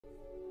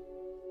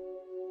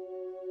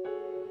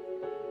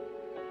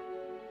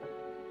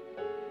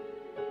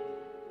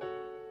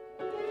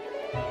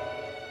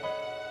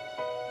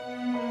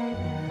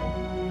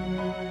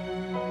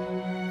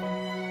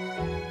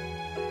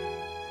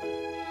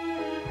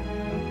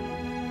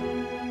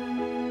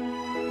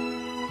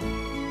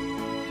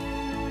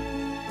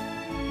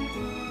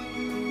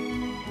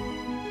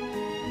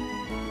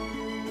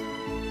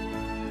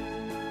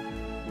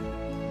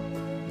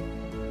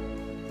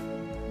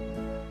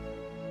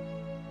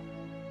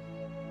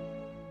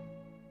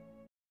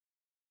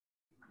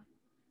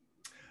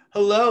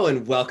Hello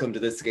and welcome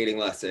to the skating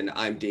lesson.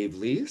 I'm Dave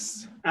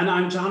Leese. And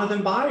I'm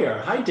Jonathan Byer.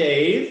 Hi,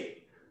 Dave.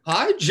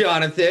 Hi,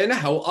 Jonathan.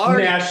 How are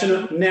you?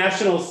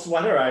 National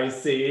sweater, I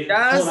see.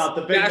 Yes, pulling out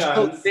the big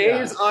national guns.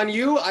 days on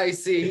you, I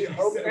see.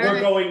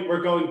 Okay.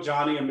 We're going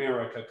Johnny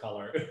America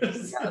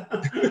colors.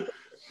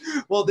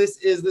 Well, this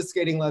is the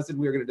skating lesson.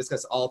 We're going to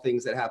discuss all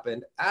things that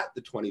happened at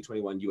the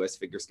 2021 U.S.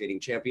 Figure Skating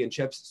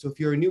Championships. So if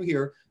you're new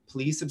here,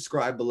 please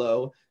subscribe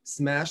below,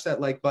 smash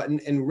that like button,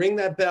 and ring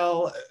that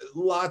bell.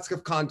 Lots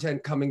of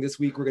content coming this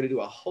week. We're going to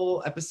do a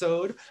whole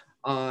episode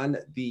on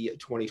the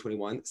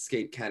 2021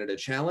 Skate Canada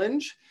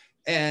Challenge,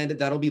 and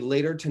that'll be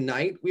later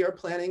tonight. We are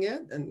planning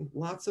it, and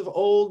lots of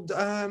old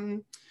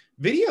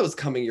videos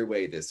coming your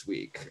way this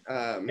week.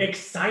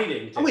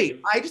 Exciting. Oh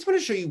wait, I just want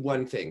to show you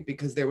one thing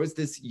because there was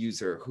this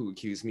user who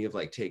accused me of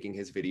like taking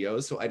his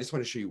videos. So I just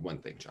want to show you one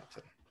thing,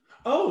 Jonathan.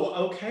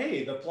 Oh,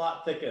 okay. The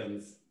plot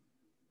thickens.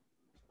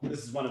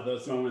 This is one of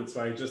those moments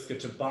where I just get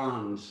to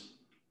bond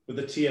with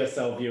the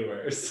TSL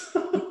viewers.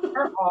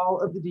 Are all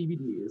of the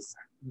DVDs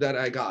that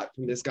I got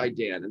from this guy,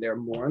 Dan, and there are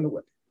more on the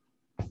way.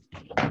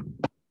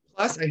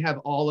 Plus, I have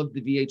all of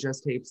the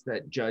VHS tapes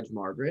that Judge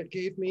Margaret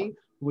gave me,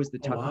 who was the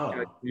toughest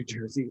judge in New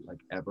Jersey,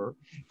 like ever.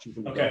 She's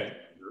moved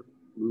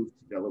to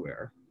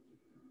Delaware.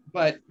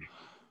 But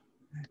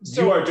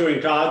so you are doing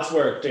God's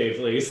work, Dave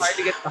Leese. Trying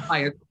to get the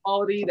highest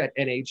quality, that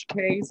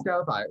NHK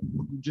stuff. I'm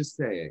just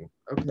saying,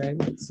 okay?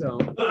 So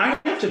I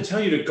have to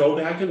tell you to go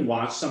back and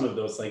watch some of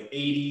those like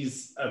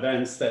 80s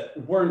events that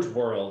weren't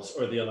Worlds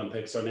or the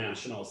Olympics or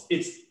Nationals.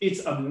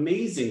 It's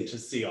amazing to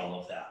see all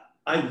of that.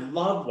 I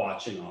love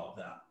watching all of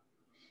that.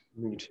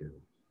 Me too.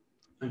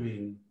 I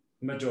mean,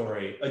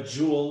 Midori, a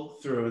jewel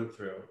through and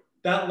through.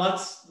 That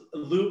Lutz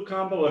loop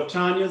combo of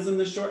Tanya's in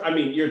the short. I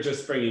mean, you're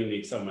just bringing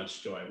me so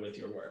much joy with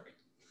your work.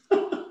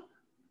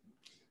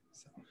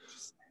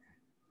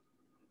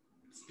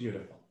 It's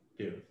beautiful,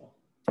 beautiful.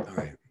 All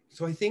right.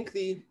 So I think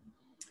the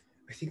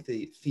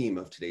theme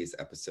of today's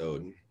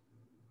episode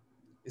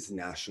is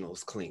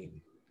Nationals clean.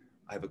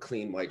 I have a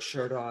clean white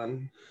shirt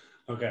on.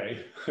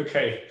 Okay.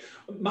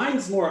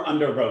 Mine's more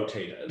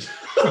under-rotated.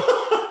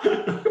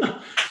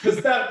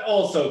 Because that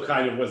also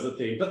kind of was a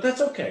theme, but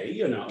that's okay,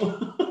 you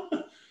know.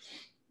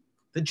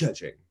 The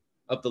judging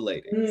of the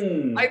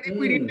ladies. I think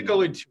we need to go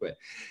into it.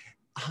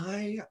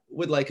 I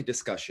would like a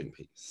discussion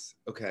piece,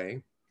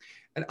 okay?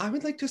 And I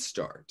would like to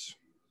start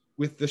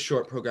with the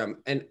short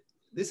program. And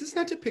this is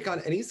not to pick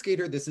on any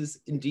skater. This is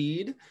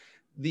indeed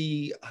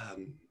the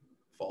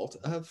fault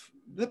of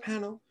the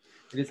panel.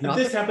 It is not.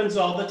 This happens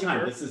all the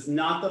time. This is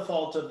not the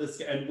fault of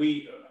this. And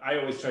I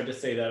always try to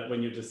say that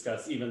when you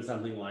discuss even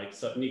something like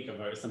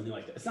Sotnikova or something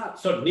like that. It's not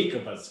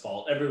Sotnikova's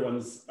fault.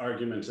 Everyone's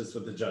argument is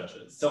with the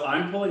judges. So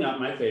I'm pulling up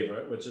my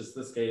favorite, which is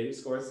the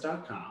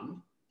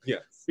skatingscores.com.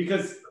 Yes.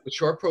 Because the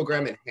short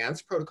program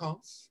enhanced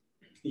protocols.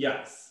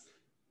 Yes.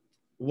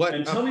 What?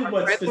 And tell me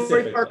what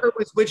specifically. Lori Parker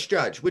was which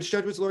judge? Which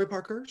judge was Lori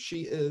Parker?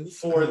 She is.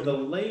 For the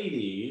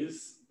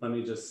ladies, let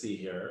me just see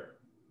here.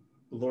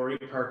 Lori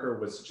Parker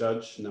was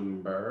judge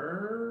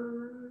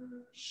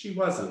number. She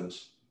wasn't.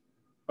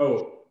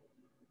 Oh.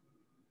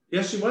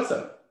 Yes, she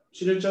wasn't.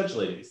 She didn't judge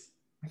ladies.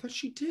 I thought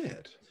she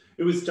did.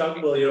 It was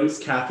Doug Williams,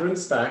 Catherine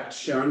Specht,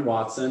 Sharon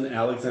Watson,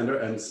 Alexander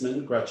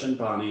Ensman, Gretchen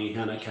Bonney,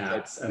 Hannah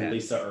Katz, and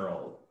Lisa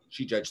Earle.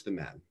 She judged the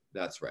men.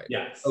 That's right.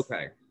 Yes.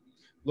 Okay.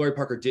 Lori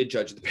Parker did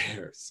judge the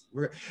pairs.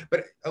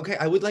 But okay,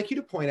 I would like you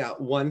to point out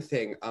one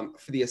thing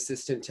for the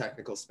assistant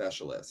technical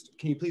specialist.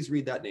 Can you please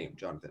read that name,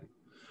 Jonathan?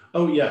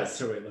 Oh, yes.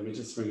 So wait, let me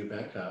just bring it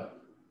back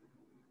up.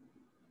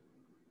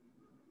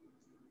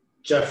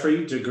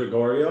 Jeffrey De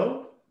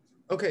Gregorio.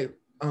 Okay.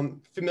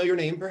 Familiar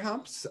name,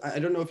 perhaps? I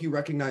don't know if you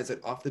recognize it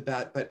off the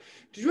bat, but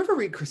did you ever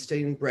read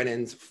Christine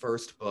Brennan's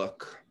first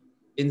book,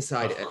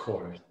 Inside? Of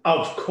course.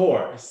 Of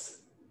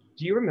course.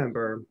 Do you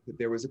remember that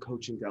there was a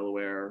coach in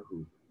Delaware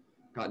who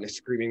got in a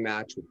screaming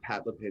match with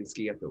Pat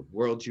Lipinski at the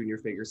World Junior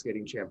Figure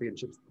Skating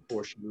Championships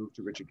before she moved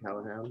to Richard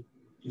Calalang?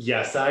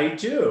 Yes, I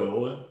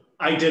do.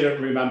 I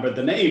didn't remember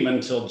the name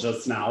until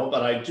just now,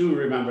 but I do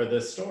remember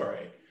this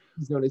story.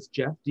 He's known as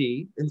Jeff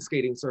D in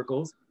skating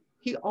circles.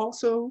 He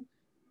also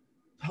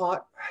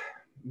taught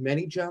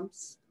many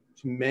jumps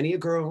to many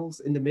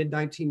girls in the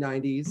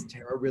mid-1990s.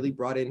 Tara really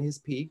brought in his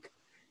peak.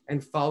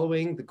 And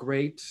following the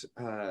great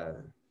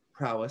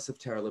prowess of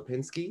Tara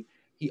Lipinski,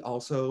 he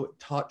also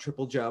taught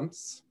triple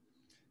jumps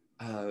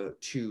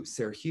to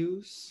Sarah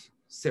Hughes,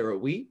 Sarah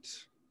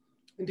Wheat,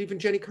 and even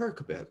Jenny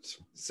Kirk a bit.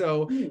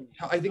 So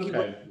I think he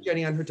worked with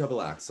Jenny on her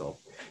double axel.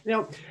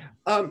 Now,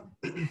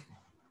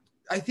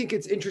 I think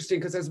it's interesting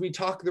because as we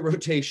talk the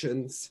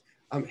rotations,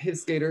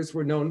 his skaters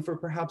were known for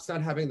perhaps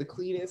not having the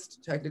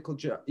cleanest technical,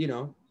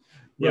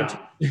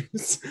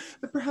 rotations,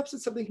 but perhaps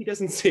it's something he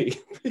doesn't see,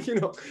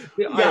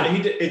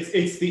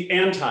 It's the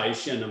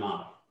anti-Shin.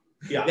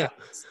 Yeah.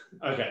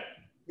 Okay.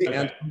 The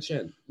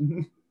anti-Shin.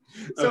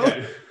 So,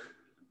 okay.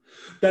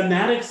 Then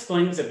that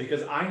explains it,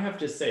 because I have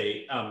to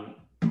say,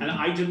 and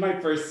I did my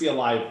first See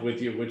Alive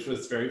with you, which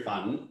was very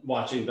fun,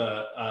 watching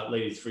the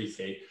ladies free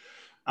skate.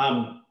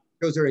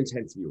 Those are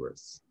intense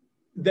viewers.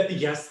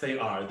 Yes, they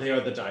are. They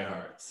are the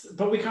diehards.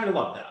 But we kind of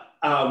love that.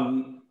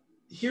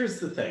 Here's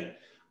the thing.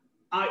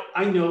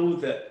 I know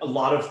that a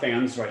lot of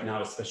fans right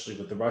now, especially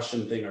with the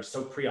Russian thing, are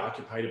so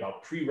preoccupied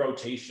about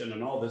pre-rotation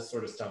and all this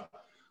sort of stuff.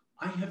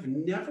 I have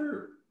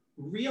never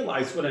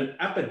realized what an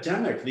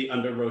epidemic the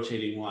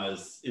under-rotating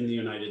was in the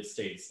United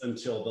States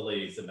until the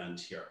ladies' event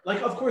here.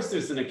 Like, of course,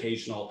 there's an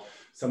occasional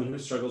someone who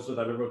struggles with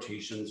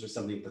under-rotations or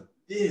something, but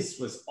this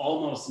was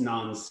almost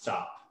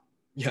nonstop.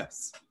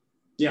 Yes.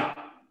 Yeah,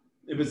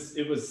 it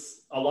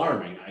was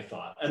alarming, I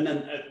thought. And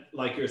then,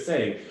 like you're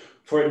saying,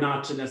 for it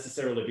not to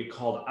necessarily be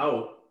called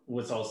out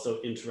was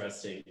also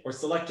interesting, or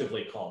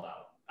selectively called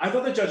out. I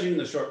thought the judging in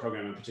the short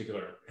program in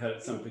particular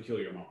had some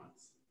peculiar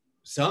moments.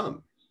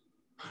 Some.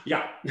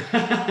 Yeah.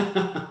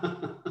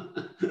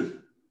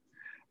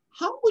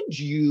 How would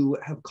you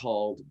have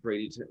called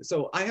Bradie?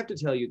 So I have to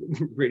tell you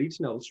that Bradie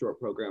Tennell's short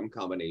program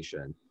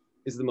combination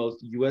is the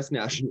most U.S.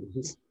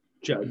 Nationals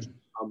judged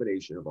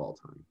combination of all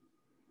time.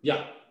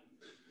 Yeah.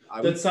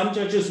 That some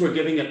judges were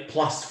giving it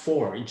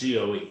 +4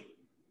 GOE.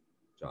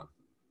 John.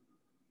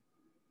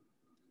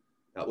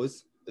 That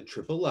was the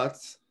triple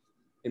Lutz,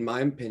 in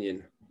my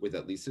opinion, with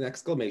at least an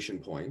exclamation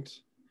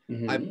point.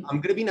 Mm-hmm. I'm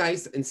going to be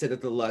nice and say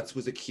that the Lutz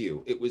was a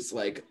Q. It was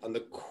like on the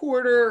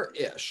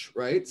quarter-ish,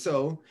 right?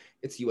 So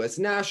it's U.S.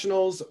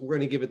 Nationals. We're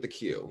going to give it the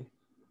Q.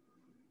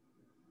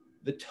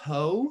 The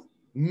toe,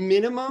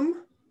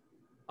 minimum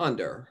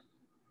under.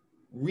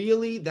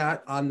 Really,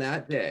 that on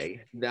that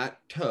day, that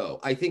toe,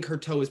 I think her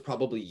toe is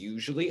probably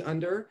usually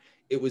under.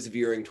 It was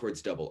veering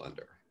towards double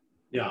under.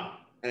 Yeah.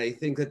 And I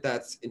think that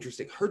that's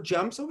interesting. Her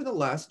jumps over the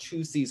last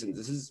 2 seasons,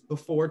 this is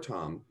before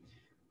Tom,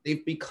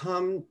 they've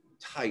become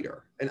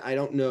tighter. And I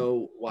don't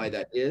know why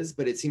that is,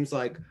 but it seems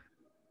like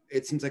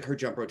her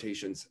jump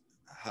rotations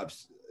have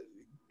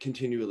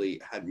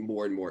continually had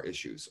more and more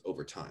issues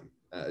over time.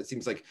 It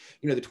seems like,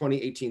 the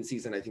 2018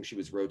 season, I think she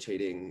was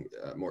rotating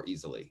more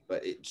easily,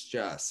 but it's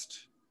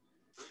just...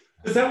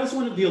 Because that was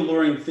one of the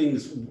alluring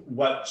things,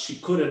 what she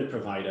couldn't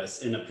provide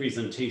us in a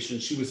presentation.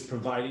 She was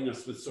providing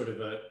us with sort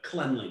of a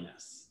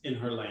cleanliness in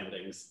her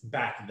landings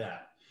back then.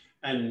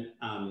 And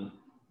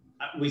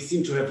we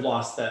seem to have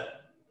lost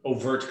that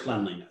overt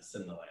cleanliness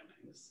in the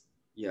landings.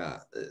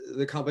 Yeah,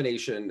 the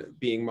combination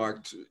being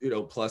marked,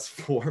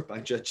 +4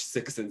 by Judge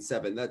 6 and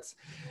 7, that's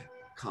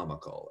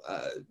comical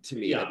to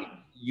me. Yeah. I mean,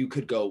 you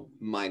could go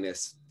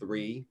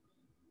 -3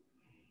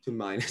 to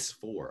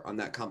 -4 on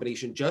that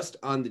combination, just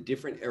on the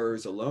different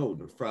errors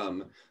alone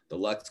from the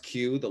Lutz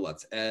Q, the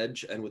Lutz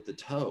edge, and with the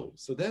toe.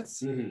 So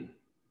that's,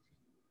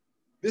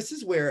 this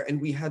is where, and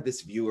we had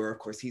this viewer, of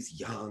course, he's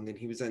young and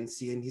he was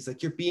NC and he's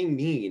like, you're being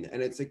mean.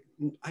 And it's like,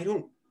 I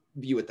don't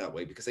view it that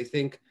way, because I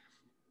think,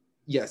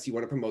 yes, you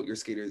want to promote your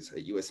skaters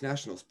at US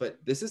Nationals, but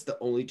this is the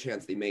only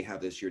chance they may have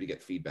this year to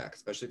get feedback,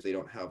 especially if they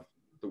don't have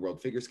the World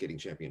Figure Skating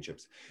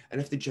Championships. And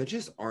if the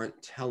judges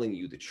aren't telling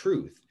you the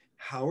truth,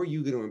 how are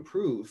you going to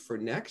improve for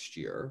next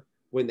year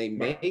when they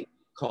may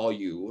call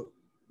you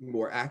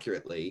more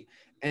accurately,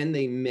 and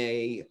they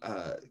may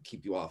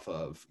keep you off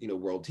of,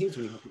 world teams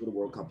when you have to go to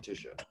world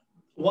competition?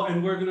 Well,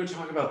 and we're going to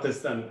talk about this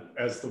then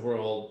as the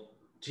world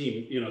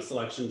team,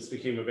 selections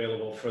became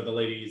available for the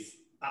ladies.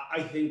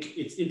 I think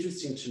it's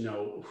interesting to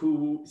know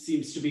who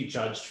seems to be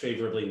judged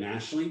favorably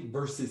nationally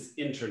versus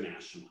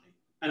internationally.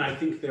 And I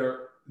think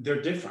they're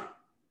different.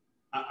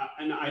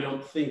 And I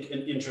don't think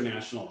an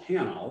international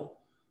panel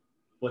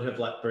would have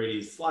let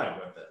Bradie slide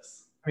with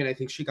this. I mean, I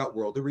think she got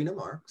World Arena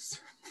marks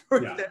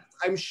for this,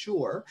 I'm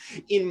sure.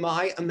 In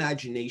my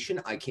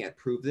imagination, I can't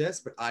prove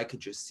this, but I could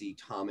just see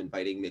Tom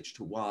inviting Mitch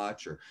to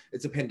watch, or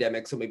it's a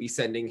pandemic, so maybe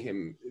sending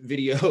him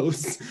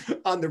videos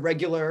on the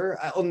regular.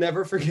 I'll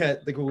never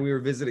forget, like, when we were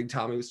visiting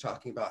Tom, he was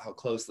talking about how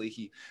closely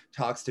he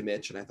talks to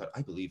Mitch, and I thought,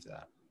 I believe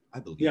that. I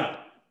believe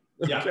that.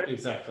 Yeah,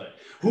 exactly.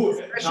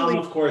 Tom,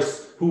 of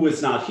course, who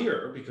was not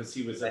here because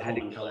he was at home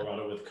in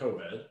Colorado with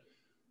COVID.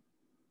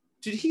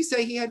 Did he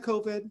say he had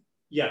COVID?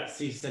 Yes,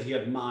 he said he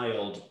had a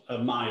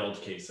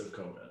mild case of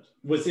COVID.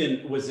 Was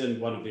in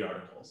one of the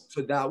articles.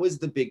 So that was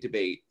the big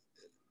debate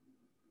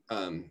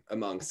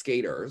among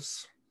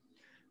skaters,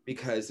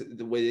 because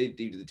the way they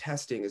do the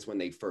testing is when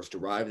they first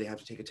arrive, they have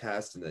to take a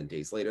test, and then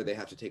days later they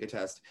have to take a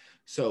test.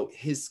 So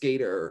his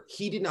skater,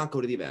 he did not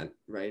go to the event,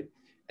 right?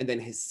 And then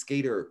his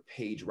skater,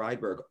 Paige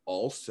Rydberg,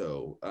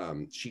 also,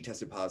 she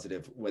tested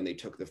positive when they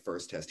took the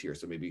first test here.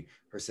 So maybe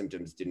her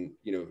symptoms didn't,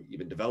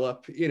 even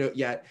develop,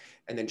 yet.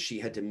 And then she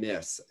had to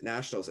miss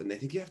nationals. And I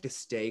think you have to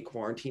stay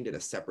quarantined at a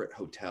separate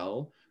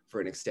hotel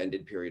for an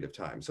extended period of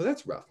time. So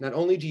that's rough. Not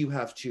only do you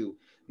have to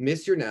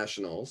miss your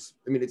nationals,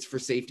 I mean, it's for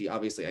safety.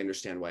 Obviously, I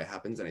understand why it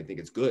happens. And I think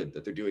it's good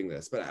that they're doing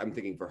this. But I'm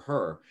thinking for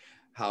her,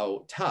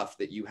 how tough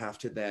that you have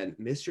to then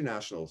miss your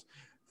nationals,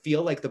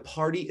 feel like the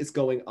party is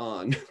going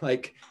on,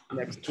 like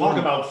next talk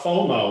about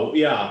FOMO.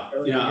 Yeah.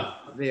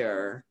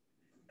 There,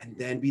 and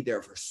then be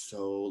there for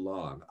so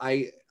long.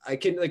 I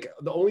can, like,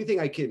 the only thing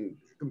I can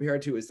compare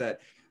it to is that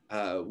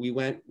we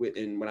went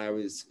when I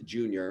was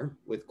junior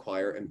with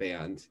choir and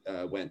band,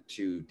 went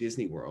to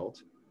Disney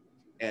World,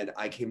 and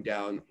I came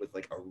down with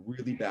like a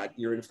really bad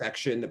ear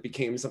infection that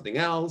became something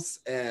else,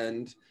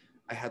 and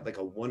I had like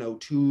a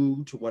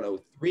 102 to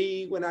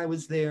 103 when I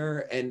was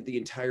there, and the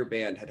entire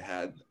band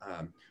had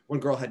one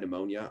girl had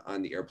pneumonia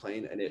on the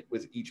airplane, and it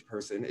was each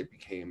person, it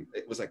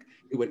was like,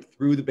 it went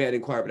through the band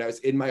and choir, but I was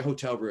in my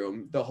hotel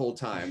room the whole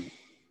time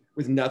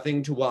with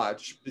nothing to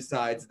watch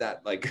besides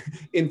that like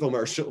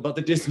infomercial about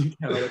the Disney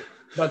Channel.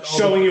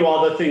 Showing you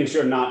all the things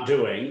you're not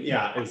doing.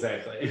 Yeah,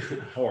 exactly.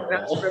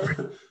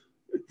 Horrible.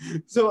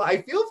 So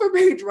I feel for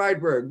Paige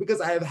Rydberg because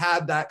I have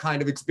had that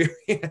kind of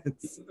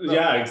experience.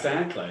 Yeah,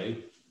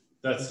 exactly.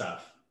 That's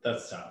tough.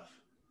 That's tough.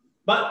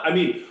 But I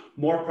mean,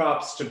 more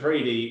props to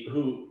Bradie,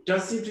 who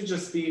does seem to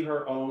just be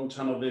her own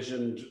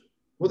tunnel-visioned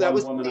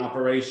one-woman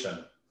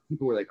operation.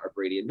 People were like, are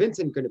Bradie and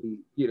Vincent going to be,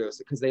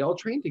 because they all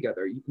train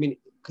together. I mean,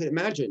 could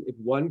imagine if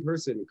one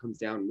person comes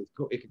down with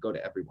it could go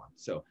to everyone.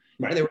 So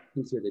right. And they were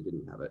concerned they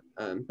didn't have it.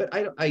 But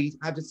I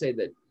have to say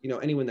that,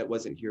 anyone that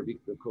wasn't here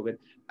because of COVID,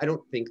 I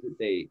don't think that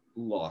they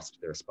lost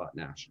their spot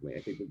nationally.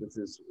 I think that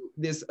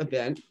this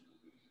event,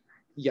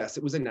 yes,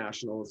 it was a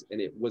nationals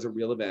and it was a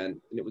real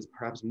event and it was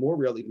perhaps more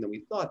real even than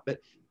we thought, but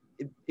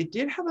it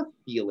did have a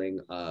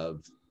feeling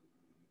of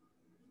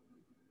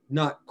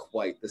not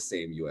quite the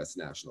same US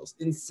Nationals.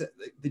 In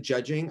the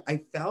judging,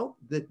 I felt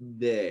that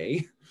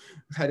they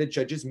had a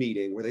judges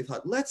meeting where they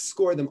thought, let's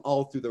score them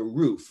all through the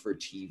roof for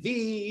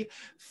TV,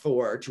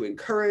 to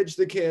encourage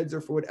the kids or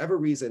for whatever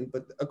reason,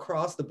 but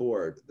across the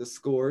board, the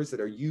scores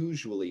that are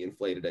usually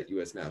inflated at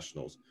US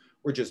Nationals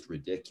were just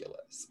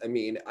ridiculous. I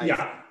mean, and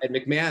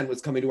McMahon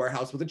was coming to our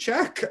house with a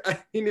check. I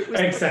mean, it was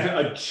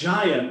exactly a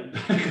giant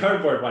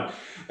cardboard one.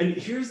 And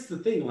here's the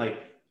thing,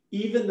 like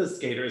even the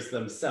skaters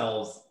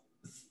themselves,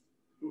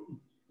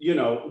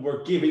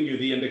 were giving you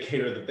the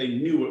indicator that they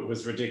knew it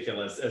was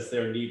ridiculous as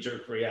their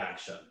knee-jerk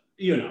reaction.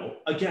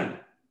 Again,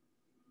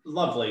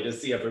 lovely to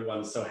see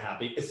everyone so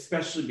happy,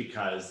 especially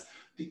because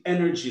the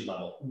energy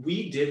level,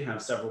 we did have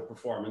several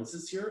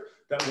performances here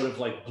that would have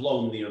like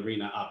blown the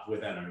arena up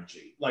with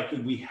energy. Like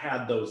we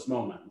had those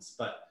moments,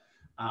 but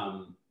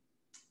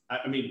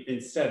I mean,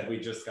 instead we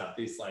just got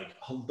these like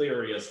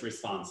hilarious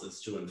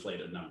responses to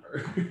inflated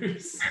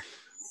numbers.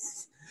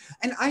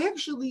 And I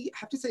actually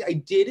have to say, I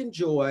did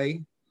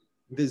enjoy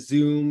the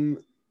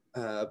Zoom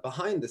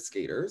behind the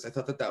skaters. I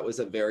thought that was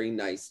a very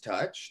nice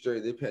touch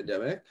during the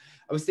pandemic.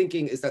 I was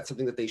thinking, is that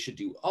something that they should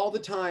do all the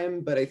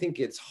time? But I think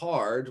it's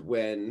hard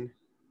when,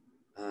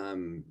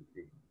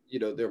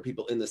 there are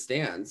people in the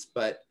stands.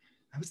 But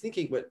I was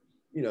thinking,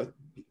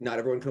 not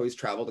everyone can always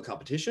travel to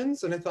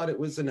competitions. And I thought it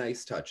was a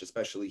nice touch,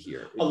 especially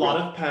here. A lot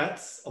of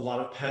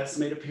pets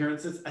made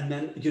appearances. And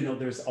then,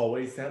 there's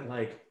always that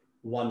like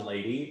one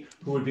lady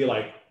who would be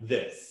like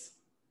this.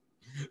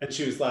 And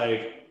she was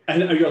like,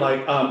 and you're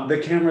like, the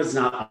camera's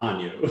not on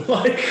you.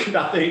 Like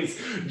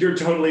you're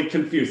totally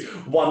confused.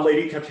 One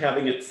lady kept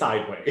having it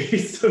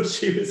sideways. So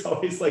she was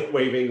always like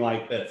waving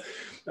like this.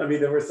 I mean,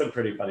 there were some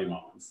pretty funny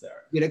moments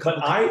there. We had a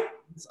couple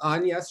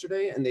on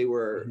yesterday and they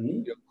were,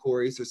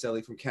 Corey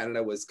Cercelli from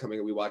Canada was coming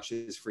and we watched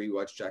his free, we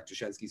watched Jack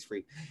Dushensky's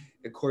free.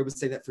 And Corey was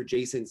saying that for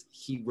Jason's,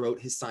 he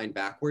wrote his sign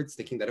backwards,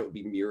 thinking that it would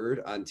be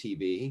mirrored on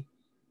TV.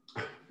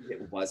 It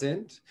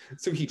wasn't,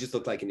 so he just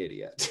looked like an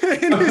idiot.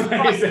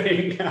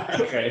 Amazing.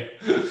 Okay,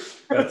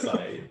 that's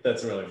funny.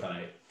 That's really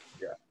funny.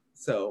 Yeah.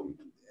 So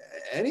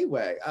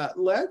anyway, I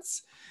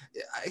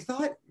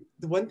thought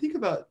the one thing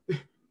about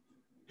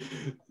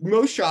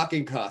most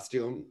shocking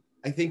costume,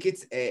 I think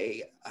it's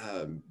a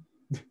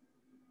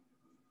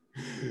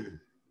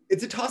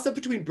toss-up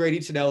between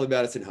Bradie, Tennell, and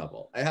Madison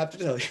Hubbell. I have to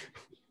tell you.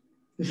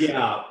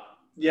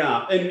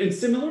 Yeah, and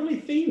similarly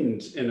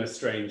themed in a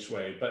strange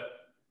way, but.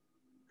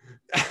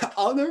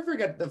 I'll never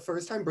forget the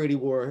first time Bradie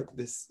wore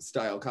this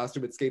style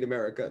costume at Skate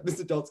America. This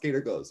adult skater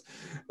goes,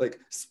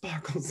 like,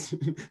 sparkles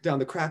down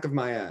the crack of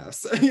my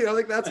ass.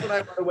 That's what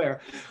I want to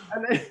wear.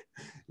 And then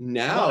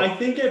now. Well, I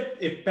think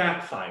it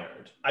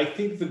backfired. I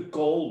think the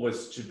goal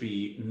was to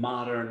be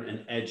modern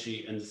and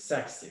edgy and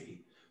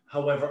sexy.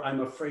 However, I'm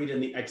afraid in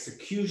the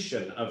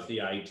execution of the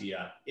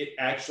idea, it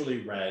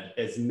actually read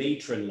as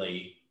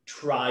matronly,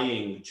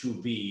 trying to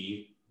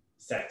be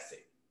sexy.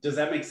 Does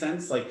that make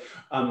sense? Like,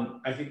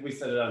 I think we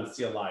said it on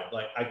Steel Live.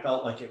 Like, I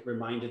felt like it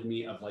reminded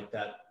me of like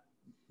that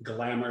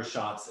glamour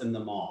shots in the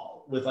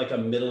mall with like a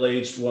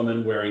middle-aged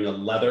woman wearing a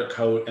leather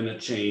coat and a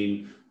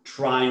chain,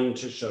 trying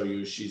to show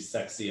you she's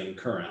sexy and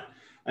current.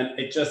 And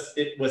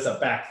it was a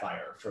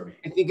backfire for me.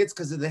 I think it's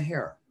because of the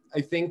hair.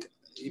 I think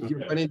if you're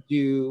going to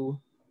do,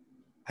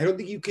 I don't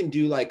think you can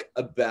do like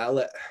a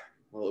ballet.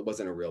 Well, it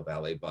wasn't a real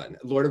ballet bun.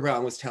 Lorda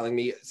Brown was telling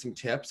me some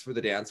tips for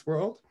the dance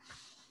world,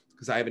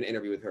 because I have an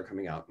interview with her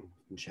coming out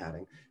and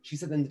chatting. She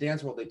said in the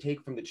dance world, they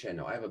take from the chin.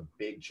 Now I have a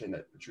big chin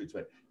that protrudes,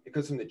 but it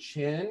goes from the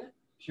chin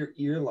to your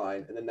ear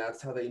line, and then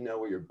that's how they know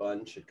where your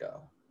bun should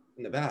go,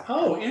 in the back.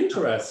 Oh,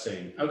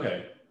 interesting.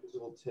 Okay. There's a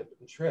little tip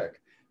and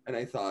trick. And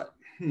I thought,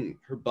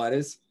 her butt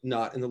is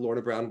not in the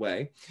Lorna Brown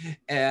way.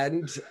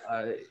 And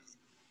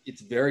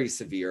it's very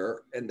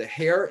severe. And the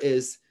hair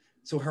is,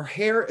 so her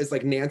hair is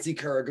like Nancy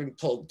Kerrigan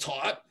pulled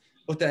taut,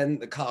 but then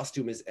the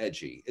costume is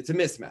edgy. It's a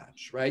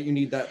mismatch, right? You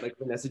need that like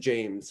Vanessa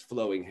James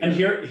flowing hair.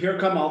 And here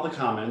come all the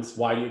comments.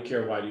 Why do you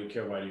care? Why do you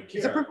care? Why do you care?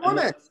 It's a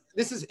performance.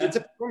 It's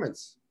a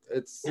performance.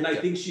 I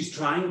think she's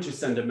trying to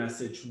send a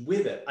message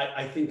with it.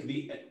 I think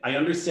I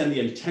understand the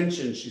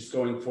intention she's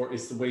going for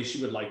is the way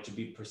she would like to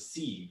be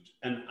perceived.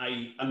 And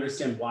I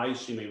understand why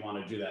she may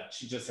want to do that.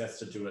 She just has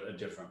to do it a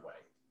different way.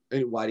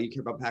 And why do you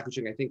care about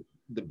packaging? I think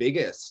the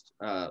biggest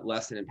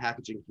lesson in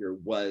packaging here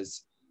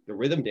was the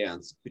rhythm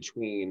dance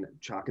between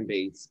Chock and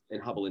Bates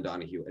and Hubbell and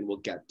Donohue. And we'll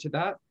get to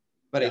that.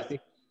 But I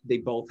think they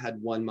both had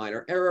one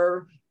minor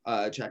error.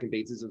 Chock and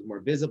Bates is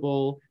more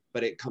visible,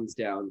 but it comes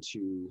down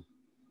to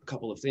a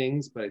couple of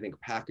things, but I think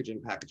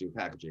packaging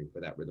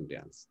for that rhythm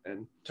dance.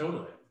 And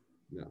totally.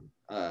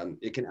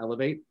 It can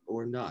elevate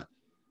or not.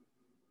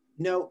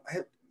 No,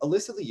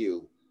 Alysa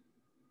Liu,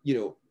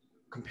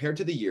 compared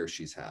to the year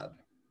she's had,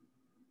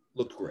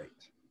 looked great,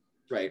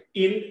 right?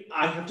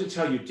 I have to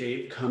tell you,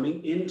 Dave,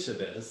 coming into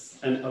this,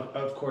 and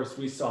of course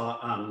we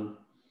saw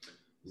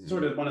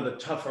sort of one of the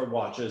tougher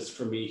watches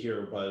for me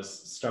here was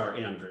Star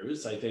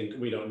Andrews. I think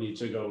we don't need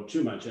to go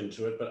too much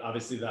into it, but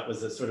obviously that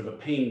was a sort of a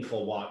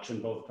painful watch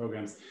in both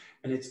programs.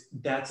 And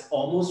that's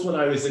almost what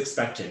I was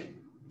expecting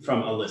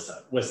from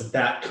Alysa, was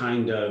that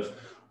kind of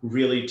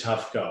really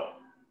tough go.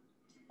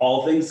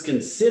 All things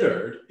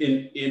considered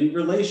in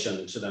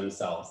relation to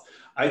themselves,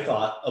 I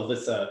thought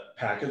Alysa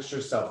packaged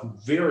herself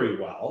very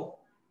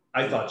well.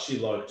 I thought she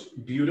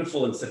looked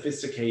beautiful and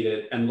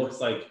sophisticated and looks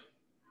like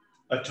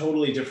a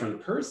totally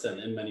different person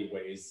in many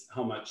ways,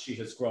 how much she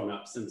has grown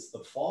up since the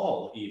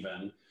fall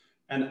even.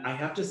 And I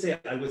have to say,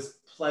 I was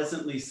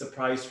pleasantly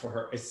surprised for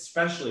her,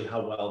 especially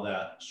how well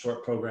that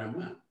short program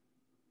went.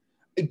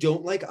 I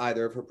don't like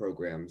either of her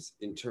programs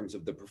in terms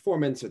of the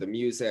performance or the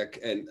music,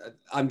 and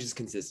I'm just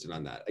consistent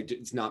on that.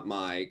 It's not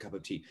my cup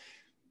of tea.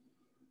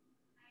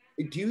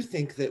 I do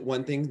think that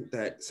one thing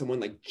that someone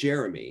like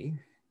Jeremy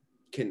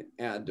can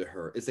add to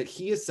her is that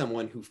he is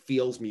someone who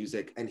feels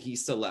music and he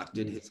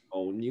selected his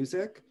own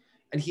music.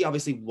 And he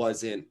obviously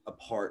wasn't a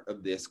part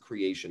of this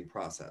creation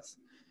process.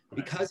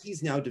 Because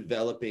he's now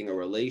developing a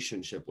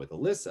relationship with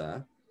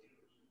Alysa,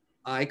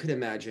 I could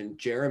imagine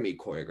Jeremy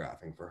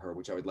choreographing for her,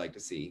 which I would like to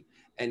see.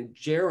 And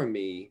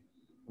Jeremy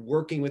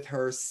working with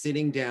her,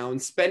 sitting down,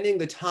 spending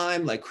the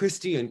time like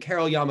Christy and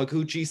Carol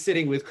Yamaguchi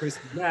sitting with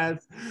Christy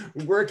Ness,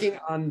 working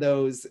on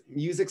those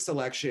music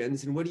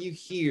selections. And what do you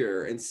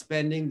hear? And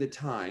spending the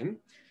time,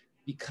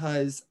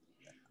 because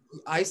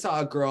I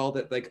saw a girl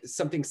that like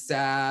something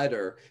sad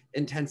or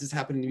intense is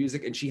happening in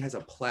music and she has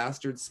a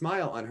plastered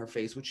smile on her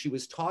face, which she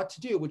was taught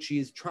to do, which she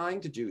is trying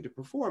to do to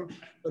perform,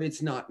 but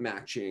it's not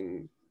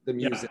matching the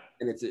music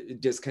and it's a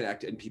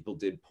disconnect. And people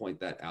did point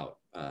that out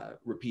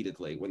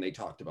repeatedly when they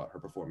talked about her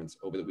performance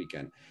over the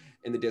weekend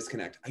and the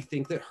disconnect. I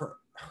think that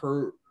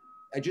her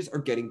edges are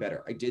getting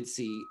better. I did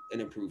see an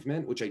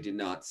improvement, which I did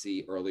not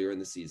see earlier in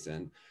the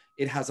season.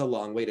 It has a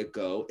long way to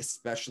go,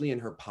 especially in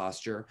her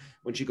posture.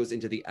 When she goes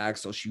into the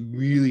axle, she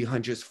really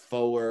hunches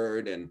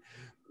forward and,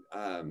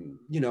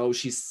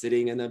 she's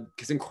sitting in a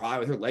kiss and cry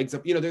with her legs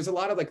up. There's a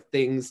lot of like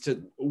things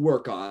to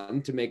work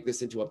on to make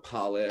this into a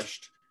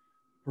polished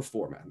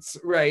performance,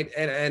 right?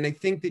 And I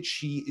think that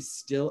she is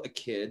still a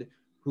kid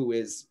who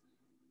is,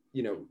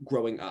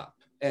 growing up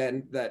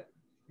and that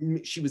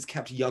she was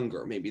kept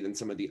younger maybe than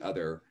some of the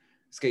other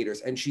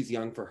skaters, and she's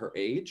young for her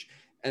age.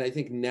 And I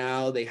think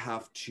now they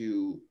have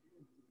to,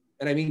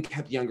 and I mean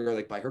kept younger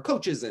like by her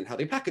coaches and how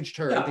they packaged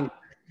her. Yeah.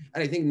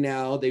 I think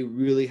now they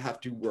really have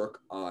to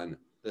work on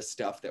the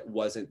stuff that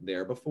wasn't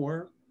there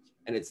before.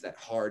 And it's that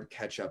hard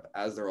catch up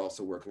as they're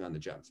also working on the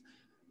jumps.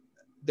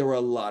 There were a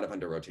lot of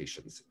under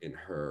rotations in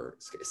her,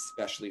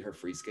 especially her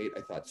free skate.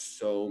 I thought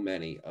so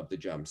many of the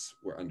jumps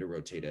were under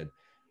rotated,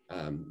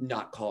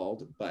 not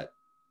called, but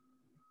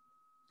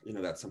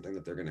that's something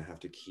that they're going to have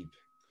to keep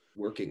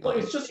working on.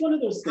 It's just one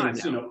of those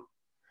things,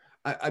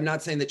 I'm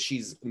not saying that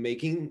she's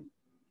making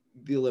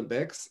the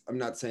Olympics. I'm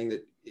not saying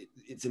that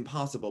it's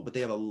impossible, but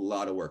they have a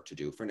lot of work to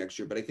do for next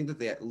year. But I think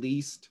that I at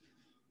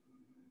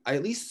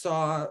least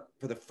saw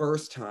for the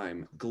first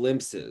time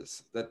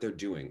glimpses that they're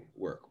doing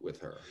work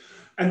with her.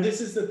 And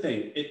this is the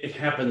thing, it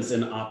happens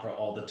in opera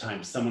all the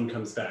time. Someone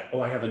comes back,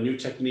 I have a new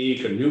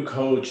technique, a new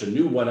coach, a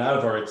new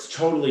whatever, it's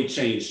totally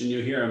changed. And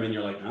you hear them and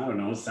you're like, I don't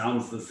know,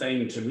 sounds the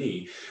same to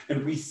me.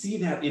 And we see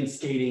that in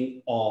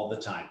skating all the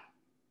time.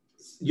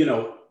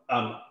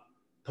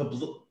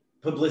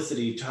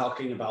 Publicity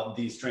talking about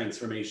these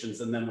transformations.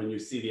 And then when you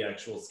see the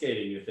actual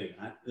skating, you think,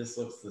 this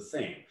looks the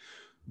same.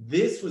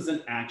 This was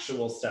an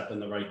actual step in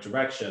the right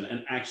direction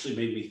and actually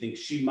made me think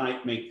she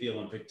might make the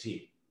Olympic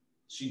team.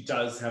 She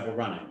does have a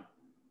run-in.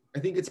 I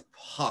think it's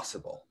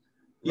possible.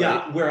 Right?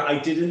 Yeah, where I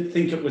didn't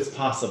think it was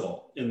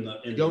possible in the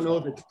I don't know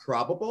if it's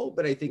probable,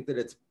 but I think that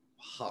it's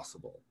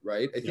possible,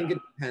 right? I think it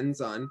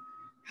depends on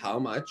how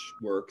much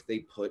work they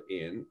put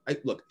in.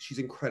 Look, she's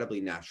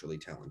incredibly naturally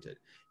talented.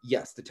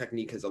 Yes, the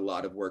technique has a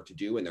lot of work to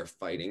do and they're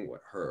fighting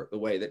the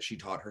way that she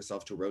taught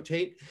herself to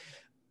rotate.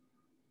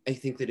 I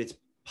think that it's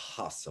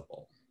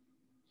possible.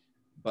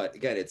 But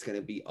again, it's going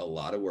to be a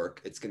lot of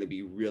work. It's going to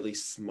be really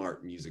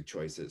smart music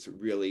choices,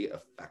 really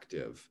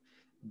effective.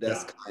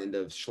 This kind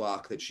of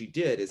schlock that she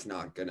did is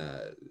not going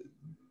to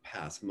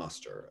pass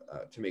muster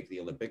to make the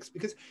Olympics,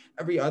 because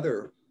every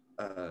other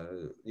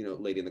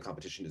lady in the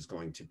competition is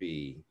going to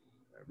be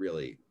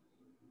really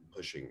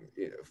pushing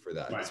for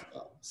that as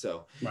well.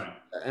 So,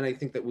 and I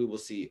think that we will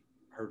see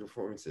her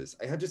performances.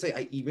 I have to say,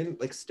 I even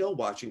still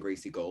watching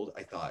Gracie Gold,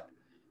 I thought,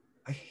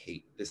 I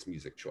hate this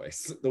music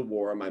choice, The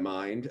War on My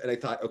Mind. And I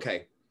thought,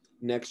 okay,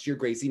 next year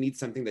Gracie needs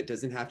something that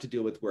doesn't have to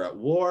deal with we're at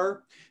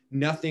war,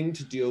 nothing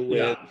to deal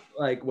with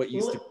what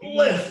used to be.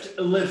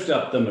 Lift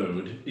up the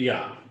mood.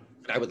 Yeah.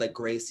 I would like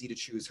Gracie to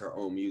choose her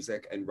own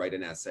music and write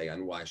an essay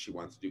on why she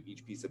wants to do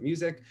each piece of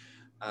music,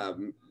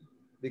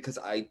 because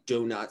I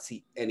do not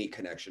see any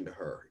connection to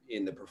her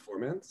in the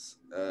performance.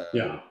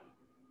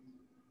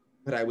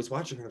 But I was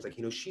watching her, I was like,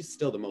 she's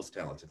still the most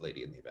talented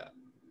lady in the event.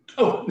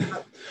 Oh,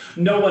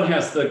 no one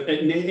has the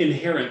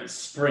inherent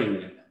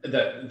spring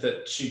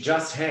that she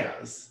just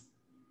has.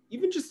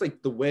 Even just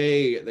the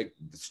way, the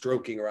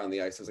stroking around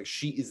the ice, I was like,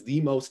 she is the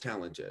most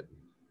talented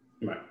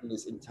in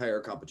this entire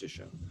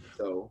competition.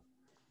 So,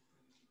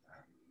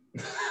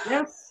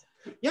 yes,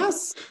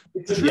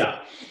 it's true.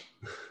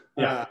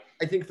 I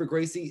think for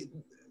Gracie,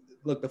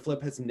 look, the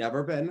flip has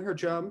never been her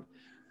jump.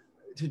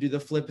 To do the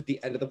flip at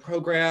the end of the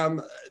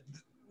program,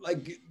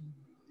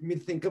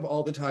 think of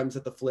all the times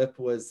that the flip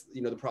was,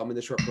 the problem in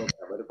the short program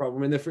or the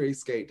problem in the free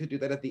skate. To do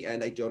that at the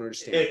end, I don't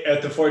understand.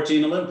 At the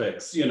 14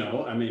 Olympics,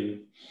 I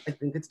mean. I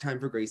think it's time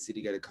for Gracie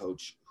to get a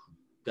coach who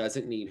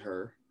doesn't need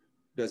her,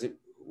 doesn't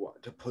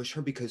want to push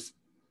her, because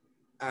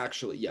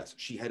actually, yes,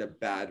 she had a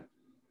bad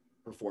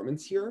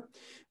performance here.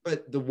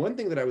 But the one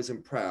thing that I was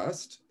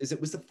impressed is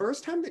it was the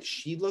first time that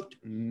she looked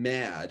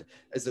mad,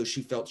 as though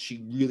she felt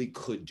she really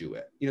could do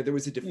it. There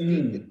was a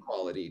defeated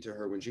quality to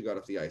her when she got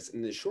off the ice.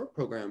 In the short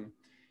program,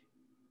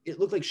 it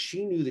looked like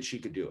she knew that she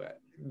could do it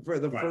for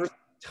the first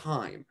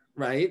time,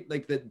 right?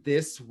 That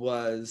this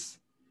was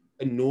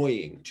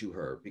annoying to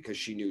her because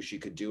she knew she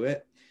could do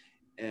it.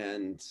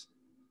 And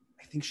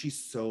I think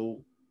she's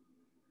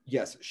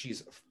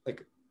she's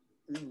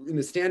in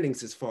the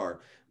standings as far,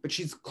 but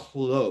she's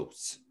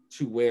close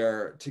to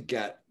where to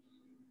get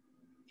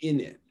in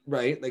it,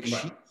 right?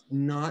 She's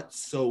not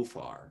so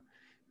far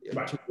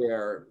to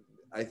where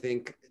I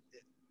think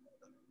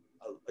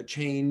a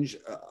change,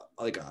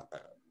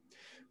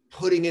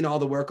 putting in all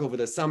the work over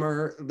the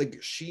summer,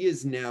 she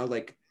is now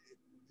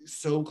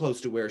so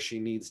close to where she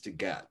needs to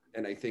get.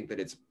 And I think that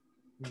it's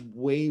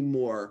way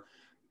more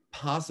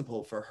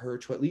possible for her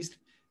to, at least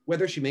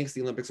whether she makes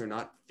the Olympics or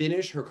not,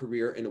 finish her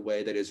career in a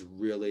way that is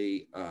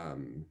really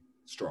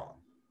strong.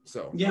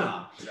 So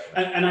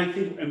and I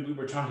think, and we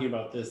were talking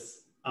about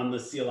this on the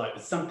CLI,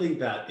 something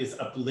that is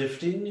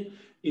uplifting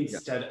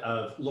instead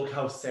of look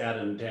how sad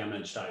and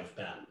damaged I've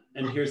been.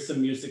 And here's some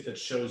music that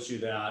shows you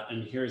that,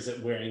 and here's it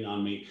wearing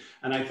on me.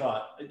 And I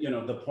thought,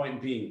 the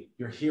point being,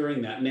 you're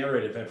hearing that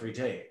narrative every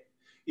day.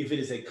 If it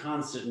is a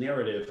constant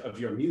narrative of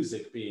your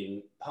music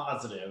being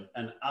positive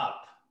and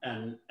up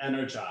and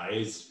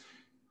energized,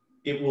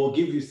 it will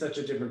give you such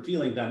a different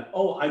feeling than,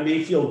 oh, I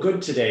may feel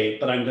good today,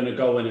 but I'm going to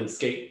go in and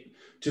skate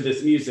to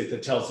this music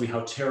that tells me how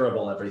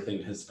terrible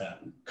everything has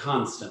been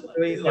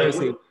constantly. There's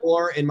a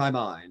war in my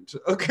mind.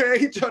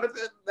 Okay,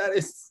 Jonathan, that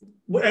is.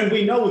 And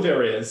we know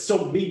there is.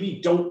 So maybe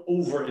don't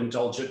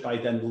overindulge it by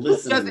then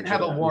listening. Who doesn't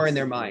have a war in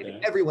their mind?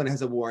 Everyone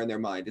has a war in their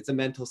mind. It's a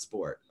mental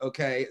sport.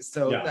 Okay,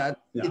 so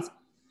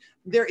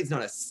there is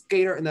not a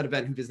skater in that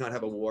event who does not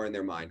have a war in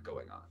their mind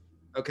going on.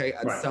 Okay,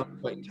 at some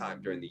point in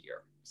time during the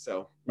year.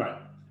 So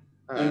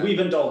and we've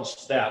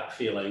indulged that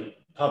feeling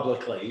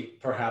publicly,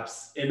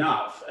 perhaps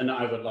enough, and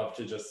I would love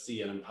to just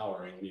see an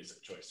empowering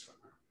music choice from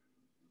her.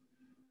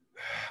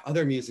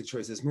 Other music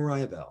choices,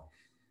 Mariah Bell.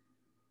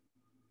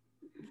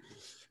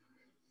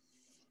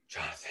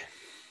 Jonathan.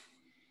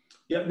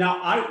 Yeah,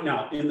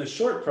 now in the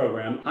short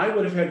program, I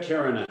would have had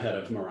Karen ahead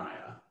of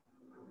Mariah.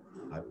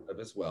 I would have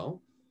as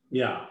well.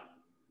 Yeah.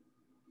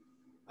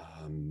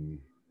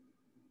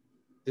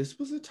 This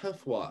was a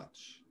tough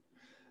watch.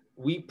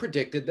 We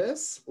predicted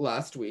this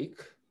last week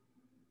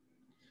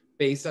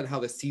based on how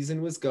the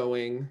season was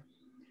going.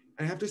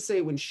 I have to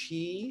say, when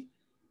she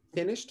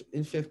finished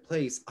in 5th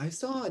place, I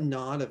saw a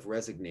nod of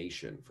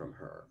resignation from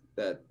her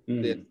that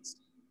this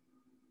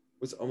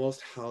was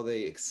almost how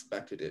they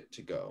expected it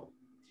to go.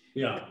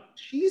 Yeah.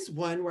 She's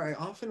one where I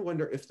often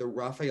wonder if the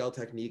Raphael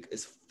technique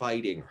is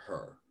fighting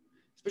her.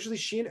 Especially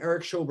she and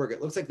Eric Schoberg,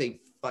 it looks like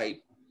they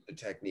fight the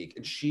technique.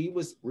 And she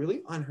was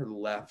really on her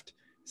left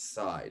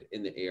side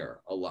in the air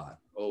a lot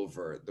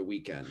over the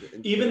weekend.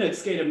 Even at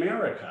Skate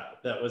America,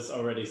 that was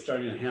already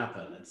starting to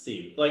happen, it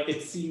seemed.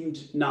 It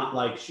seemed not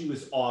like she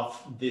was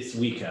off this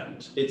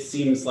weekend. It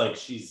seems like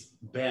she's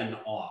been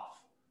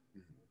off.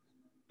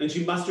 And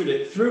she mustered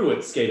it through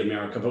at Skate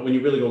America, but when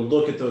you really go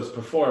look at those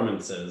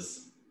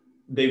performances,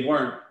 they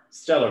weren't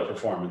stellar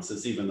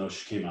performances, even though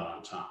she came out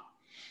on top.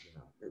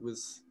 Yeah, it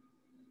was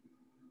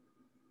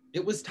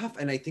tough,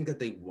 and I think that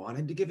they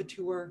wanted to give it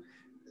to her.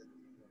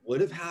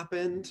 Would have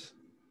happened.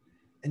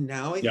 And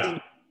now I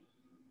think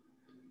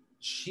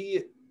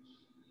she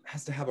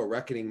has to have a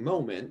reckoning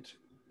moment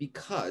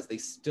because they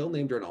still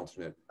named her an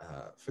alternate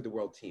for the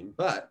world team.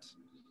 But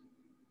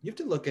you have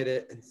to look at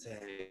it and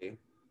say,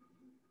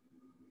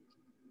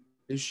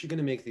 is she going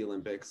to make the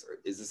Olympics, or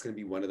is this going to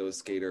be one of those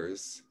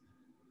skaters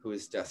who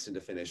is destined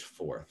to finish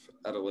 4th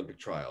at Olympic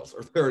trials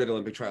or 3rd at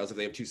Olympic trials if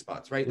they have 2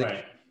 spots, right? Like,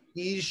 right.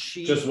 Is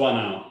she just one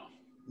out?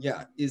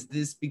 Yeah. Is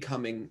this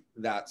becoming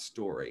that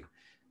story?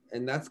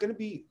 And that's going to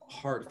be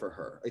hard for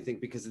her, I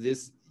think, because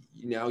this,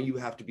 now you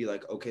have to be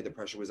like, okay, the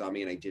pressure was on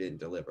me and I didn't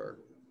deliver.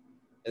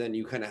 And then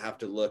you kind of have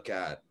to look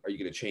at, are you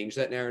going to change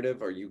that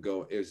narrative? Or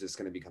is this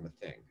going to become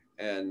a thing?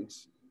 And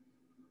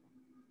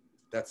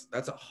that's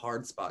a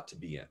hard spot to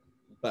be in.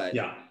 But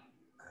yeah,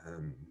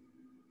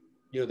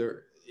 you know,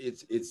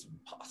 it's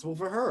possible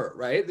for her,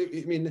 right?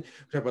 I mean, we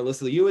talk about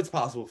Alysa Liu, it's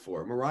possible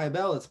for Mariah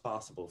Bell, it's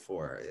possible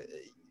for,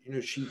 you know,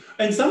 she.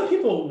 And some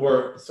people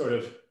were sort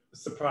of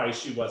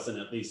surprised she wasn't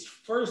at least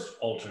first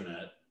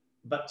alternate.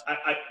 But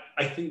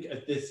I think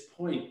at this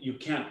point, you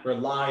can't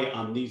rely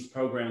on these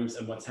programs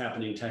and what's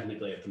happening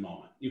technically at the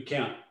moment. You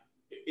can't,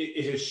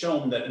 it has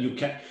shown that you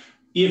can't,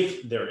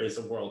 if there is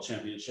a world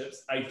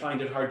championships, I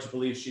find it hard to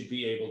believe she'd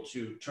be able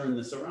to turn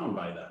this around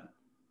by then.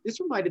 This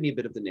reminded me a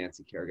bit of the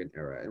Nancy Kerrigan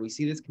era. And we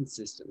see this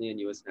consistently in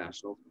US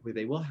Nationals where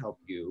they will help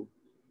you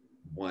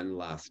one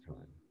last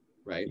time,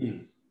 right?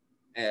 Mm.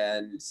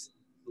 And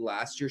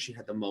last year she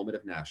had the moment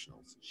of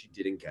Nationals. She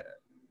didn't get it.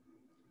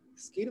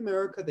 Skate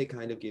America, they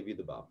kind of give you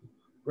the bump,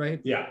 right?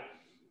 Yeah.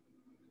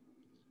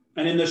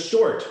 And in the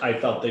short, I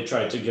felt they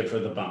tried to give her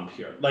the bump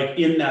here. Like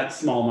in that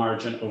small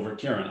margin over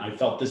Kieran, I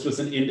felt this was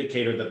an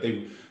indicator that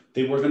they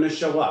were going to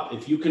show up.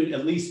 If you can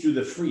at least do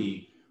the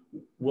free,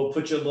 we'll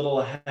put you a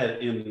little ahead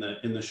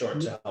in the short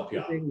to help you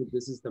out.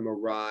 This is the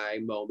Mariah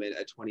moment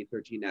at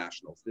 2013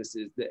 Nationals. This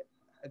is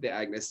the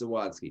Agnes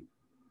Zawadski.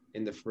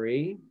 In the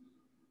free,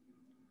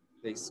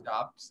 they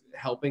stopped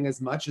helping as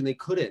much and they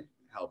couldn't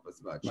help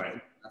as much. Right.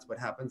 That's what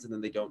happens, and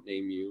then they don't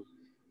name you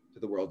to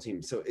the world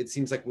team. So it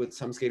seems like with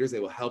some skaters,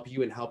 they will help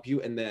you,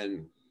 and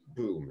then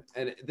boom.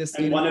 And this.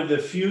 And one of the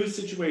few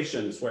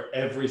situations where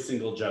every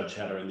single judge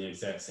had her in the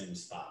exact same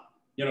spot.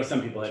 You know,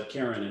 some people had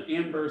Karen and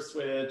Amber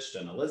switched,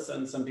 and Alysa,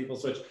 and some people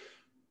switched.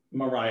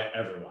 Mariah,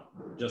 everyone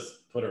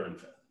just put her in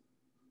 5th.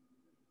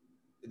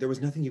 There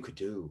was nothing you could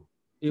do.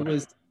 It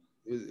was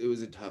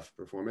a tough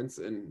performance,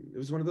 and it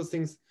was one of those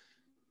things.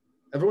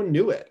 Everyone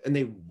knew it, and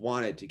they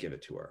wanted to give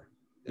it to her.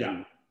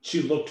 Yeah,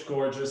 she looked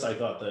gorgeous. I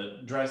thought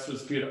the dress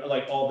was beautiful,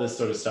 like all this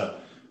sort of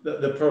stuff.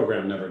 The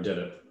program never did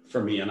it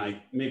for me, and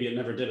maybe it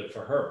never did it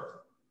for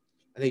her.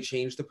 And they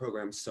changed the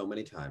program so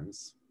many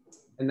times.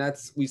 And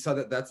that's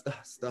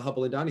the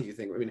Hubbell and Donohue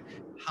thing. I mean,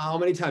 how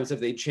many times have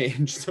they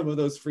changed some of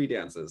those free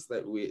dances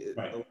that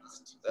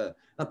right.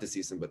 Not this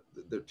season, but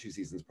the 2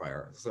 seasons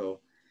prior. So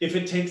if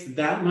it takes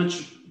that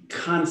much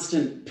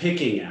constant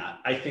picking at,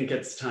 I think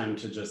it's time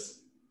to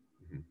just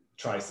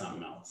try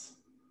something else.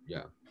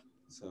 Yeah.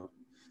 So.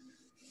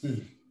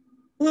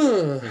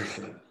 But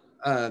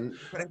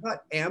I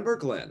thought Amber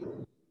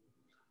Glenn.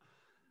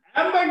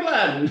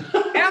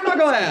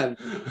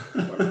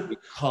 We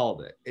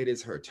called it. It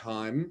is her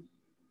time.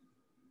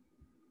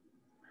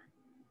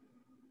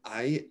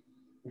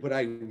 What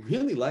I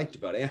really liked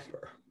about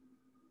Amber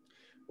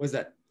was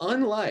that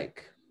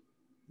unlike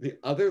the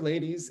other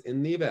ladies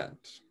in the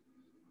event,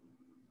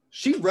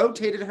 she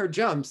rotated her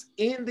jumps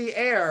in the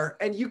air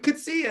and you could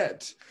see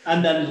it.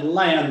 And then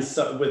lands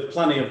with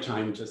plenty of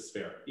time to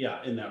spare.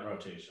 Yeah, in that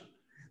rotation.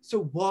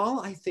 So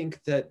while I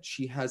think that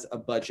she has a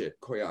budget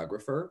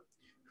choreographer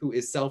who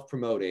is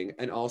self-promoting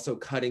and also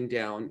cutting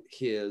down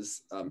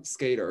his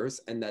skaters,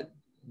 and that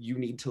you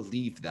need to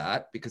leave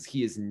that because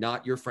he is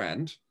not your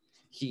friend.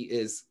 He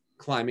is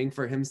climbing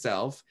for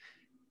himself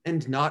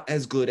and not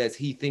as good as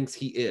he thinks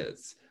he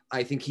is.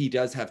 I think he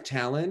does have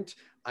talent.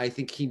 I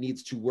think he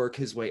needs to work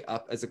his way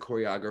up as a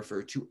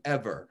choreographer to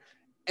ever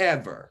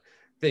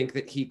think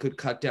that he could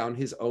cut down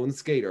his own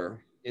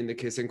skater in the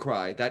kiss and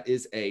cry. That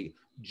is a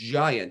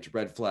giant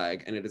red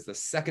flag. And it is the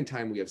second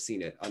time we have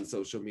seen it on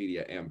social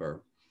media,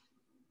 Amber.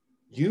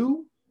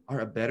 You are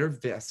a better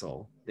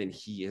vessel than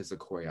he is a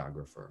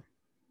choreographer.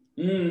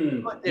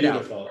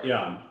 Beautiful.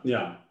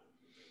 Yeah.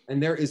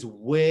 And there is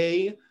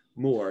way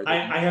more.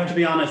 I have to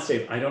be honest,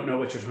 Dave. I don't know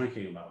what you're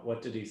talking about.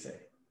 What did he say?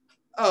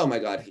 Oh my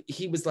God.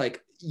 He was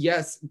like,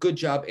 yes, good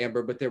job,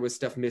 Amber, but there was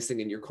stuff missing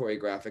in your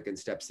choreographic and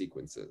step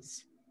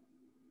sequences.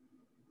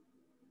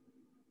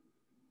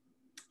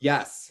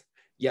 Yes.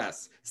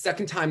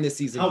 Second time this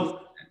season.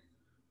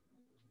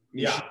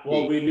 Yeah,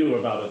 well, we knew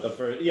about it the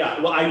first. Yeah,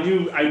 well, I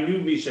knew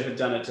Misha had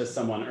done it to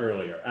someone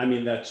earlier. I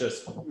mean, that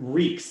just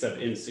reeks of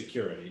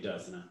insecurity,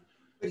 doesn't it?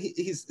 But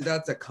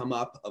that's a come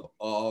up of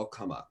all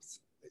come ups.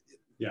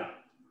 Yeah.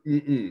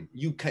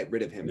 You get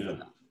rid of him for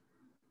that.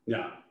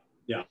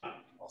 Yeah.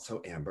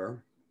 Also,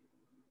 Amber,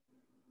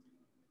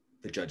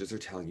 the judges are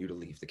telling you to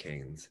leave the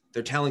Cains.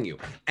 They're telling you.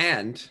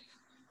 And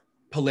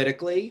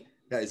politically,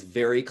 that is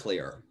very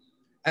clear.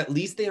 At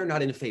least they are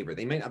not in favor.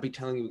 They might not be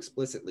telling you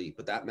explicitly,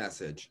 but that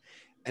message.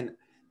 And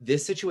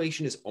This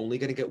situation is only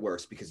going to get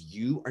worse because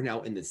you are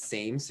now in the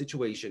same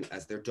situation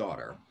as their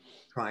daughter,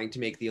 trying to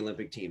make the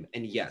Olympic team.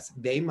 And yes,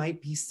 they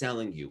might be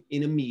selling you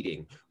in a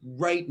meeting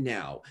right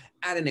now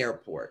at an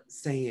airport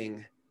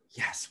saying,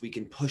 yes, we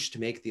can push to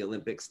make the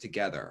Olympics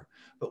together.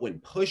 But when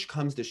push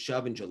comes to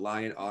shove in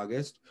July and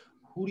August,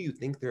 who do you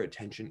think their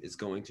attention is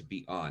going to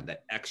be on?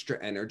 That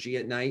extra energy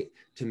at night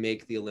to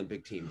make the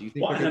Olympic team? Do you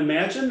think? Well, and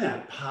imagine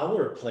that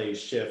power play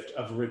shift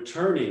of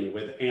returning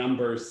with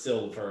Amber's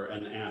silver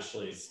and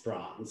Ashley's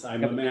bronze.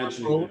 I'm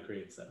imagining that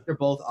creates that. They're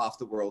both off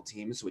the world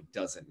team, so it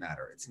doesn't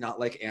matter. It's not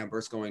like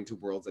Amber's going to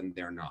Worlds and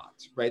they're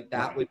not, right?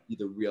 That would be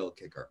the real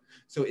kicker.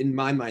 So in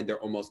my mind, they're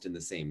almost in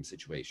the same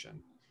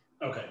situation.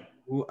 Okay.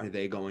 Who are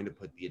they going to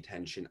put the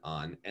attention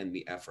on and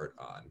the effort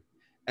on?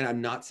 And I'm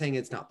not saying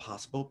it's not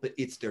possible, but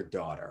it's their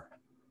daughter.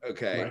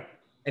 Okay. Right.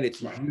 And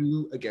it's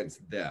you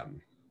against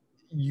them.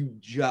 You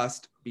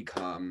just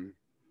become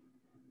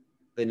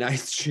the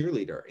nice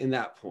cheerleader in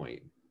that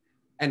point.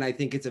 And I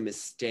think it's a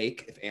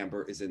mistake if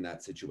Amber is in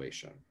that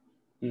situation.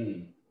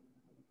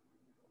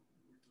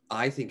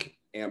 I think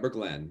Amber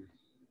Glenn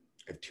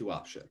have two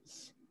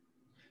options.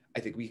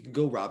 I think we can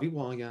go Ravi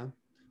Walia,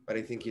 but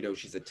I think, you know,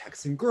 she's a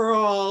Texan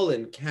girl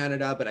in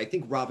Canada, but I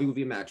think Ravi would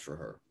be a match for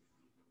her.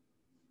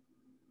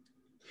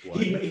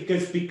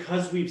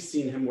 Because we've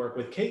seen him work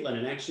with Caitlin,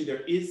 and actually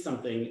there is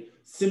something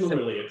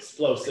similarly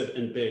explosive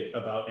and big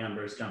about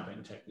Amber's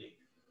jumping technique.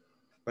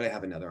 But I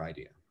have another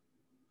idea.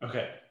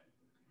 Okay.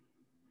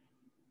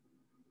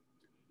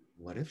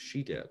 What if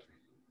she did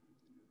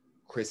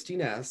Christy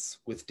Ness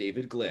with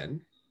David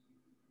Glynn?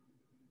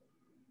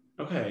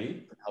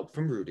 Okay. With help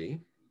from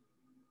Rudy.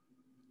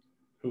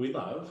 Who we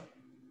love.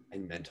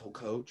 And mental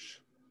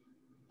coach,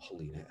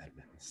 Paulina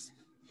Edmonds.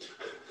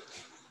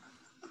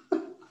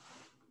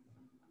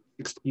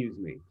 Excuse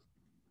me.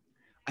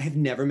 I have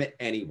never met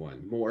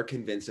anyone more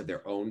convinced of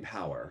their own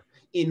power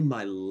in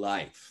my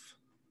life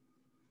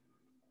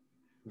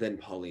than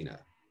Paulina.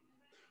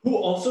 Who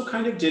also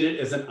kind of did it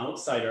as an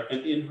outsider,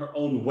 and in her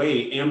own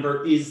way,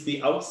 Amber is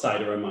the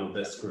outsider among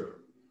this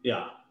group.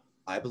 Yeah.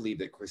 I believe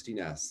that Christy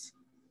Ness,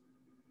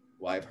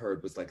 who I've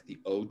heard was like the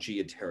OG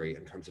at Terry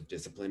in terms of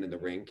discipline in the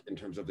rink, in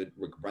terms of the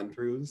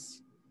run-throughs.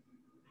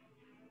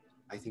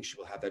 I think she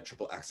will have that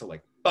triple axel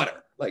like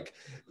butter. Like,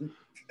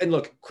 and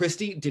look,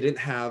 Christy didn't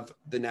have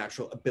the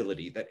natural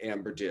ability that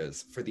Amber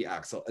does for the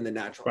axel and the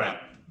natural.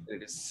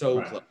 It is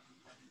so close.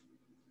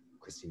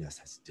 Christy Ness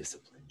has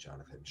discipline,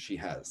 Jonathan. She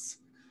has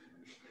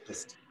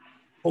just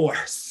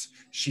force.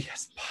 She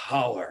has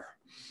power.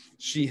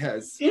 She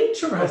has.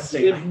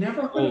 Interesting. I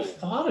never would have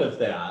thought of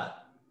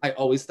that. I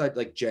always thought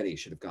like Jenny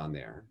should have gone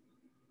there.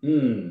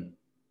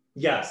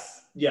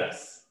 Yes.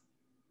 Yes.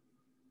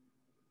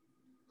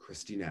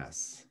 Christy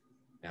Ness.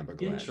 Amber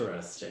Glenn.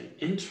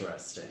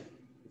 Interesting.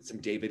 Some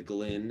David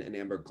Glynn and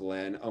Amber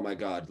Glenn. Oh my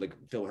God, like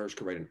Phil Hirsch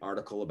could write an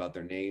article about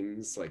their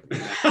names. Like in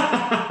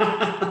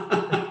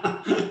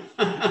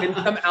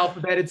some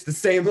alphabet, it's the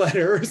same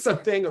letter or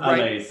something. Right?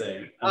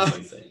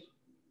 Amazing.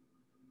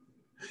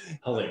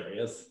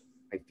 Hilarious.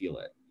 I feel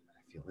it.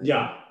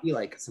 Yeah. Be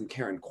like some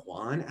Karen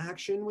Kwan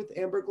action with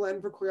Amber Glenn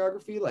for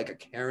choreography, like a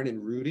Karen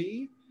and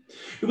Rudy.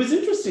 It was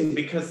interesting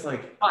because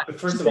like,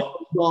 first of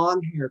all,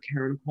 long hair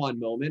Karen Kwan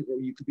moment where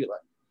you could be like,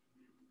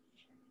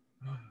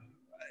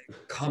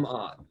 come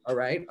on, all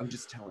right? I'm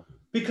just telling you.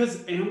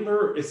 Because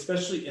Amber,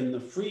 especially in the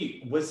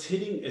free, was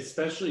hitting,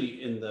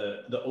 especially in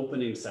the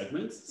opening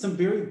segments, some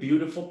very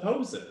beautiful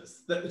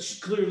poses. That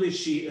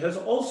she has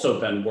also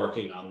been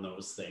working on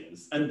those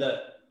things. And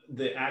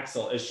the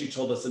axel, as she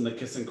told us in the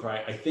Kiss and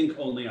Cry, I think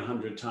only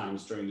 100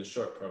 times during the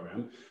short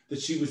program,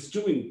 that she was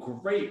doing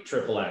great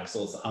triple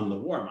axels on the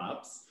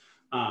warm-ups.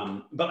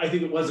 But I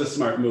think it was a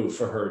smart move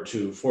for her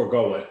to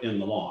forego it in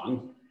the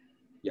long.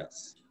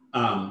 Yes.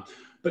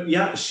 But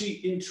yeah,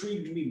 she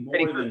intrigued me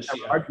more than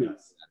she ever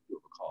does.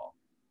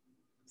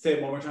 Say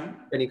it one more time.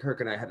 Benny Kirk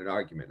and I had an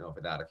argument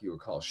over that, if you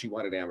recall. She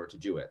wanted Amber to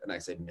do it, and I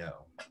said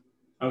no.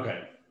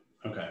 Okay.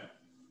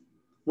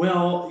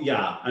 Well,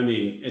 yeah, I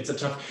mean, it's a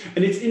tough,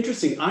 and it's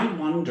interesting. I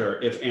wonder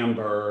if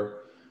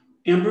Amber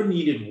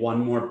needed one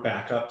more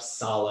backup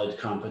solid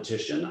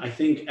competition, I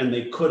think, and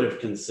they could have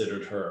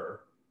considered her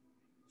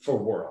for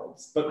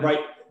Worlds. But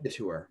the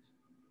tour.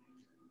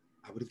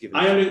 I would have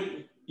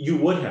given you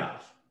would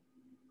have.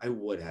 I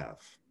would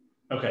have.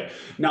 Okay.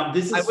 Now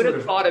this is I would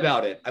have thought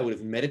about it. I would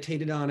have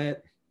meditated on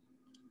it.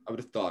 I would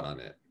have thought on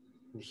it.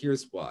 And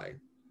here's why.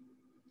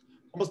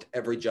 Almost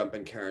every jump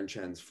in Karen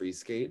Chen's free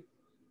skate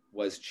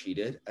was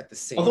cheated at the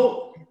same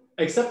time.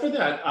 Except for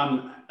that,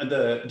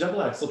 the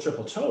double axel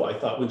triple toe, I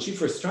thought when she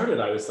first started,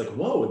 I was like,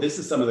 whoa, this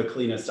is some of the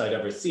cleanest I'd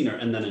ever seen her.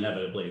 And then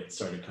inevitably it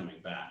started coming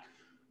back.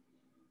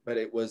 But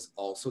it was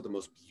also the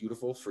most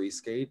beautiful free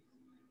skate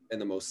and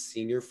the most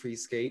senior free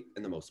skate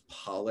and the most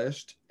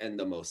polished and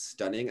the most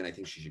stunning. And I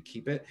think she should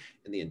keep it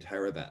in the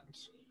entire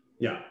event.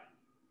 Yeah.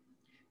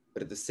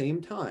 But at the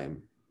same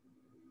time,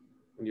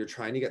 when you're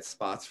trying to get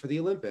spots for the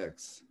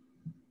Olympics,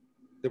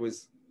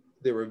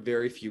 there were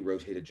very few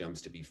rotated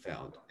jumps to be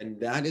found. And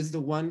that is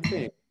the one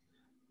thing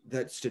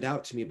that stood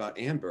out to me about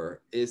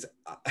Amber is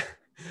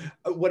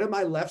What am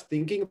I left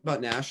thinking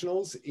about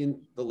nationals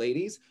in the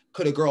ladies?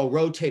 Could a girl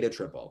rotate a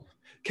triple?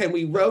 Can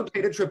we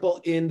rotate a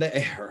triple in the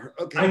air?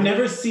 Okay. I've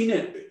never seen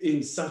it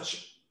in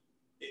such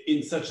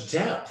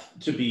depth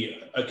to be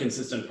a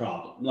consistent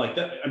problem like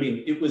that. I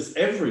mean,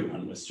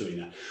 everyone was doing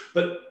that.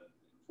 But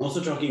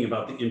also talking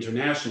about the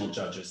international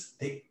judges,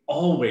 they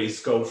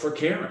always go for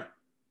Karen.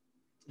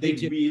 They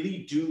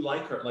really do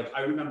like her. Like,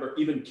 I remember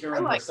even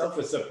Karen herself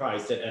was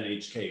surprised at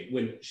NHK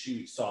when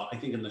she saw, I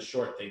think in the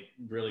short, they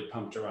really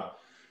pumped her up.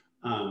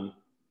 I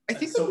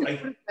think so.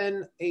 It would have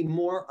been a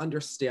more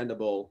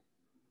understandable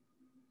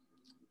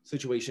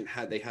situation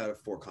had they had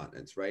 4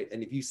 continents, right?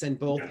 And if you send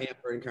both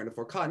Amber and Karen to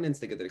 4 continents,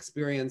 they get that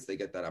experience, they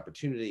get that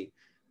opportunity.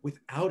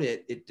 Without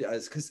it, it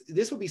does, because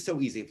this would be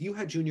so easy. If you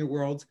had Junior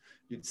Worlds,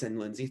 you'd send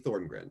Lindsay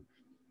Thorngren.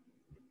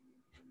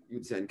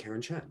 You'd send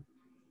Karen Chen,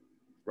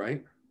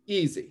 right?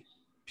 Easy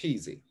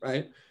peasy,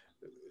 right?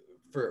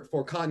 For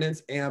 4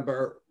 continents,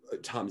 Amber,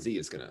 Tom Z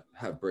is gonna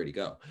have Bradie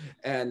go.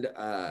 And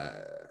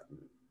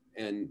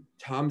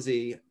Tom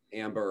Z,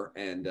 Amber,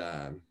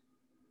 and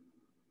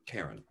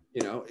Karen,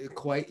 you know,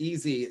 quite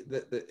easy.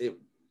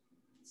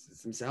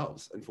 It's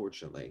themselves,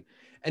 unfortunately.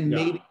 And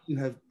maybe you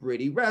have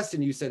Bradie rest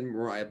and you send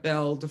Mariah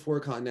Bell to 4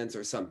 continents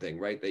or something,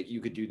 right? That you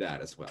could do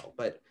that as well.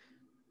 But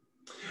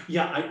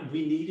yeah,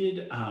 we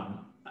needed,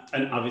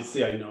 and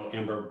obviously I know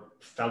Amber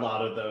fell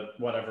out of the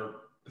whatever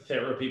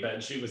therapy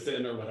bed she was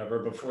in or whatever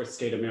before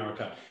Skate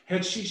America.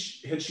 Had she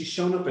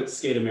shown up at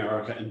Skate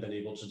America and been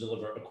able to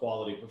deliver a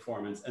quality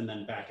performance and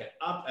then back it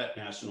up at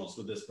nationals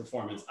with this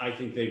performance, I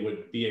think they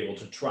would be able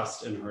to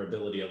trust in her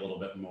ability a little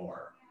bit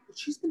more.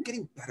 She's been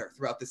getting better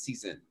throughout the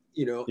season,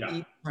 you know,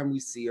 each time we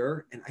see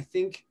her. And I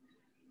think,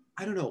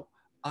 I don't know,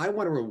 I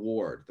want to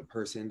reward the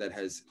person that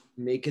has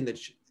made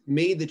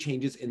the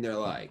changes in their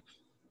life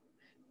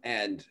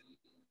and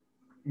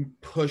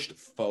pushed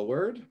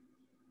forward.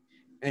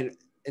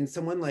 And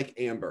someone like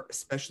Amber,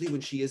 especially when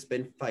she has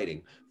been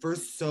fighting for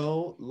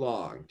so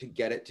long to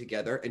get it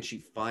together, and she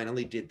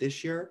finally did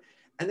this year,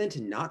 and then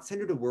to not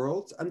send her to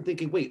Worlds, I'm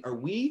thinking, wait, are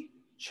we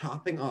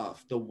chopping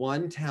off the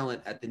one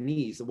talent at the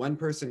knees, the one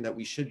person that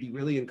we should be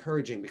really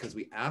encouraging, because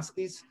we ask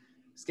these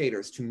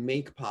skaters to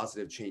make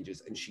positive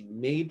changes, and she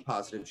made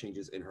positive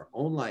changes in her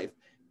own life,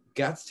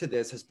 gets to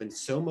this, has been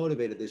so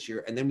motivated this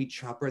year, and then we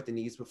chop her at the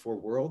knees before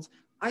Worlds?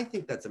 I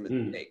think that's a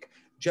mistake.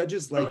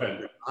 Judges like,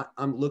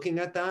 I'm looking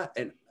at that,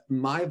 and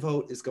my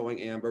vote is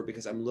going Amber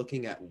because I'm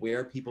looking at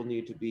where people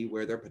need to be,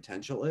 where their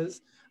potential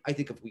is. I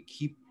think if we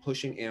keep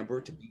pushing Amber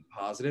to be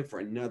positive for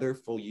another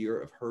full year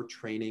of her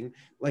training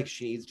like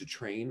she needs to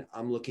train,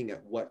 I'm looking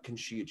at what can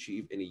she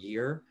achieve in a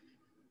year.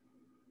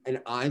 And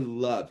I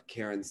love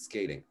Karen's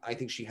skating. I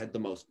think she had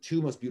the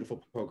 2 most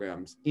beautiful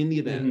programs in the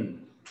event.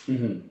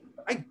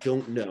 I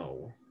don't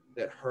know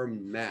that her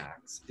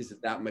max is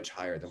that much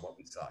higher than what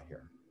we saw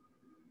here.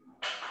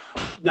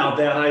 Now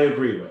that I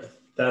agree with.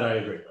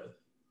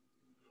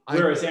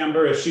 Whereas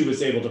Amber, if she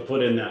was able to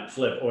put in that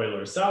flip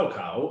Euler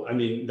Saukow, I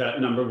mean, that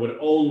number would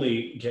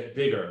only get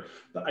bigger.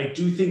 But I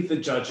do think the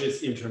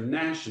judges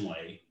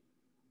internationally,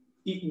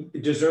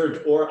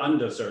 deserved or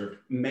undeserved,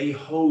 may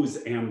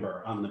hose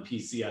Amber on the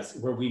PCS,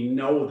 where we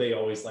know they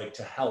always like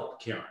to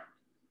help Karen.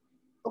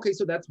 Okay,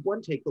 so that's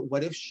one take, but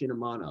what if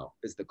Shinamano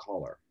is the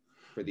caller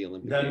for the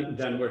Olympic Games?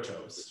 Then we're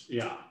toast,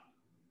 yeah.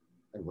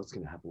 And what's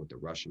gonna happen with the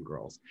Russian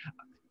girls?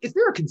 Is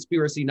there a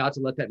conspiracy not to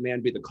let that man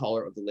be the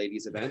caller of the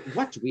ladies event?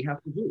 What do we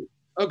have to do?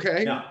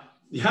 Okay.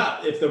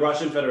 Yeah, if the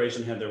Russian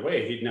Federation had their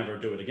way, he'd never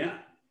do it again.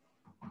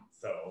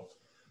 So.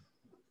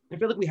 I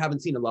feel like we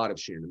haven't seen a lot of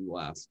Shin in the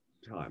last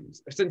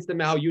times, since the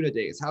Mao Yuna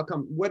days. How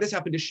come, what has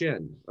happened to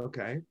Shin?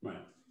 Okay. Right.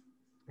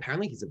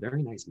 Apparently he's a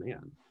very nice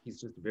man.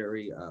 He's just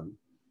very,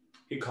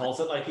 he calls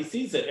it like he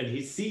sees it, and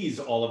he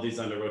sees all of these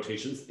under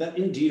rotations that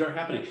indeed are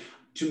happening.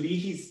 To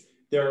me,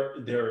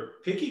 they're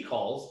picky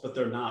calls, but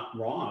they're not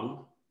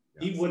wrong.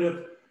 Yes. He would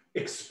have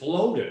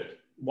exploded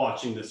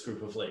watching this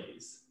group of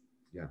ladies.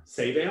 Yeah.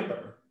 Save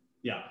Amber.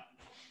 Yeah.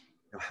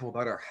 Now, how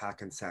about our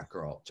hack and sack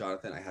girl?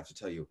 Jonathan, I have to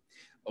tell you,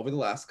 over the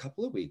last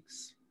couple of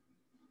weeks,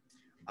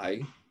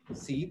 I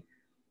see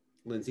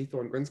Lindsay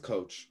Thorngren's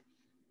coach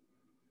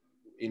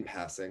in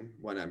passing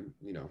when I'm,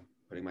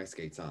 putting my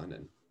skates on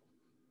and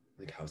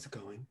like, how's it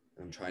going?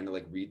 I'm trying to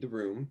like read the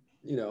room.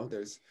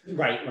 There's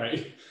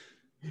right.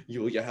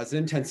 Yulia has an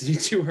intensity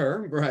to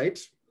her, right?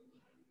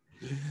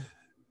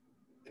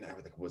 And I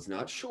was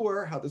not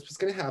sure how this was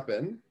going to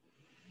happen.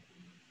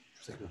 She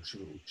was like, no,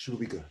 she will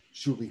be good.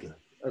 She will be good.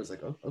 I was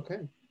like, oh, okay.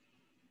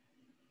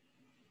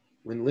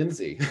 When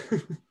Lindsay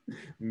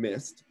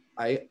missed,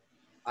 I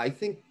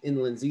think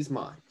in Lindsay's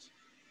mind,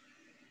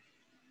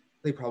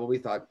 they probably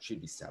thought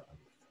she'd be 7th,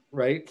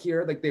 right?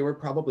 Here, like they were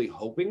probably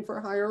hoping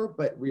for higher,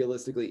 but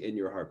realistically in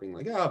your heart being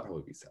like, oh, I'll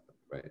probably be 7th,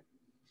 right?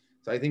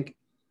 So I think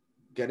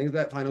getting to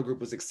that final group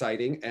was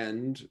exciting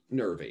and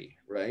nervy,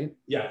 right?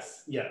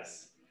 Yes.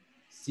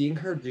 Seeing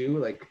her do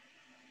like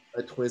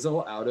a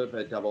twizzle out of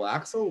a double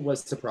axel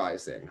was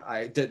surprising.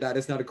 That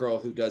is not a girl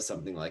who does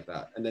something like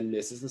that. And then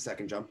misses the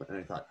second jump. And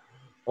I thought,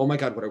 oh my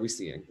God, what are we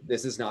seeing?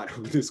 This is not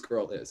who this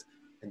girl is.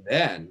 And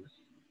then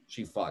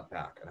she fought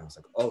back. And I was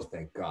like, oh,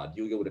 thank God.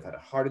 Yulia would have had a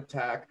heart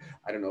attack.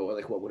 I don't know,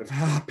 like, what would have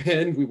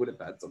happened. We would have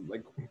had some,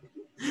 like...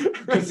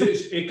 Because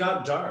it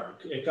got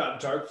dark. It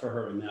got dark for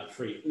her in that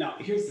free. Now,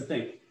 here's the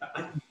thing.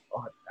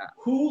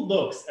 Who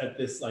looks at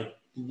this, like,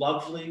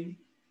 lovely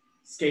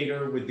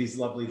skater with these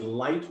lovely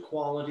light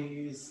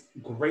qualities,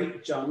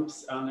 great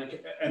jumps on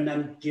it, and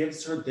then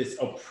gives her this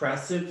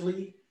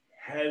oppressively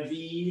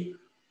heavy...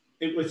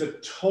 It was a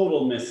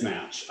total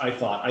mismatch, I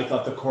thought. I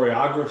thought the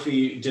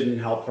choreography didn't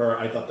help her.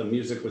 I thought the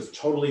music was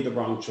totally the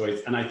wrong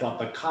choice. And I thought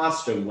the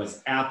costume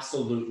was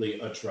absolutely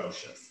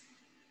atrocious.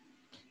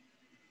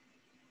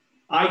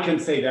 I can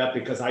say that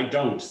because I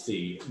don't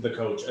see the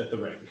coach at the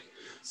rink.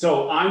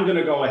 So I'm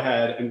gonna go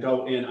ahead and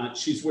go in on,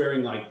 she's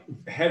wearing like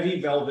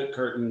heavy velvet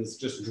curtains,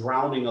 just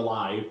drowning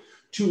alive,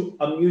 to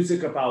a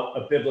music about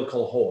a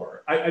biblical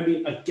whore. I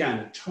mean,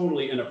 again,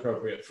 totally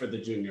inappropriate for the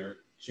junior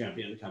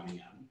champion coming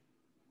in.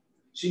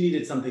 She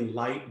needed something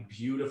light,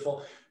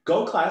 beautiful.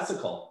 Go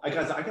classical.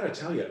 Guys, I gotta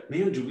tell you,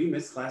 man, do we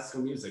miss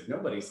classical music?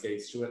 Nobody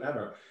skates to it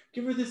ever.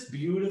 Give her this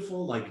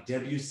beautiful, like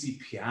Debussy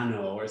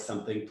piano or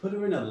something. Put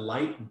her in a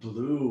light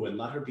blue and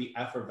let her be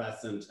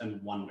effervescent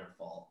and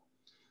wonderful.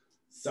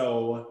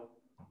 So,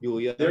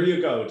 Yulia. There you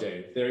go,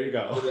 Dave. There you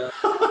go. Yulia.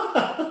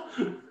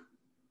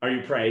 Are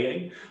you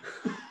praying?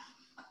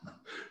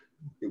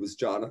 It was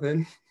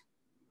Jonathan.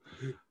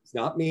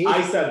 Not me.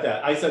 I said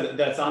that.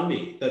 That's on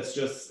me. That's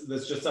just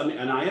on me.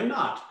 And I am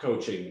not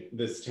coaching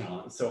this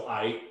talent. So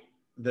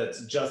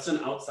that's just an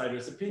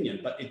outsider's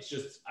opinion, but it's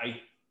just,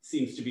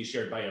 seems to be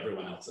shared by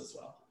everyone else as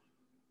well.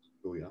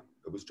 Yulia.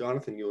 It was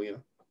Jonathan, Yulia.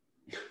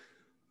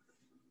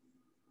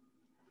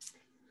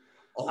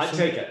 I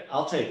take it.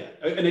 I'll take it.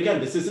 And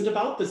again, this isn't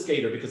about the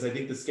skater because I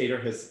think the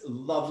skater has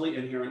lovely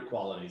inherent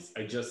qualities.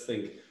 I just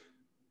think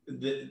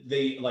that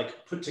they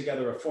like put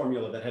together a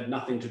formula that had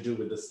nothing to do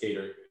with the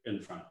skater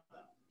in front.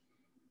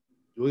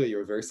 Julia,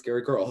 you're a very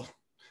scary girl.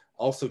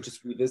 Also,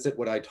 just revisit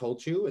what I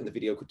told you in the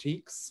video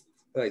critiques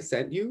that I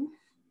sent you.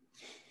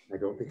 I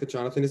don't think that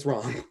Jonathan is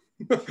wrong.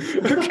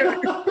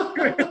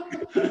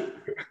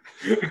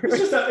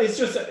 It's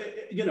just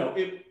you know,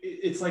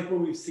 it's like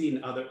when we've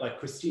seen other, like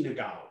Christina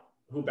Gao,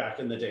 who back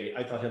in the day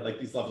I thought had like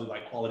these lovely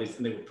light qualities,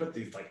 and they would put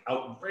these like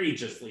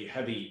outrageously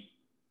heavy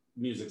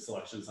music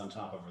selections on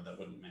top of her that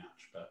wouldn't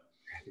match. But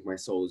I think my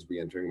soul is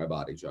re-entering my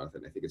body,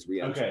 Jonathan. I think it's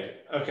re-entering.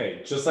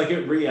 Okay. Just like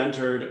it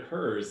re-entered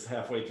hers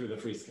halfway through the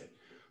free skate.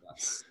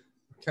 Yes.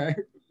 Okay.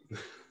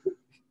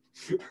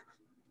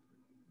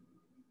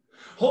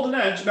 Hold an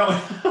edge. No,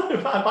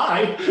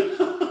 bye.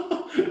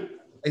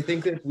 I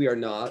think that we are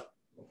not.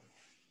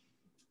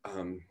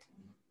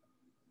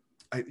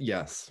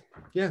 Yes.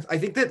 I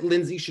think that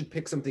Lindsay should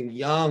pick something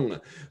young,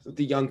 with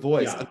the young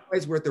voice. Yeah.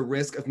 Otherwise, we're at the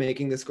risk of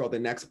making this girl the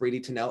next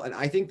Bradie Tennell. And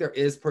I think there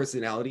is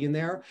personality in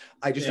there.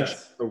 I just think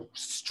she's a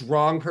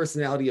strong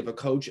personality of a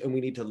coach, and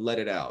we need to let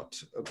it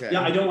out. Okay.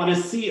 Yeah, I don't want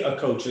to see a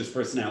coach's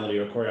personality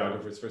or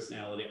choreographer's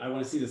personality. I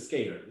want to see the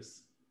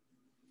skaters.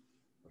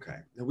 Okay.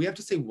 Now we have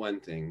to say one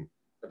thing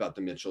about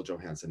the Mitchell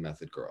Johansson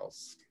Method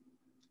girls.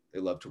 They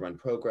love to run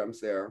programs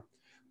there.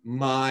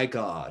 My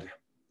God,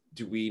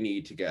 do we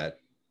need to get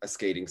a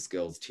skating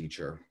skills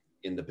teacher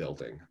in the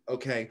building?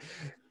 Okay.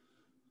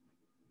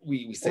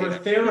 We say or a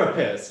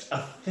therapist.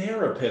 A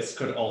therapist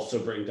could also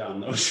bring down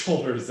those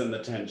shoulders and the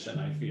tension,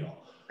 I feel.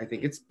 I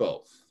think it's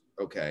both.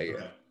 Okay.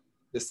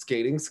 The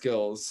skating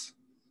skills,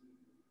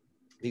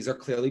 these are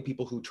clearly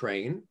people who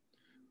train,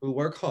 who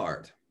work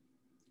hard.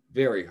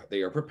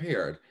 They are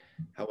prepared.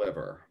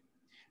 However,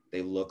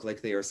 they look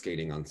like they are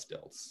skating on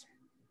stilts.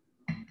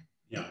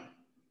 Yeah.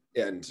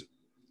 And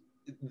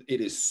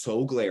it is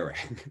so glaring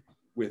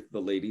with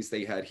the ladies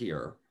they had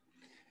here.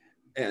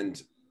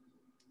 And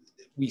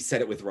we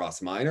said it with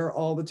Ross Minor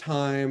all the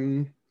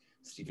time,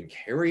 Stephen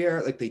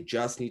Carrier, like they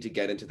just need to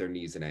get into their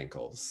knees and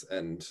ankles.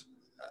 And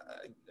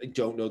I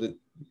don't know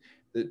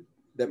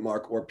that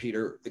Mark or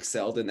Peter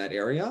excelled in that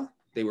area.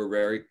 They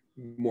were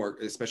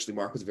especially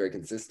Mark was very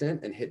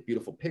consistent and hit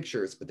beautiful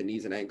pictures, but the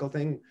knees and ankle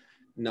thing,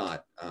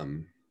 not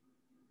the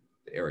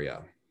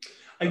area.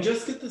 I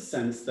just get the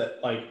sense that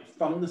like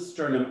from the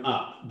sternum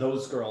up,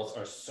 those girls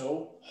are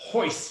so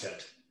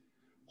hoisted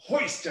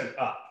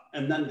up,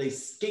 and then they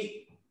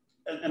skate,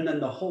 and then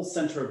the whole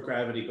center of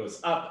gravity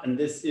goes up, and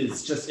this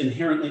is just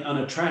inherently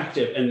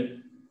unattractive.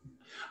 And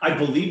I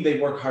believe they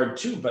work hard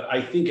too, but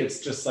I think it's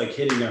just like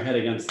hitting their head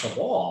against the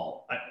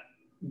wall,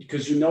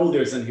 because you know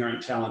there's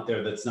inherent talent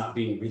there that's not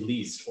being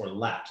released or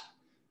let.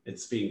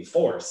 It's being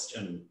forced.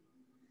 And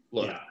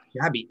look,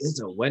 Gabby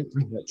Izzo went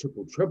through that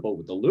triple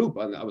with the loop,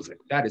 and I was like,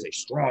 that is a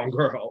strong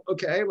girl.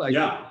 Okay, like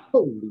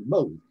holy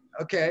moly.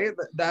 Okay,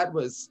 that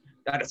is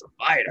a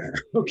fighter.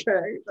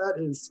 Okay, that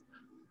is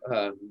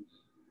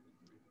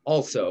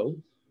also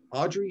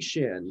Audrey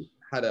Shin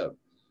had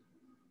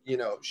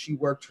she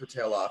worked her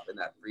tail off in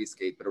that free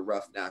skate, but a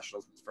rough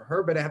nationals for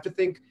her. But I have to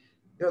think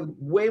there are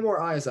way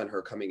more eyes on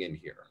her coming in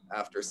here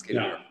after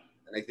skating. Yeah.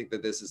 And I think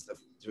that this is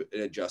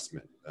an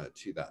adjustment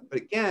to that.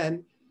 But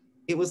again,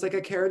 it was like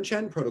a Karen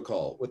Chen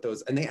protocol with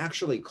those, and they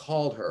actually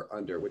called her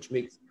under, which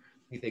makes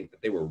you think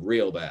that they were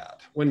real bad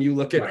when you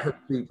look at her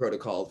crew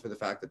protocol for the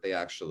fact that they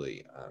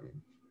actually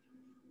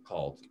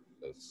called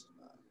those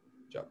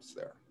jumps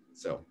there.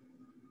 So,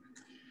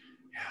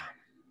 yeah.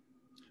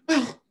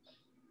 Well,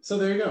 so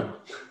there you go.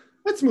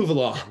 Let's move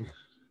along.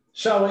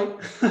 Shall we?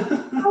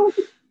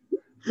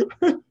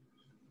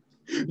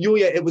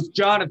 Yulia, it was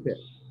Jonathan,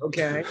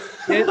 okay?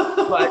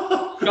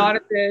 But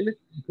Jonathan,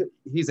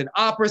 he's an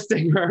opera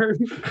singer.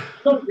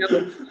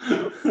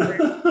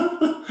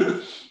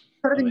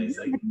 Use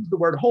the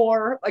word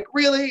whore, like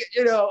really,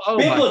 you know? Oh,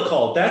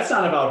 biblical. That's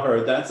not about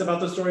her. That's about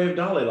the story of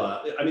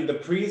Dalila. I mean, the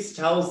priest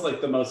tells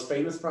like the most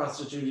famous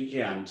prostitute he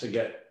can to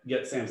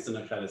get Samson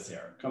to cut his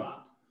hair. Come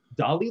on.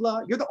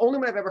 Dalila? You're the only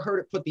one I've ever heard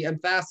it put the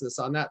emphasis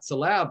on that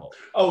syllable.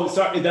 Oh,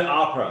 sorry, the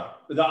opera.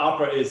 The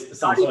opera is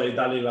Samson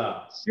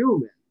Dalila.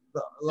 Human.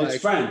 Like,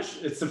 it's French.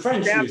 It's the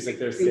French music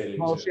they're skating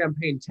small to.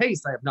 champagne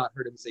taste. I have not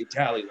heard him say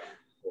Dalila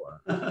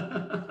before.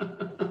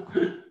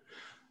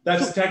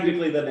 That's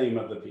technically the name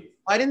of the piece.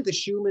 Why didn't the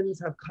Schumans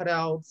have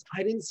cutouts?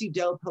 I didn't see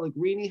Del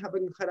Pellegrini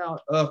having a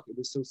cutout. Ugh, it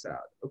was so sad.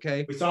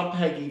 Okay. We saw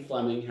Peggy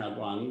Fleming had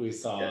one. We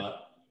saw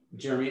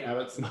Jeremy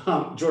Abbott's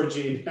mom,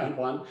 Georgine, had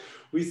one.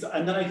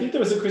 And then I think there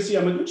was a Christy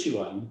Yamaguchi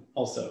one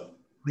also.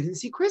 We didn't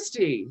see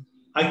Christy.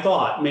 I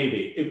thought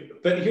maybe,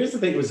 but here's the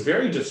thing, it was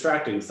very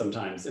distracting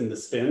sometimes in the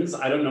spins.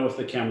 I don't know if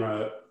the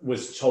camera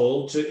was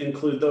told to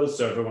include those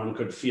so everyone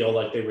could feel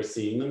like they were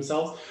seeing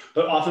themselves,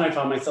 but often I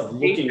found myself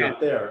looking up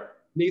there.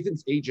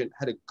 Nathan's agent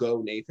had a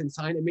Go Nathan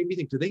sign. It made me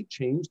think, do they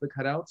change the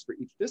cutouts for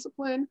each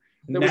discipline?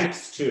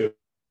 Next to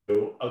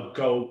a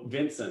Go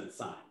Vincent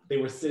sign. They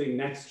were sitting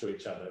next to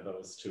each other,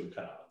 those two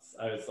cutouts.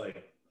 I was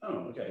like,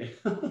 oh, okay.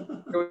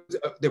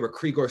 There were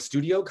Krigor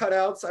Studio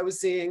cutouts I was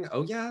seeing.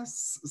 Oh,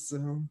 yes.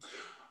 So...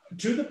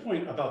 To the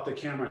point about the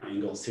camera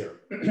angles here,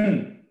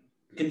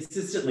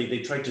 consistently they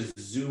tried to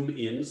zoom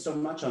in so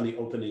much on the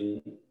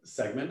opening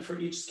segment for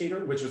each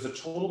skater, which was a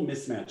total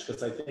mismatch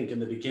because I think in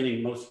the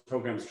beginning, most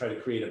programs try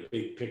to create a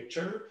big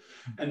picture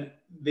and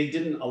they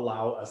didn't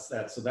allow us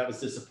that. So that was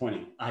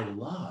disappointing. I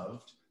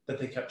loved that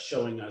they kept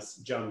showing us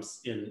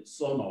jumps in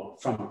slow-mo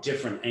from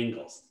different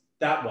angles.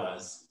 That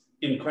was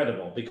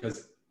incredible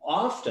because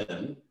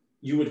often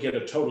you would get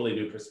a totally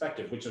new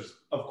perspective, which is,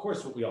 of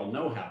course, what we all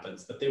know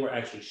happens, but they were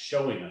actually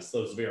showing us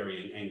those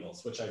varying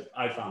angles, which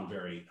I found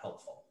very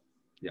helpful.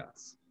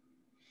 Yes.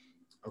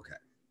 Okay.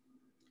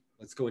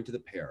 Let's go into the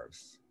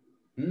pairs.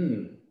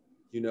 You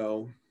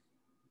know,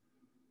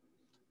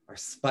 our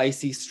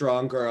spicy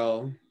strong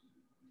girl,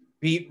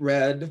 beet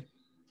red,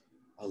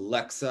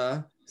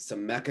 Alysa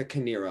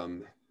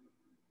Knierim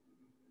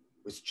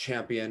was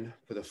champion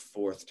for the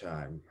 4th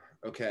time,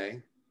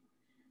 okay?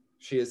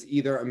 She is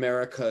either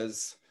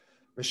America's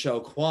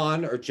Michelle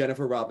Kwan or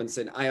Jennifer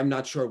Robinson. I am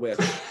not sure which.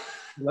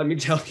 Let me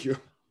tell you.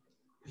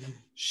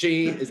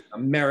 She is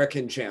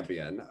American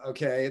champion,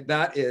 okay?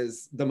 That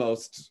is the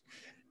most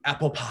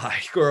apple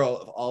pie girl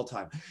of all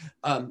time.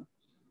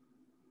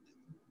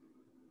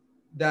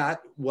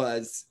 That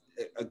was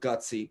a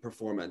gutsy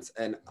performance.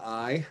 And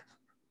I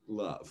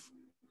love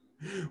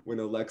when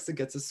Alysa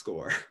gets a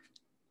score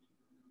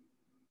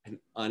and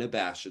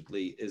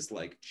unabashedly is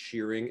like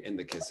cheering in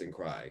the kiss and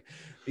cry.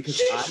 Because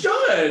she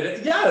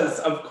should, yes,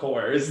 of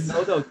course. You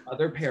know those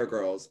other pair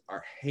girls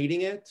are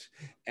hating it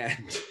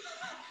and...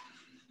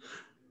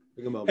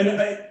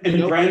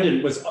 And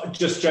Brandon was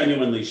just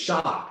genuinely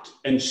shocked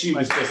and she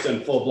was just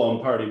in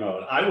full-blown party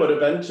mode. I would have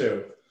been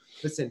too.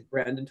 Listen,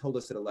 Brandon told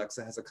us that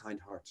Alysa has a kind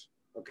heart,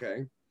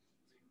 okay?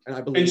 And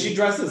I believe, and she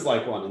dresses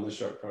like one in the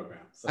short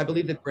program. So I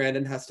believe that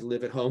Brandon has to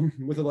live at home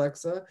with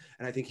Alysa,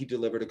 and I think he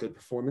delivered a good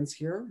performance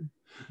here.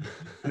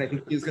 And I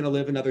think he's gonna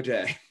live another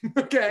day,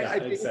 okay? Yeah,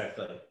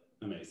 exactly,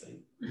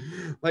 amazing.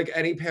 Like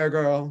any pair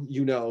girl,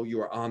 you know you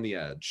are on the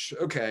edge,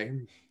 okay?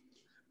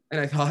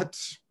 And I thought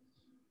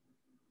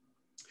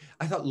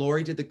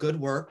Lori did the good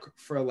work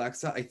for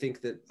Alysa. I think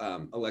that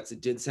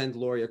Alysa did send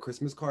Lori a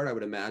Christmas card, I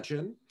would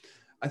imagine.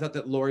 I thought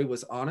that Lori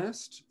was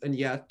honest, and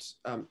yet,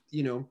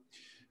 you know,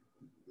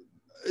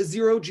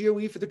 0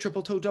 GOE for the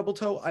triple toe, double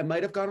toe. I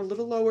might have gone a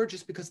little lower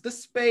just because of the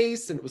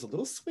space and it was a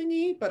little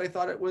swingy, but I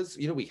thought it was,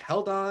 you know, we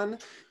held on.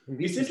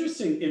 It's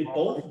interesting, in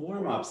both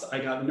warm-ups, I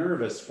got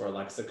nervous for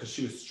Alysa because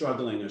she was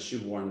struggling as she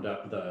warmed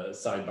up the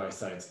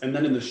side-by-sides. And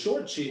then in the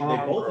short sheet, they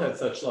both had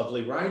such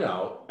lovely ride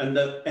out. And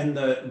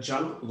the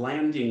jump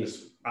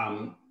landings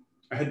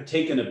had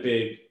taken a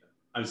big,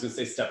 I was gonna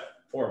say step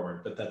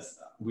forward, but that's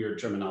weird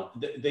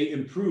terminology. They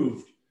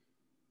improved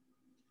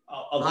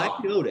a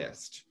lot. I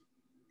noticed,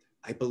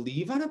 I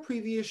believe on a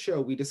previous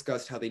show, we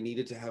discussed how they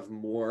needed to have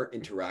more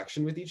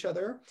interaction with each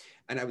other.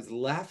 And I was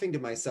laughing to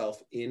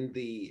myself in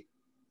the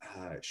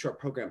short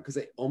program because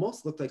it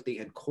almost looked like they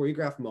had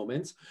choreographed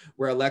moments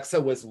where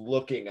Alysa was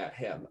looking at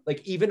him.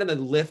 Like even in the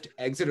lift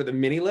exit or the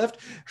mini lift,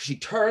 she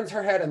turns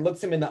her head and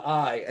looks him in the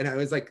eye. And I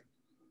was like,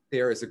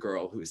 there is a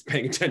girl who's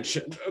paying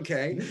attention,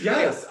 okay?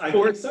 Yes, I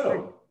think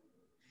so.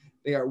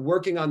 They are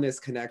working on this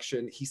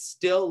connection. He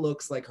still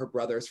looks like her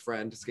brother's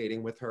friend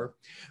skating with her.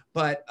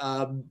 But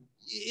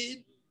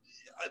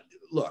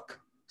look,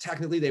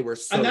 technically they were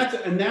so.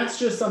 And that's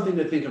just something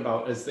to think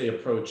about as they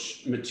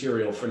approach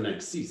material for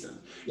next season.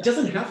 It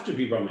doesn't have to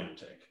be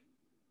romantic.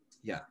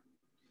 Yeah.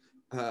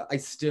 I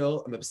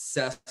still am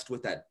obsessed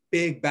with that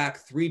big back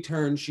 3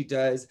 turn she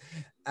does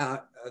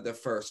at the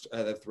first,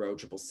 the throw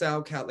triple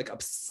sow cat, like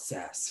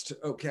obsessed.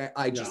 Okay.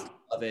 I just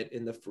love it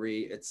in the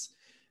free. It's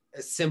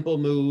a simple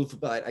move,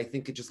 but I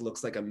think it just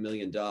looks like $1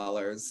 million.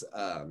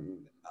 The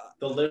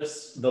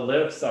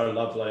lifts are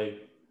lovely.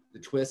 The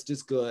twist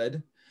is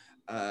good.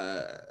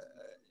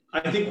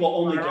 I think we'll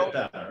only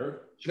get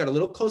better. She got a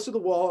little close to the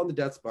wall on the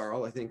death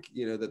spiral. I think,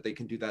 you know, that they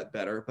can do that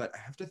better, but I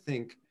have to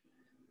think,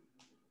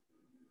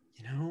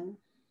 you know,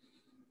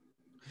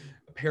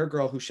 a pair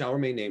girl who shall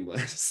remain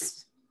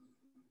nameless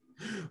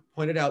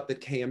pointed out that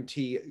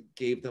KMT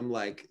gave them,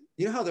 like,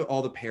 you know how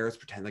all the pairs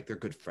pretend like they're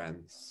good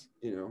friends,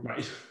 you know?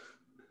 Right.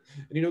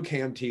 And you know,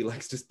 KMT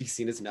likes to be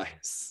seen as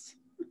nice.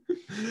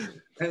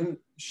 And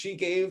she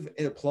gave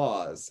an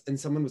applause, and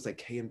someone was like,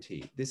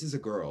 KMT, this is a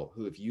girl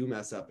who, if you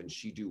mess up and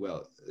she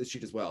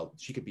does well,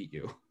 she could beat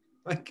you.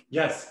 Like,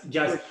 yes.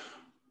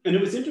 And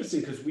it was interesting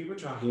because we were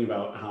talking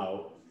about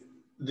how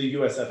the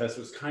USFS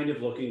was kind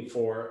of looking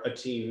for a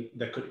team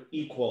that could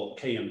equal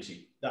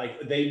KMT.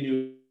 Like, they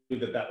knew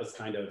that was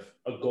kind of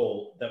a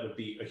goal that would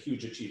be a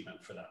huge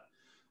achievement for them.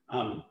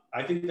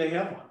 I think they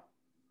have one.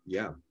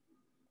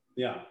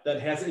 Yeah, that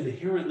has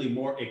inherently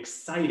more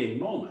exciting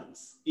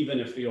moments, even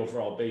if the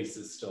overall base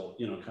is still,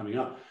 you know, coming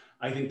up.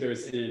 I think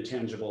there's an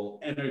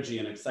intangible energy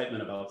and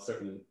excitement about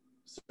certain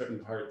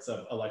parts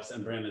of Alexa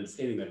and Brandon's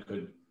skating that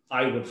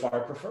I would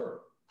far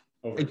prefer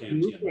over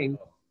KMT. I think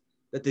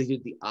that they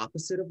did the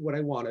opposite of what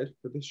I wanted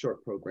for the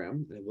short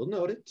program, and I will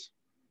note it.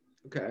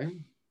 Okay.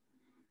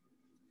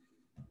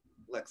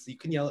 Lex, you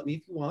can yell at me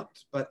if you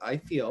want, but I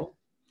feel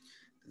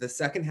the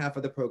second half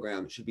of the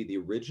program should be the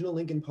original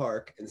Linkin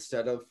Park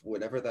instead of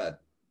whatever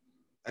that,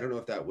 I don't know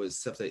if that was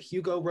stuff that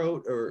Hugo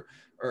wrote or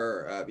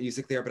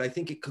music there, but I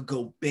think it could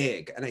go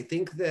big. And I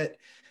think that,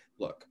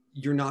 look,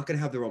 you're not going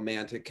to have the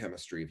romantic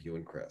chemistry of you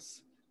and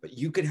Chris, but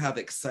you could have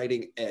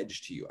exciting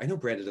edge to you. I know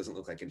Brandon doesn't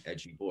look like an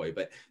edgy boy,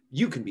 but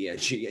you can be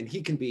edgy and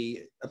he can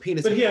be a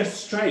penis. But he has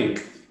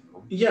strength.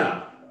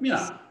 Yeah.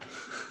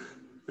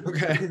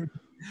 Okay.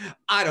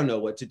 I don't know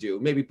what to do.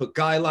 Maybe put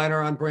guy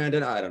liner on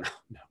Brandon. I don't know.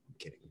 No.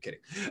 Kidding.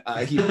 But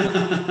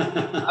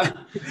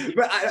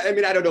I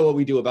mean, I don't know what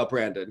we do about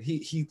Brandon.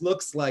 He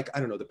looks like, I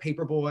don't know, the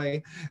paper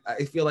boy.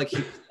 I feel like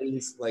he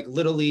plays like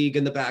Little League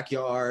in the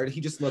backyard. He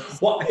just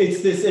looks. Well,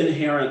 it's this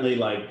inherently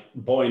like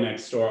boy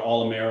next door,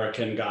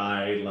 all-American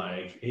guy.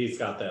 Like, he's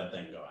got that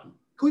thing going.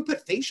 Can we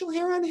put facial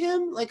hair on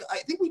him? Like, I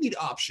think we need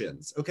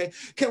options, okay?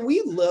 Can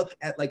we look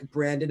at like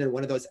Brandon in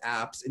one of those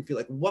apps and feel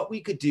like what we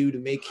could do to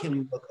make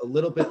him look a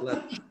little bit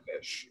less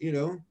fish, you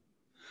know?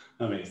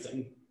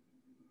 Amazing.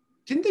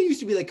 Didn't there used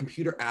to be like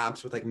computer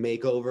apps with like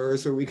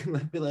makeovers where we can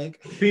like be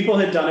like... People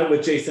had done it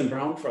with Jason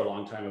Brown for a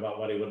long time about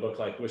what he would look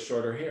like with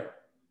shorter hair.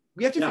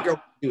 We have to figure out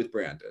what to do with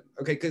Brandon,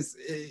 okay? Because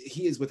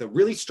he is with a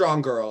really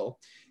strong girl.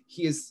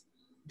 He is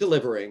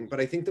delivering,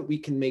 but I think that we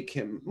can make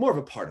him more of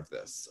a part of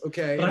this,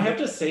 okay? But I have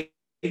to say,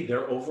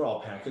 their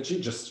overall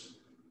packaging, just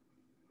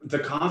the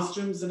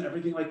costumes and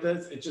everything like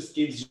this, it just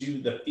gives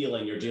you the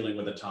feeling you're dealing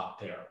with a top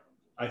pair.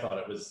 I thought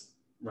it was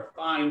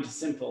refined,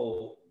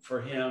 simple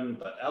for him,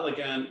 but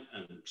elegant,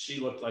 and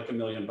she looked like $1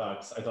 million. I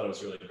thought it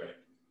was really great.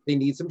 They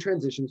need some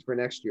transitions for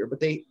next year,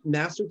 but they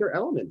mastered their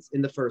elements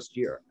in the first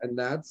year, and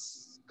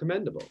that's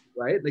commendable,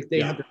 right? Like,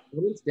 they have their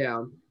elements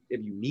down, they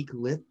have unique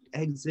lift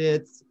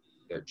exits,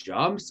 their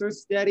jumps are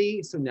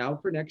steady, so now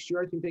for next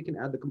year, I think they can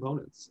add the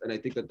components, and I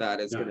think that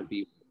is going to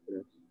be,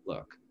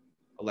 look,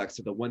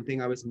 Alexa, the one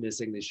thing I was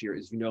missing this year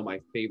is, you know,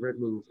 my favorite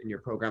move in your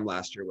program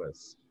last year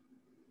was,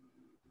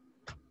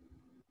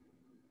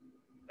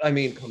 I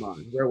mean, come on,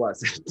 where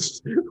was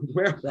it?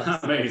 Where was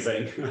it?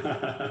 Amazing.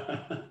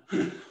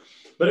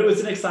 But it was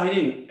an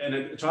exciting,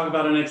 and talk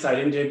about an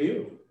exciting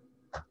debut.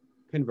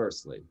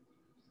 Conversely.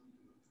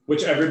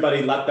 Which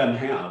everybody let them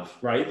have,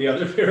 right? The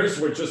other pairs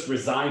were just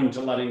resigned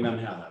to letting them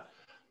have it.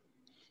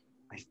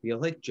 I feel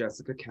like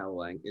Jessica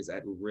Calalang is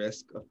at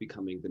risk of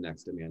becoming the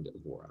next Amanda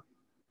Evora.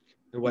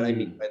 And what I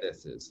mean by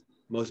this is,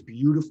 most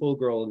beautiful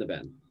girl in the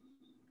band,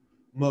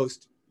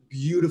 most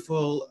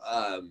beautiful,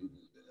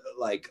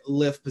 like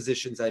lift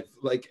positions I've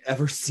like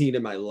ever seen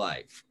in my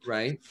life,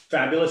 right?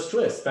 Fabulous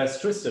twist,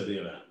 best twist of the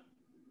event,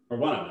 or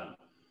one of them.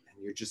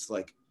 And you're just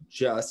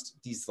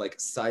these like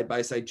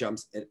side-by-side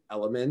jumps and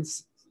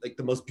elements, like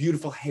the most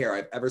beautiful hair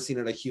I've ever seen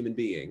in a human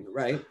being,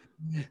 right?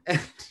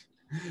 And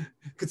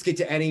could skate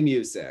to any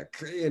music,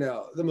 you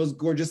know, the most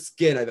gorgeous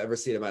skin I've ever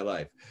seen in my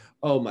life.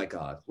 Oh my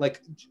God,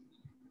 like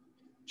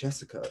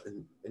Jessica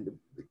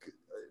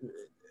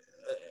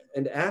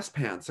and ass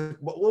pants.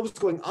 What was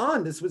going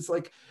on? This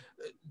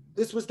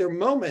was their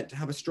moment to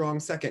have a strong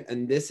second,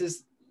 and this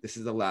is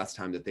the last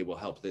time that they will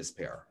help this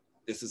pair.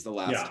 This is the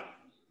last time.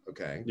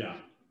 Okay. Yeah.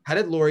 How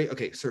did Lori?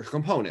 Okay, so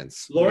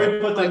components. Lori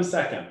put them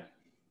second.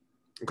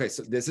 Okay,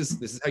 so this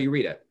is how you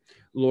read it.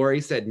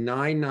 Lori said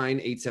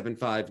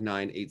 99875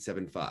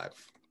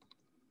 9875.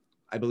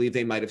 I believe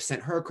they might have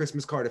sent her a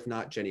Christmas card. If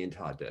not, Jenny and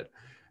Todd did.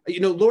 You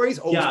know, Lori's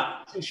old. Yeah.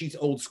 She's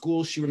old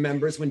school. She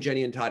remembers when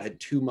Jenny and Todd had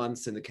 2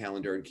 months in the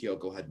calendar and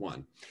Kyoko had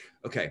 1.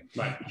 Okay.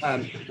 Right.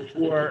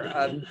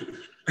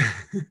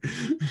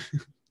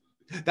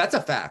 That's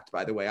a fact,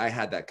 by the way. I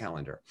had that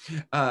calendar.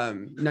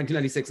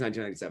 1996,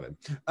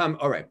 1997.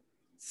 All right.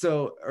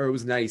 So, or it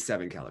was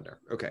 97 calendar.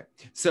 Okay.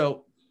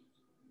 So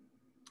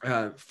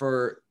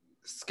for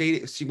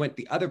skating, she went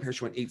the other pair,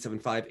 she went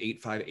 875,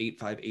 85,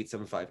 85,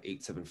 875,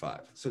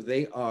 875. So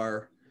they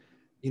are,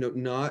 you know,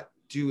 not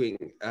doing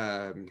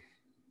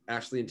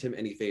Ashley and Tim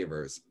any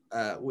favors.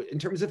 In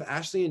terms of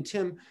Ashley and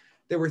Tim,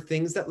 there were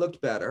things that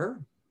looked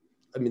better.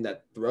 I mean,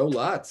 that throw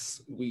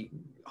Lutz, we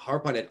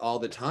harp on it all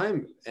the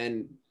time,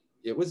 and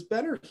it was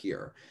better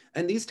here.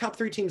 And these top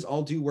 3 teams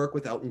all do work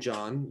with Elton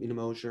John, you know,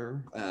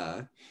 Mosier,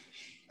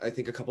 I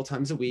think a couple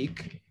times a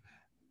week.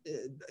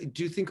 I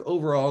do think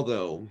overall,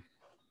 though,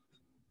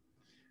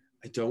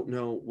 I don't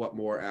know what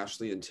more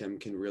Ashley and Tim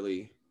can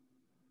really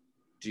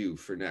do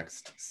for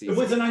next season. It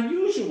was an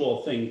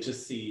unusual thing to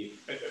see.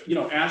 You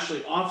know,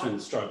 Ashley often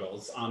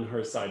struggles on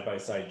her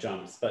side-by-side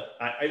jumps, but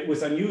it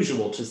was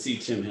unusual to see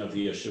Tim have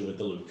the issue with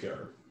the loop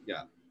here.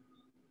 Yeah.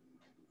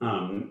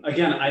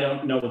 Again, I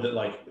don't know that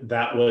like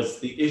that was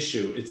the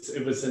issue.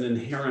 It was an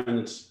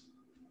inherent,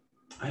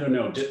 I don't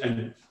know,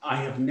 and I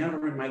have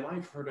never in my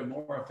life heard a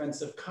more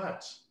offensive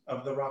cut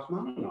of the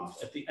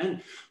Rachmaninoff at the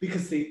end,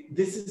 because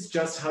this is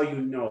just how you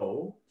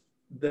know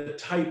the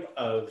type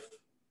of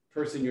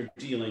person you're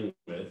dealing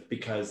with,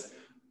 because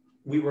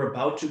we were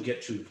about to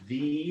get to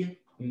the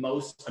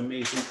most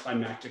amazing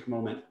climactic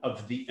moment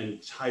of the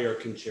entire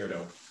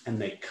concerto,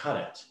 and they cut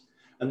it.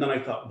 And then I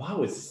thought,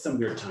 wow, is this some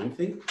weird time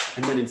thing?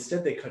 And then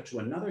instead they cut to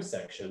another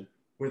section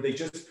where they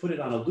just put it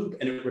on a loop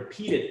and it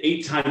repeated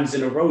 8 times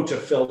in a row to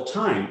fill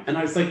time. And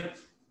I was like,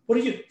 what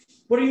are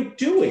you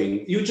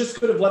doing? You just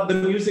could have let the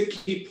music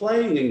keep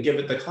playing and give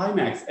it the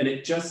climax. And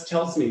it just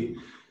tells me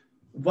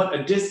what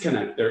a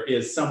disconnect there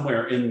is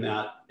somewhere in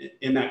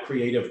that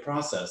creative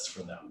process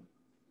for them.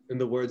 In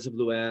the words of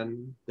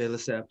Luann de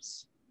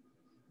Lesseps,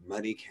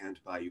 money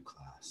can't buy you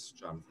class,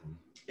 Jonathan.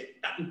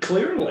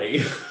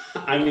 Clearly,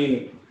 I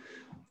mean,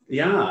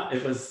 yeah,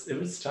 it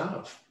was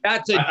tough.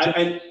 That's a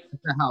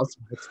house.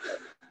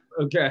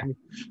 Okay.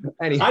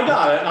 Anyway. I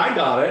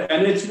got it,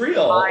 and it's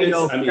real. I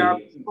know there are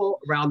people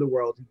around the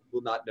world who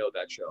will not know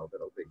that show.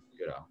 That'll think,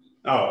 you know.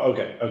 Oh,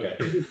 okay.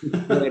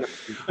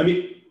 I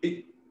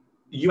mean,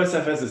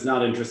 USFS is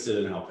not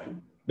interested in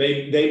helping.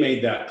 They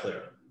made that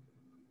clear.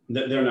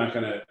 They're not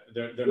gonna.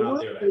 They're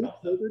not there to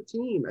help them. Their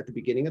team at the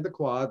beginning of the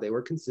quad, they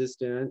were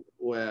consistent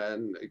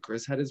when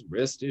Chris had his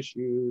wrist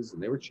issues,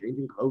 and they were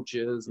changing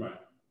coaches. Right.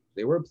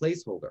 They were a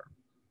placeholder.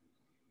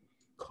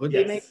 Could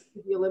they make it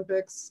to the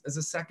Olympics as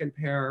a second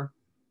pair?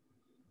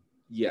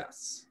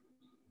 Yes.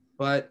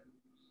 But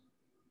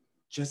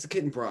Jessica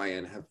and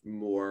Brian have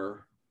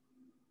more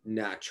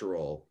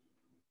natural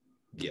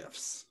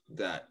gifts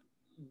that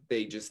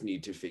they just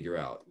need to figure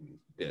out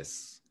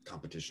this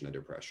competition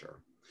under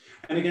pressure.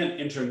 And again,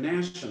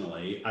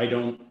 internationally,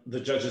 the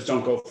judges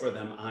don't go for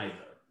them either.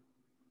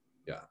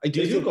 Yeah, I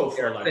do go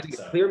for a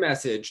clear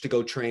message to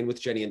go train with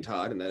Jenny and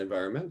Todd in that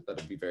environment. That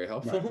would be very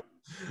helpful.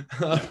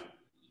 Right.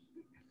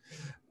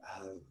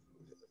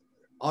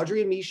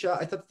 Audrey and Misha,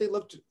 I thought they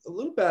looked a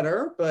little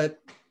better,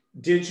 but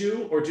did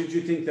you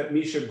think that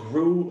Misha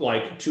grew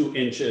like 2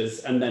 inches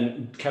and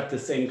then kept the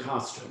same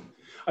costume?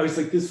 I was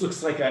like, this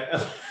looks like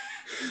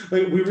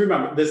like we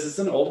remember this is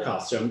an old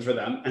costume for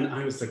them, and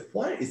I was like,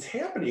 what is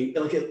happening?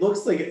 Like it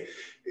looks like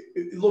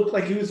it looked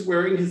like he was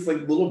wearing his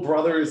like little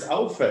brother's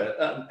outfit,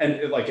 and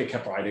it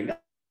kept riding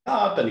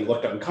up, and he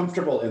looked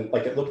uncomfortable, and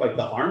like it looked like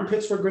the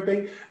armpits were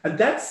gripping. And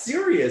that's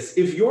serious.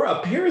 If you're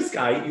a pairs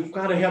guy, you've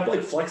got to have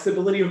like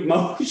flexibility of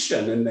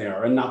motion in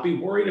there and not be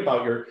worried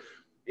about your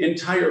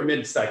entire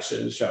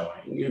midsection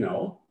showing, you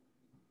know.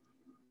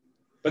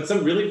 But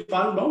some really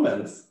fun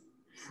moments.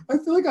 I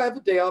feel like I have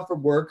a day off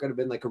from work and I've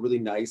been like a really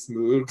nice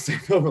mood because I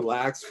feel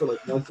relaxed for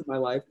like months of my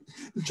life.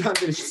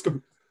 Jonathan is just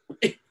going,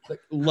 like,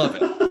 love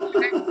it.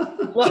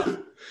 Love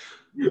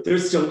it.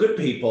 There's still good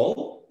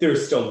people.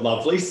 There's still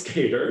lovely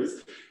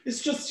skaters.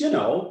 It's just, you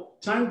know,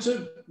 time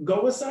to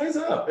go a size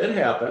up. It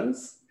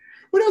happens.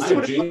 What else? I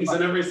have jeans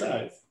in every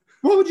size.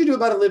 What would you do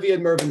about Olivia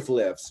and Mervin's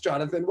lifts,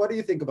 Jonathan? What do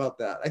you think about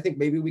that? I think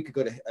maybe we could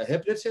go to a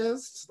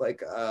hypnotist,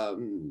 like a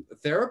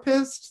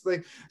therapist.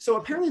 Like, so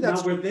apparently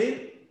that's now,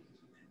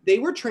 they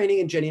were training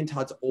in Jenny and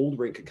Todd's old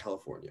rink in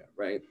California,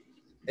 right?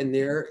 And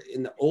they're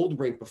in the old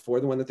rink before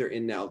the one that they're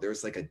in now.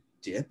 There's like a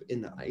dip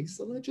in the ice,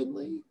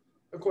 allegedly,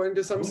 according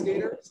to some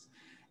skaters.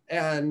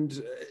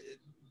 And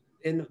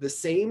in the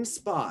same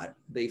spot,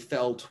 they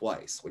fell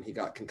twice when he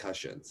got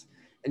concussions.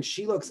 And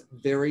she looks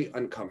very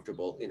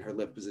uncomfortable in her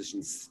lift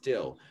position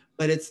still,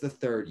 but it's the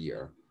 3rd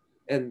year.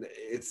 And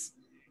it's,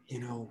 you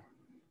know,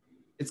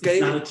 it's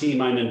not a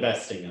team I'm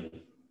investing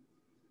in.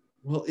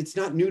 Well, it's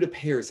not new to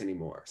pairs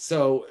anymore.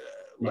 So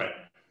right.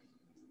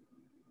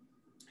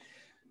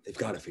 They've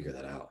got to figure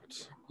that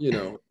out. You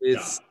know,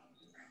 it's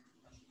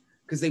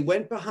because they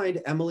went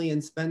behind Emily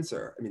and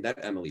Spencer. I mean,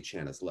 that Emily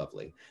Chen is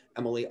lovely.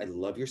 Emily, I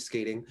love your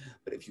skating,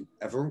 but if you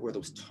ever wear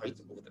those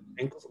tights over the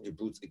ankles of your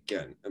boots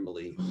again,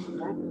 Emily, come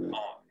on,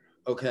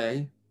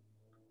 okay?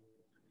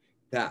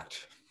 That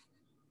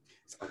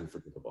is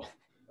unforgivable,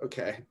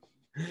 okay?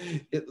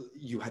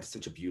 You had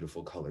such a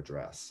beautiful color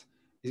dress.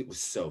 It was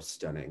so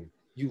stunning.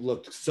 You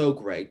looked so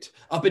great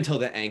up until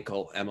the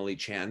ankle, Emily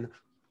Chen.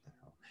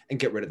 And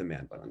get rid of the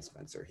man bun on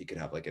Spencer. He could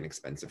have like an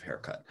expensive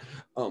haircut.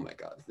 Oh my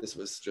God, this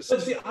was just.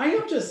 But see, I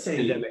have to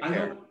say,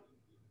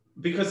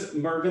 because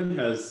Mervyn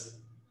has,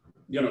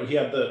 you know, he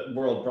had the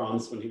world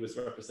bronze when he was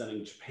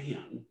representing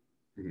Japan.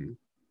 Mm-hmm.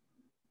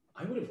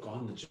 I would have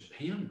gone the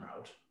Japan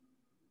route.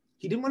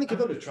 He didn't want to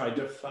give up. I would have tried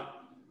to find.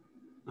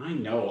 I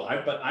know,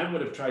 but I would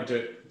have tried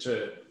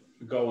to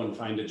go and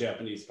find a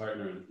Japanese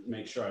partner and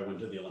make sure I went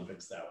to the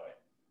Olympics that way.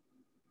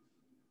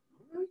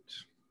 All right.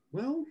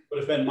 Well, would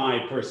have been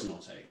my personal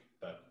take.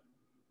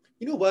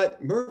 You know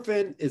what?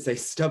 Mervyn is a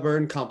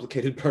stubborn,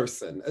 complicated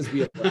person, as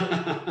we have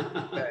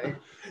learned. Okay?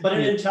 But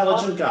an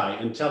intelligent guy.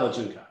 And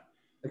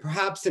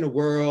perhaps in a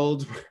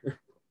world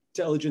where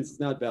intelligence is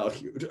not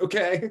valued,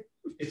 okay?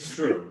 It's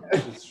true.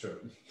 It's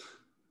true.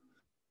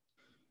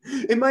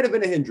 It might have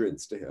been a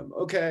hindrance to him,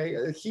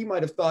 okay? He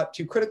might have thought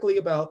too critically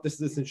about the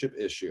citizenship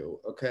issue,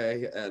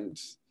 okay? And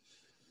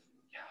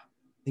yeah,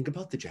 think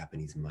about the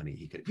Japanese money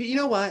he could. You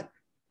know what?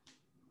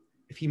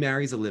 If he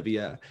marries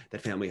Olivia,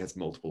 that family has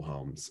multiple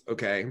homes,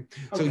 okay?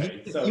 So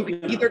you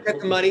can either get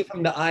the money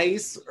from the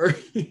ice or,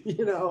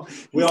 you know.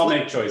 We all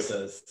make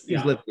choices.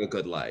 He's living a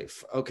good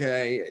life,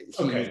 okay?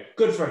 Okay,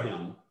 good for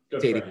him.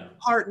 Dating a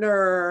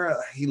partner.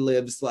 He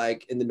lives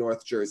like in the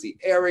North Jersey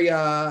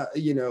area,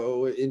 you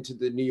know, into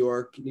the New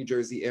York, New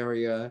Jersey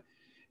area.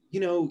 You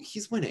know,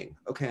 he's winning,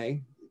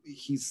 okay?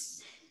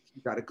 He's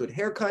got a good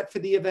haircut for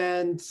the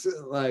event,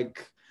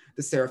 like,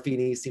 the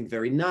Serafini seem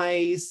very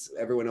nice.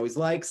 Everyone always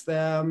likes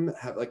them.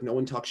 No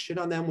one talks shit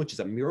on them, which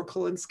is a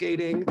miracle in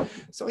skating.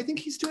 So I think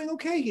he's doing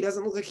okay. He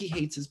doesn't look like he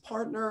hates his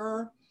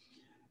partner.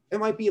 It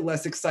might be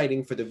less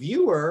exciting for the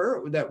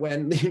viewer that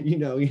when, you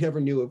know, you never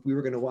knew if we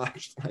were going to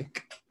watch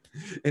like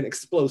an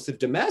explosive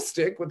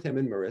domestic with him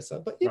and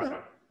Marissa, but you know,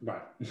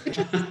 right.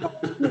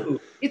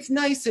 It's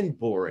nice and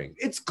boring.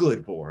 It's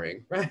good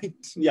boring, right?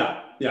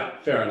 Yeah,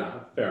 fair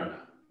enough.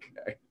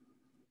 Okay.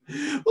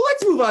 Well,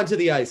 let's move on to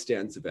the ice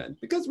dance event,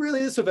 because really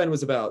this event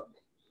was about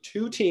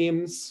two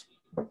teams,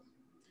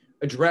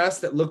 a dress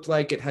that looked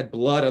like it had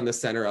blood on the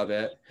center of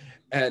it,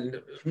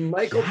 and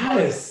Michael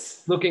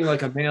looking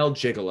like a male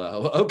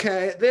gigolo.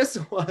 Okay, this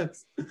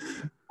was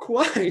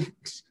quite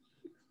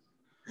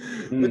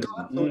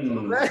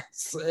the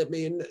mess. I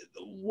mean,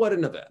 what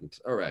an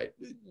event. All right,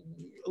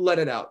 let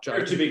it out, John.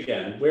 Where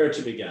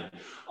to begin?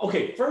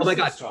 Okay, first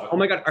oh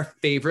my God, our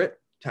favorite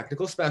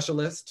technical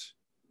specialist,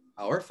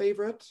 our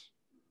favorite,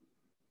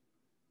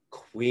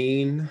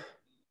 Queen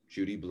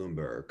Judy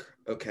Bloomberg.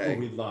 Okay.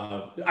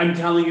 I'm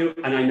telling you,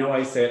 and I know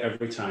I say it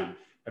every time,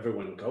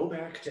 everyone go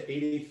back to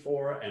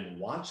 84 and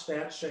watch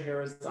that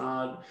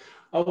Scheherazade.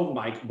 Oh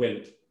my,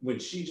 when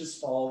she just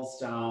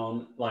falls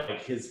down,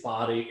 like his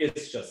body,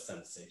 it's just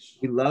sensational.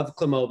 We love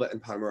Klimova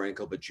and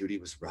Ponomarenko, but Judy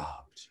was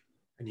robbed.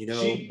 And you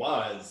know, she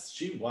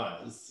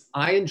was.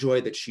 I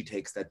enjoy that she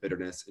takes that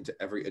bitterness into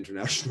every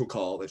international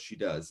call that she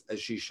does,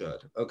 as she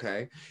should.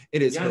 Okay,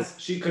 it is.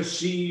 Yes, because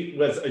she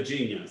was a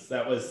genius.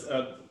 That was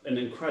an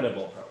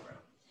incredible program.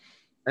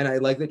 And I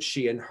like that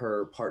she and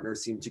her partner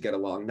seem to get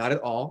along. Not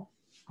at all,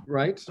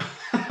 right?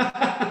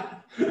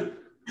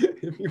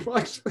 If you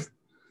watch,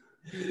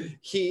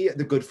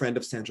 the good friend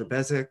of Sandra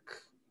Bezic.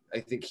 I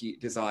think he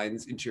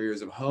designs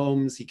interiors of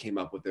homes. He came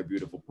up with their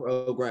beautiful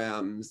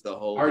programs, the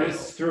whole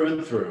artist through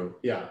and through.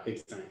 Yeah,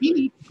 exactly. He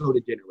needs to go to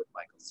dinner with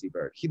Michael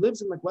Seabird. He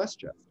lives in like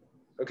Westchester.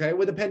 Okay,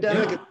 with a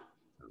pandemic. Yeah.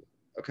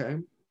 Okay,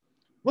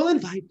 we'll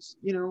invite,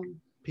 you know,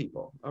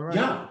 people. All right.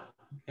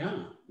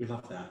 Yeah, we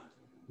love that.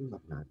 We love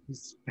that.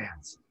 He's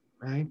fancy,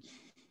 right?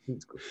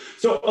 He's good.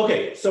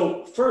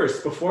 So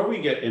first, before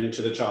we get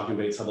into the Chock and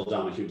Bates Hubbell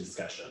Donohue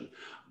discussion,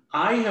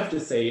 I have to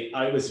say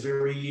I was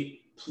very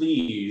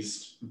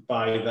pleased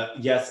by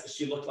that. Yes,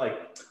 she looked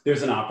like,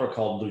 there's an opera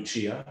called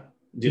Lucia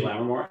di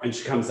Lammermoor, and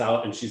she comes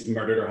out and she's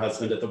murdered her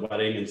husband at the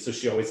wedding, and so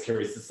she always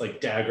carries this like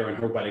dagger, and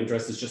her wedding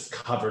dress is just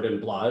covered in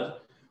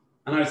blood.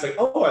 And I was like,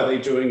 oh, are they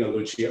doing a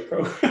Lucia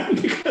program?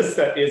 Because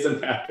that is in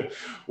fact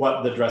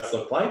what the dress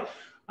looked like.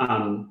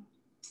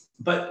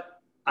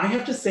 But I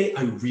have to say,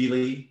 I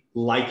really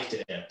liked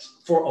it.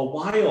 For a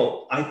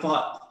while, I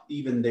thought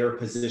even their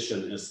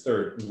position as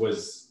third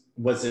was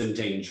in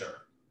danger.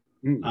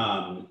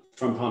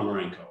 From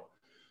Ponomarenko.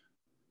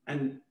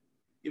 And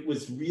it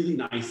was really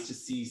nice to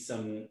see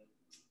some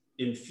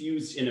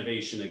infused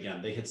innovation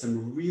again. They had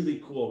some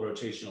really cool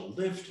rotational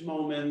lift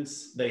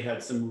moments. They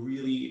had some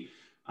really,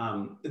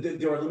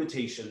 there are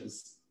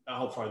limitations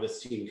how far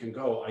this team can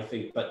go, I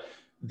think, but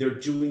they're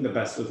doing the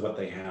best with what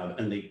they have.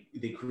 And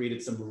they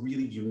created some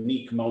really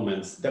unique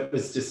moments that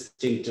was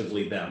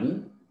distinctively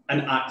them.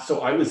 And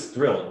so I was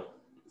thrilled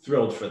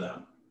for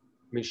them.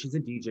 I mean, she's a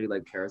DJ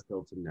like Paris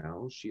Hilton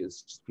now. She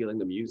is just feeling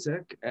the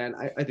music. And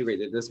I agree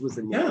that this was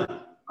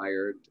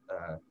inspired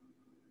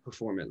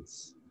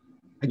performance.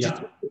 I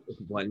just want to give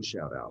one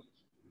shout out,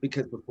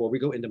 because before we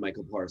go into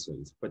Michael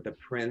Parsons, but the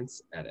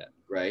Prince edit,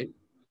 right?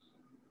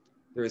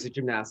 There is a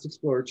gymnastics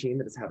floor team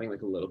that is having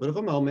like a little bit of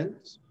a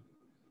moment.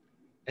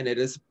 And it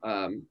is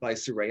by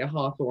Soraya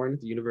Hawthorne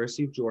at the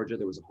University of Georgia.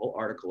 There was a whole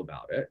article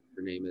about it.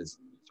 Her name is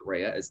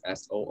Soraya, is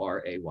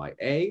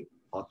Soraya,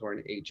 Hawthorne,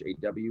 Hawthorne.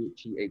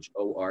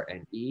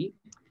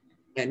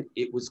 And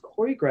it was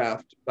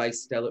choreographed by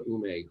Stella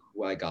Ume,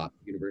 who I got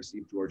the University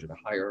of Georgia to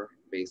hire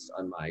based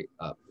on my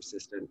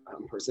persistent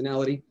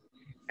personality.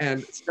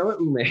 And Stella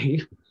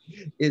Ume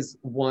is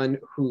one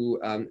who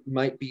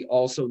might be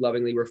also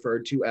lovingly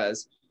referred to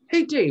as,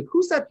 hey Dave,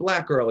 who's that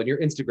black girl in your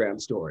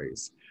Instagram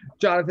stories?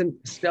 Jonathan,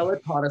 Stella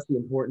taught us the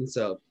importance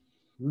of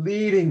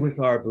leading with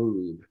our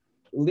boob,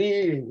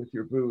 leading with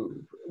your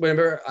boob.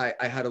 Whenever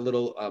I had a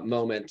little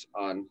moment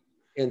on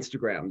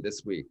Instagram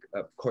this week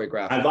of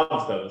choreography. I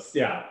love those.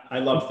 Yeah, I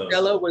love those.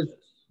 Stella was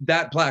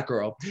that black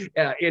girl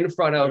in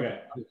front of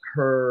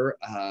her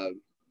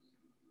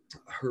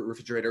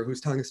refrigerator,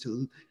 who's telling us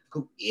to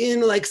go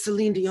in like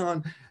Celine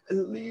Dion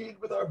and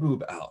lead with our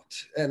boob out.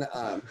 And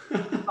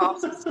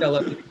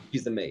Stella,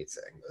 she's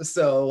amazing.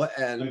 So,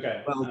 and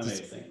well,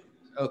 amazing.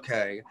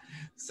 Okay,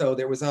 so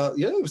there was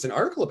there was an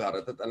article about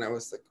it, and I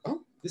was like,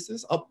 oh, this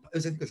is. I'll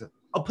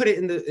put it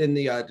in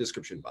the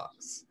description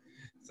box.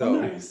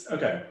 So nice.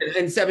 Okay.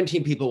 And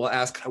 17 people will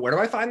ask, where do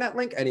I find that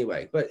link?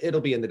 Anyway, but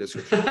it'll be in the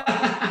description.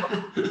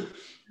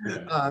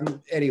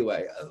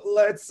 Anyway,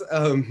 let's.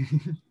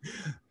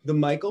 The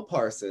Michael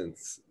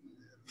Parsons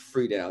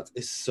free dance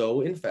is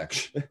so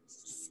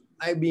infectious.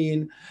 I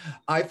mean,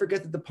 I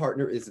forget that the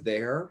partner is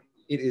there.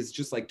 It is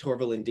just like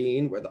Torval and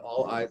Dean, where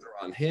all eyes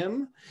are on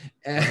him.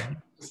 And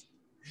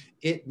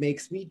it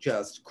makes me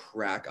just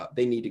crack up.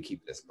 They need to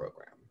keep this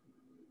program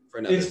for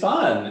another. It's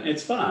fun.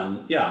 It's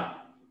fun. Yeah.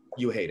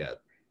 You hate it.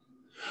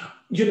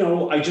 You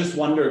know, I just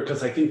wonder,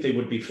 because I think they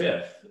would be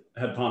fifth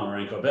had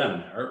Ponomarenko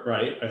been there,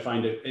 right? I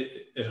find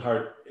it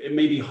hard. It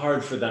may be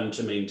hard for them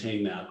to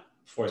maintain that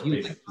fourth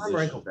place position.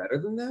 Ponomarenko better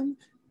than them?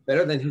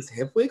 Better than his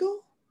hip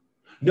wiggle?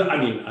 No, I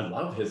mean, I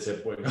love his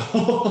hip wiggle.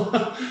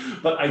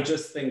 But I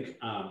just think...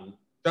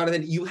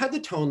 Jonathan, you had the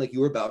tone like you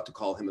were about to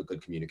call him a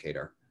good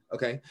communicator.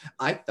 Okay,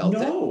 I felt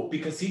no,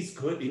 because he's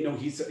good. You know,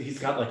 he's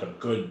got like a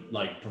good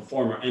like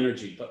performer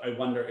energy. But I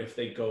wonder if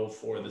they go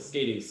for the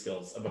skating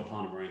skills of a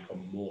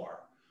Ponomarenko more.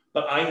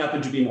 But I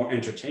happen to be more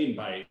entertained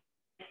by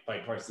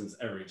Parsons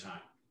every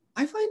time.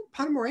 I find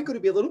Ponomarenko to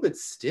be a little bit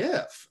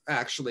stiff,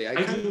 actually.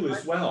 I do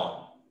as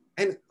well.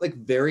 And like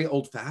very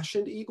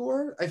old-fashioned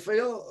Igor. I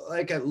feel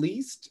like at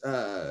least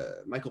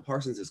Michael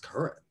Parsons is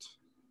current.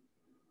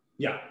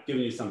 Yeah,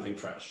 giving you something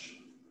fresh.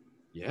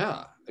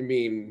 Yeah, I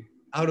mean,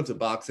 out of the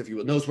box, if you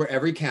will, knows where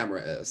every camera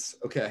is,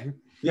 okay?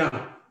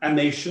 Yeah, and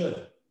they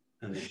should.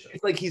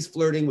 It's like he's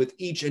flirting with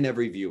each and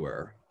every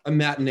viewer, a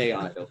matinee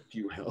idol, if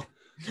you will.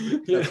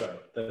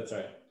 That's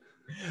right.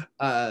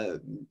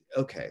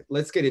 Okay,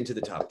 let's get into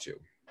the top two.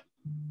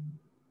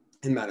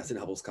 In Madison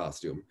Hubbell's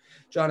costume.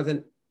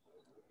 Jonathan,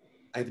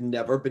 I've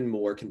never been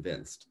more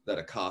convinced that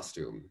a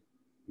costume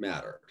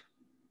mattered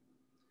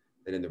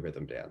than in the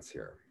rhythm dance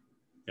here.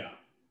 Yeah.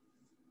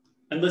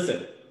 And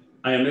listen,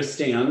 I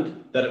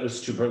understand that it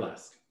was too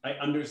burlesque. I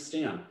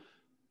understand.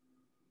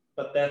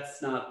 But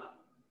that's not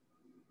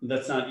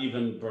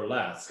even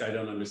burlesque. I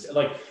don't understand.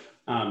 Like,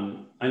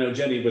 I know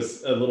Jenny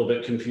was a little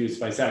bit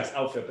confused by Zach's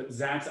outfit, but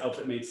Zach's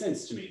outfit made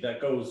sense to me.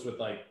 That goes with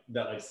like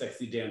that like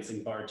sexy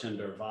dancing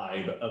bartender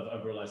vibe of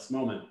a burlesque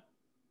moment.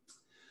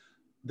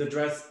 The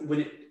dress, when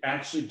it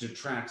actually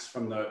detracts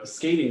from the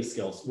skating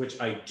skills,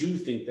 which I do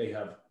think they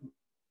have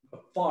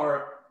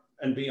far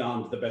and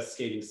beyond the best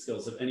skating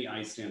skills of any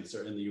ice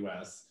dancer in the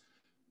US,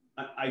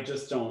 I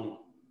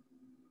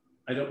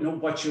don't know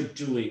what you're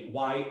doing.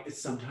 Why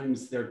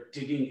sometimes they're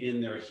digging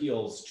in their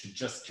heels to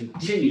just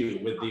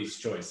continue with these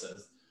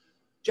choices.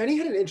 Jenny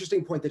had an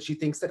interesting point that she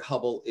thinks that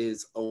Hubbell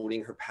is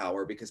owning her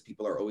power because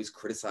people are always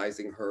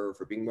criticizing her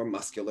for being more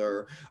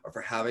muscular or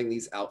for having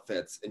these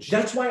outfits. And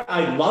that's why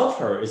I love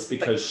her, is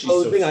because like she's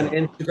posing so on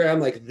Instagram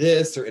like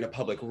this, or in a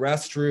public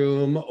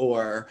restroom,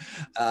 or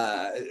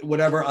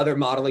whatever other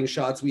modeling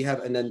shots we have.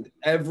 And then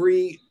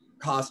every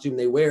costume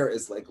they wear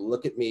is like,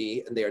 look at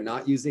me. And they are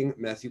not using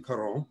Matthew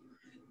Caron,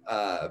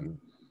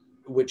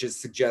 which is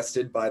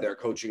suggested by their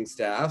coaching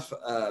staff.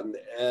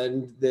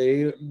 And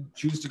they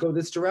choose to go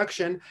this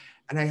direction.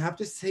 And I have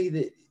to say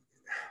that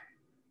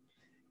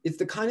it's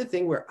the kind of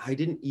thing where I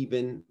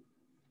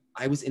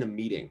was in a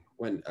meeting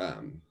when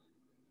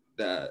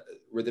the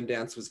rhythm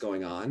dance was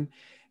going on,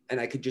 and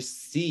I could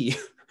just see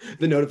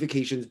the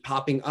notifications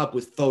popping up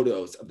with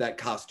photos of that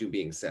costume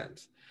being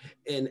sent,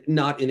 and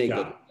not in a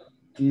good,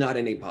 not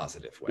in a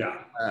positive way.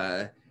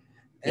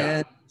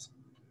 And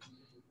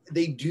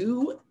they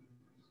do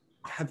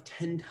have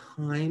 10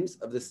 times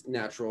of this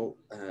natural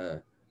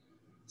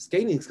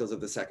skating skills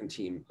of the second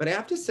team. But I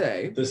have to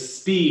say, the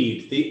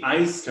speed, the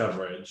ice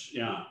coverage,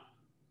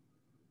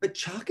 but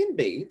Chock and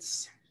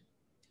Bates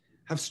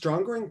have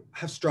stronger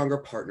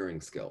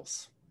partnering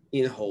skills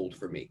in hold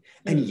for me.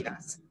 And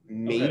yes,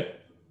 maybe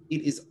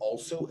it is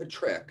also a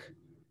trick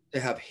to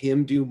have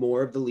him do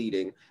more of the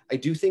leading. I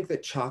do think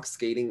that Chock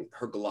skating,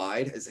 her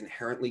glide has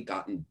inherently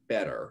gotten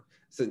better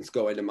since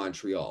going to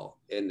Montreal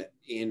in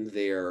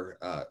their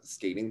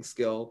skating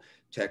skill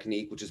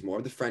technique, which is more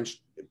of the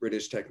French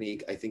British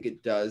technique. I think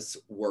it does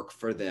work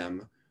for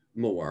them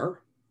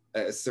more,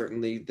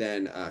 certainly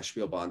than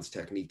Spielbahn's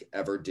technique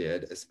ever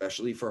did,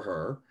 especially for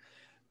her.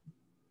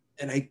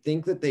 And I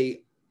think that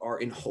they are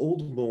in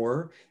hold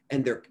more,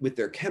 and they're with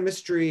their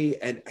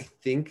chemistry. And I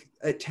think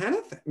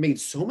Tanith made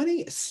so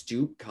many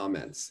astute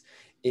comments.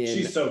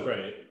 She's so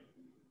great.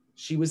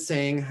 She was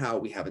saying how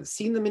we haven't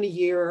seen them in a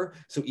year.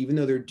 So even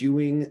though they're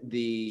doing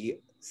the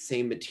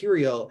same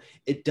material,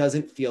 it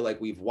doesn't feel like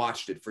we've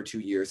watched it for 2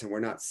 years and we're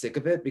not sick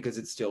of it because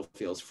it still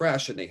feels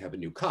fresh and they have a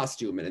new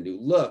costume and a new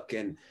look.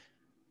 And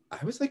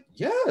I was like,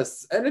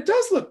 yes, and it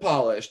does look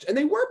polished. And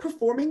they were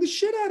performing the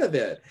shit out of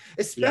it,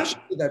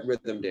 especially that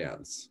rhythm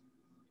dance.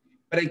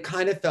 But I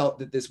kind of felt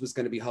that this was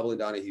going to be Hubbell and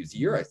Donohue's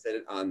year. I said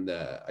it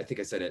I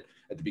think I said it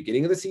at the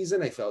beginning of the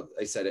season. I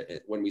said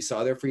it when we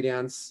saw their free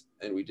dance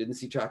and we didn't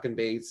see Chock and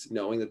Bates,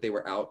 knowing that they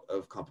were out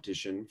of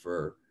competition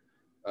for,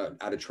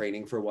 out of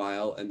training for a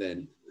while. And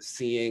then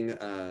seeing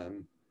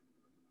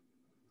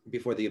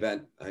before the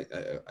event,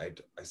 I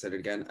said it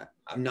again,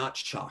 I'm not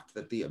shocked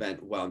that the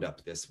event wound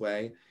up this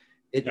way.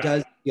 It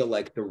does feel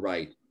like the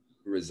right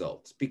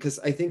result, because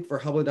I think for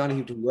Hubbell and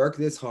Donohue to work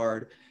this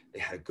hard, they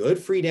had a good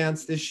free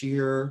dance this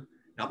year.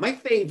 Not my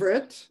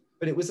favorite,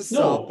 but it was a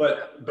solid.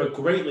 No, but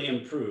greatly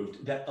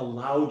improved, that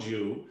allowed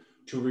you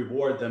to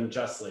reward them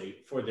justly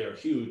for their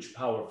huge,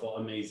 powerful,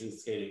 amazing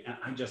skating. And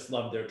I just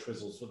love their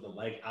twizzles with the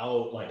leg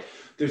out. Like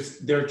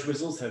their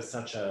twizzles have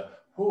such a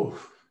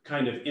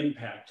kind of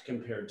impact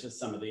compared to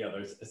some of the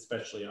others,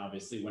 especially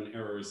obviously when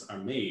errors are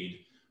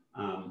made.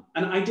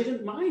 And I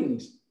didn't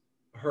mind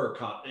her,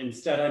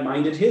 instead I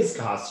minded his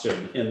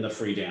costume in the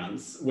free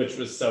dance, which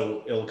was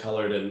so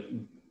ill-colored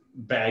and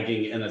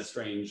bagging in a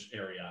strange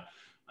area.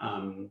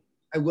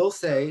 I will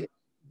say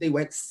they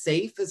went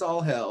safe as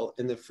all hell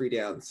in the free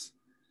dance,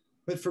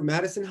 but for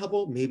Madison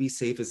Hubbell, maybe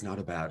safe is not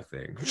a bad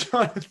thing.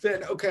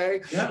 Jonathan,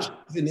 okay? Yeah,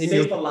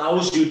 safe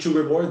allows you to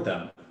reward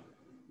them.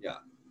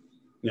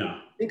 Yeah.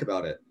 Think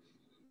about it.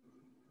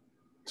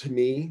 To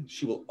me,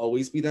 she will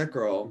always be that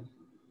girl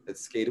that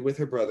skated with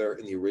her brother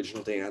in the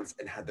original dance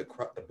and had the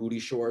booty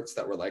shorts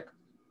that were like,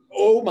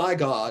 oh my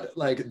God,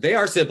 like they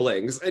are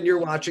siblings and you're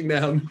watching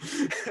them.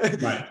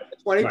 Right.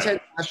 2010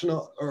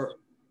 national, or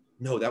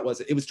no, that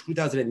wasn't, it was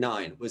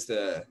 2009. Was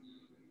the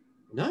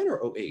 9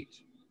 or 08?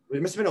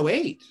 It must have been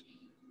 08.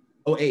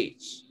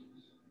 08.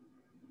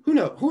 Who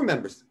knows? Who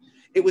remembers?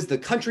 It was the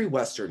country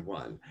western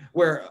one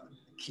where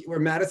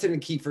Madison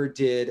and Kiefer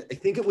did, I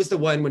think it was the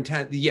one when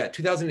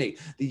 2008,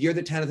 the year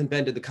that Tanith and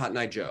Ben did the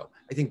Pattinaggio.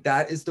 I think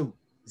that is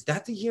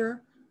that the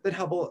year that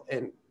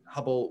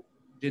Hubbell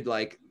did,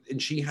 like,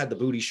 and she had the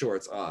booty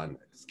shorts on,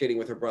 skating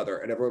with her brother,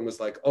 and everyone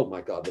was like, oh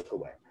my God, look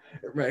away,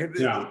 right?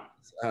 Yeah.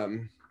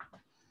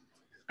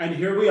 And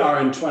here we are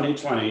in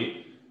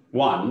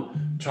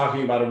 2021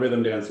 talking about a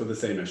rhythm dance with the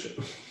same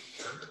issue.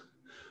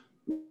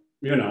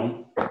 You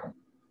know,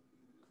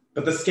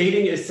 but the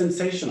skating is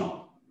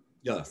sensational.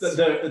 Yes.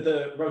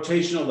 The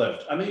rotational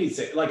lift,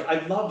 amazing. Like,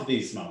 I love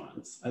these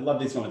moments.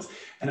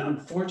 And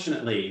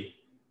unfortunately,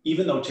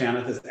 even though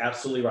Tanith is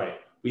absolutely right,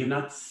 we have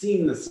not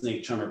seen the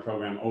snake charmer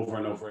program over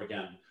and over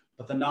again,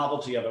 but the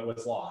novelty of it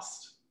was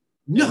lost.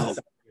 No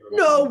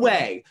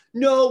way.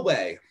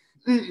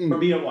 Mm-mm. For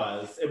me, it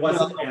was. It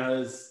wasn't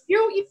as.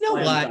 You know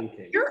what?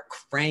 You're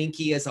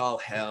cranky as all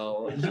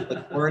hell.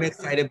 You weren't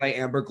excited by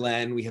Amber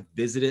Glenn. We have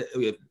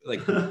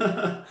like.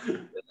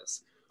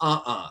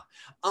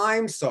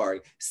 I'm sorry.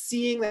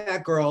 Seeing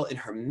that girl in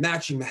her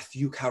matching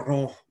Matthew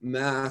Caron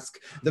mask.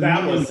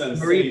 That was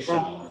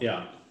sensational.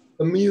 Yeah.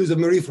 The muse of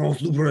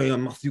Marie-France Loubray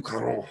and Matthew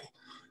Caron.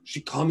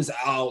 She comes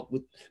out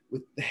with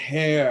the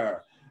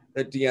hair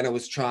that Deanna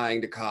was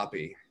trying to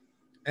copy.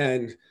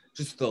 And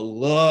just the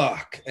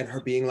look and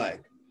her being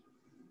like,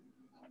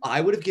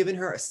 I would have given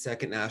her a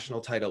second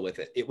national title with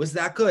it. It was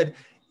that good.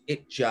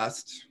 It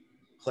just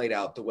played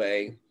out the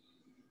way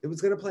it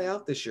was going to play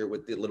out this year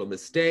with the little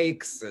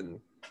mistakes. And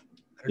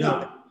I don't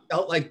know, it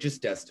felt like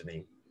just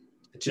destiny.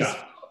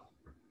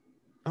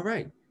 All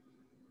right.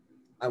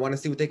 I want to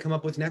see what they come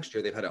up with next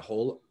year. They've had a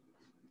whole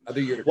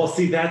other year. Well,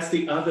 see, that's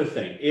the other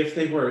thing. If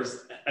they were,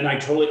 and I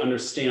totally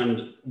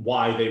understand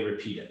why they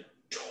repeated,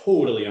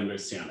 totally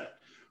understand it.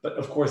 But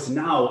of course,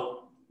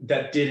 now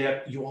that did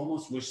have, you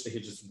almost wish they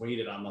had just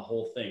waited on the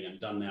whole thing and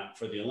done that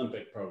for the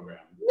Olympic program.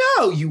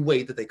 No, you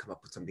wait that they come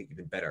up with something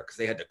even better, because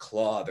they had to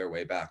claw their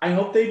way back. I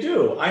hope they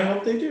do.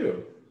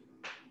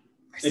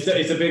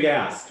 It's a big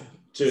ask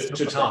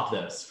to top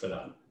this for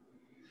them.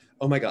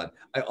 Oh my God.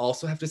 I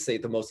also have to say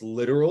the most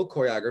literal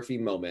choreography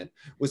moment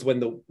was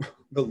when the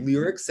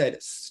lyric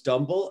said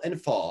stumble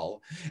and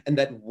fall, and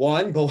that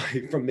one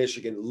boy from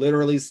Michigan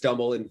literally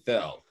stumbled and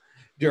fell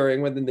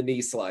during when the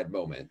knee slide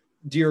moment.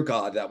 Dear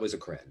God, that was a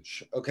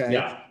cringe. Okay.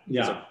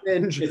 Yeah.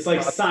 It's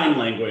like sign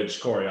language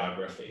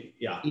choreography.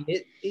 Yeah.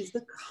 It is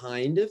the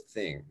kind of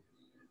thing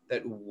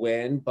that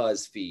when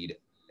BuzzFeed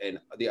and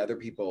the other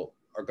people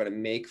are going to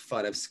make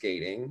fun of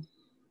skating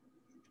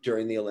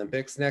during the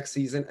Olympics next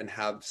season and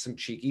have some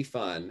cheeky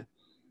fun,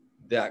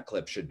 that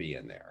clip should be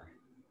in there.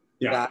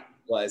 Yeah. That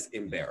was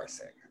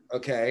embarrassing.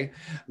 Okay.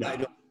 Yeah. I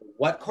don't know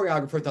what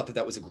choreographer thought that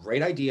that was a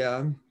great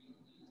idea,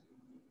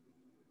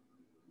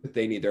 but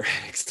they need their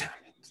head examined.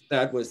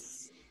 That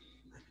was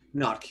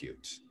not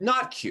cute.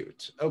 Not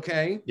cute.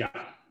 Okay. Yeah.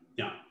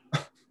 Yeah.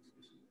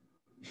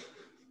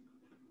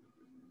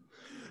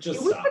 Just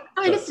it was stop. The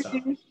kind Just of stop.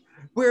 thing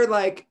where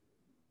like,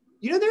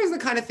 you know, there's the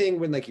kind of thing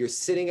when like you're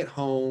sitting at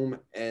home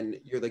and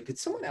you're like, did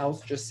someone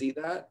else just see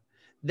that?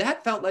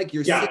 That felt like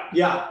you're Yeah, sitting,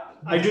 yeah.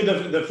 I do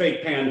the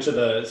fake pan to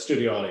the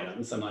studio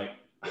audience. I'm like,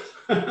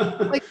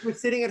 like you're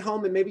sitting at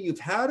home and maybe you've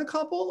had a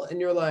couple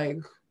and you're like,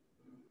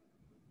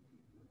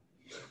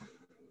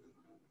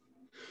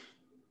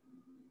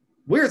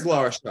 where's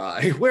Laura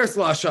Shy? Where's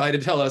Laura Shy to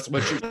tell us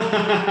what she's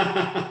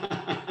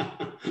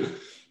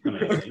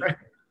Amazing.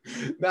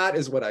 That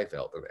is what I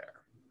felt there.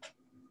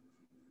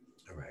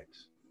 All right.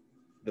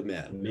 The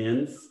men.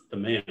 The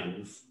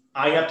men's.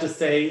 I have to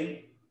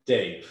say,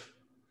 Dave,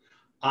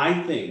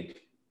 I think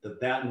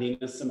that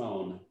Nina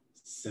Simone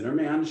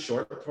Sinnerman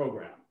short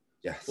program,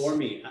 Yes. for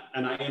me,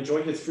 and I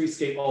enjoy his free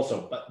skate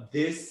also, but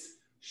this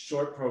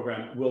short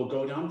program will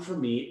go down for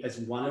me as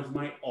one of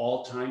my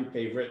all-time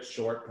favorite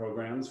short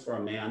programs for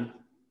a man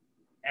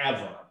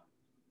ever.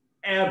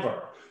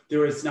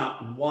 There is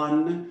not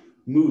one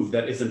move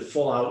that isn't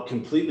full out,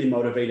 completely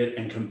motivated,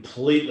 and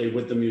completely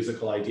with the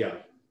musical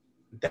idea.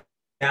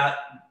 That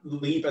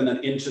leap and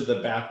then into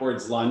the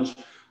backwards lunge,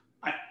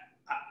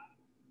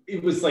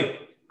 it was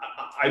like,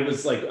 I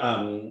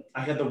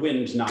had the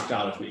wind knocked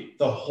out of me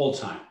the whole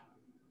time.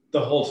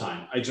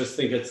 I just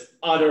think it's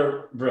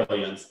utter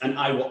brilliance. And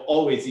I will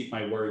always eat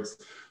my words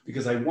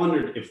because I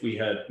wondered if we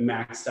had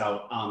maxed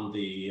out on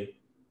the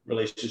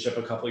relationship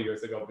a couple of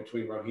years ago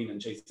between Roheen and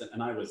Jason.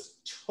 And I was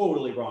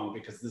totally wrong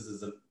because this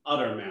is an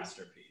utter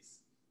masterpiece.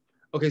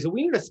 Okay, so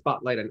we need a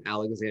spotlight on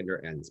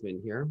Alexander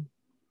Ensman here.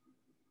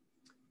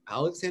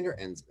 Alexander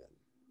Ensman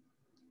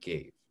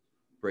gave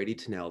Bradie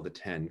Tennell the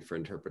 10 for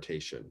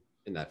interpretation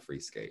in that free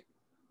skate.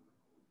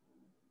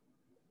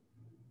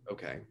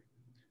 Okay.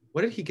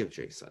 What did he give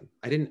Jason?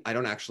 I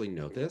don't actually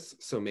know this.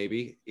 So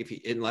maybe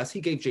unless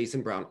he gave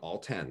Jason Brown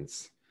all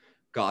 10s,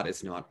 God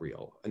is not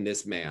real. And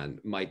this man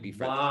might be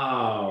friends.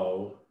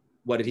 Wow.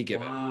 What did he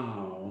give him?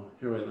 Wow.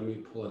 Here, wait, let me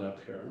pull it up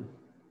here.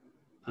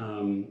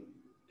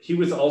 He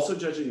was also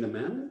judging the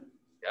men?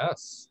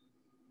 Yes.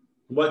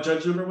 What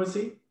judge number was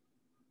he?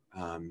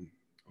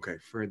 Okay,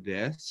 for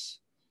this,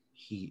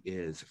 he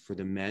is, for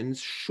the men's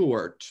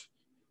short,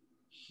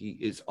 he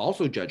is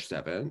also judge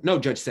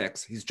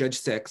 6. He's judge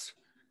 6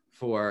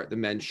 for the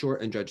men's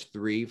short and judge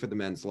 3 for the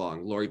men's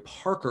long. Lori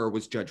Parker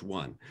was judge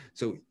 1.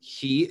 So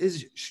she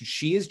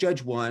is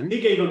judge 1. He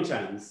gave him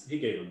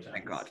 10s.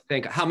 Thank God.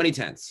 How many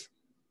 10s?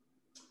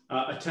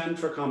 A 10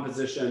 for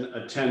composition,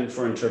 a 10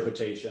 for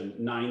interpretation,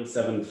 9,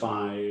 7,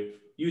 5.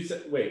 You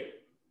said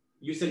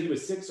he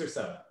was 6 or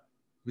 7?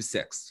 He was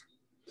 6.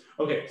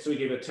 Okay, so he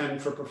gave a 10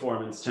 for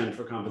performance, 10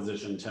 for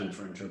composition, 10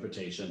 for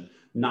interpretation,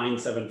 9,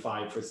 7,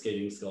 5 for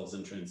skating skills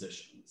and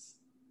transitions.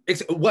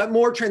 What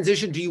more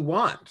transition do you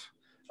want?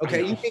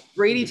 Okay, you think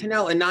Bradie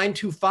Tennell a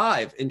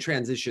 9.25 in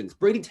transitions.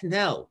 Bradie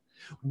Tennell,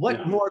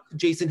 what more could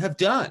Jason have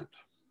done?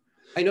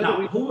 I know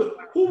that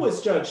who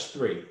was judge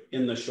 3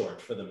 in the short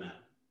for the men?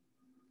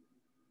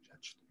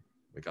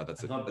 Oh my God,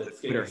 that's a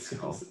Twitter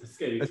handle.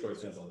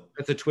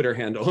 That's a Twitter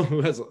handle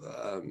who has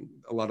a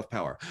lot of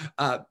power.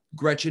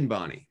 Gretchen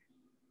Bonney.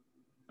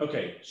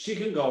 Okay, she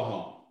can go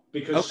home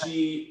because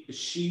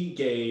she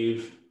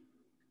gave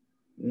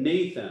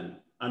Nathan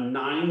a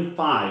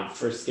 9.5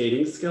 for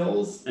skating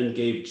skills and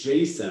gave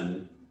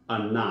Jason a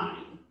 9.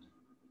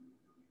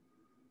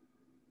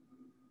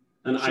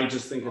 And I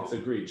just think it's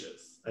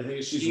egregious. I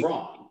think she's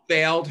wrong.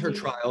 Failed her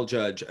trial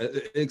judge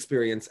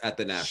experience at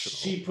the National.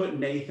 She put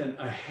Nathan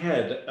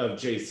ahead of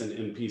Jason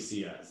in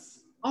PCS.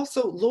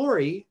 Also,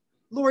 Lori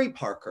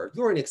Parker,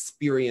 you're an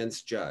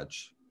experienced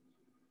judge.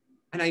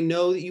 And I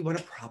know that you want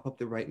to prop up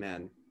the right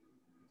man.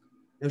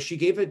 Now, she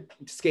gave a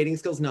skating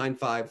skills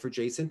 9.5 for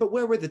Jason, but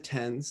where were the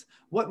 10s?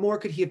 What more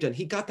could he have done?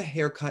 He got the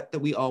haircut that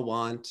we all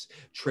want.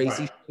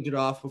 Tracy shaved it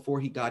off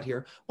before he got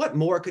here. What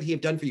more could he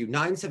have done for you?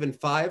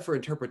 9.75 for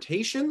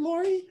interpretation,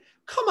 Lori?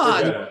 Come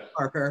on,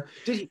 Parker.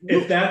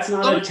 If that's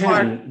not a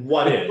 10,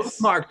 what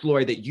is? Marked,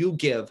 Lori, that you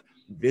give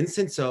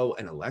Vincent Zhou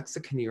and Alexa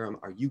Knierim.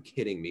 Are you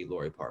kidding me,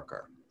 Lori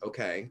Parker?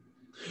 Okay.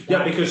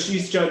 Yeah, because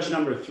she's judge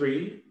number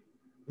 3.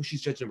 No, she's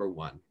judge number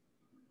 1.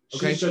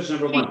 Okay. She's judge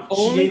number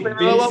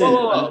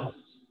 1.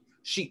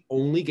 She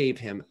only gave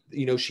him,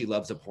 she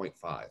loves a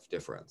 0.5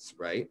 difference,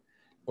 right?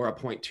 Or a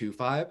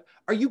 0.25.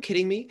 Are you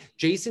kidding me?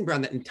 Jason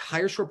Brown, that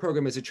entire short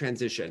program is a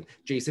transition.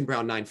 Jason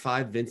Brown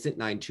 9.5, Vincent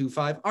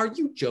 9.25. Are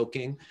you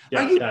joking? Yeah,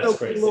 Are you that's joking,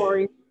 crazy.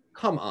 Lori?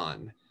 Come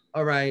on.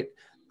 All right.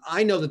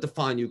 I know that the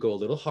Fawn go a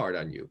little hard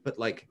on you, but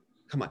like,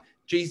 come on.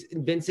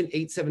 Vincent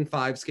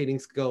 8.75 skating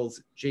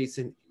skills,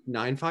 Jason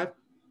 9.5.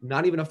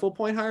 not even a full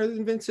point higher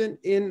than Vincent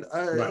in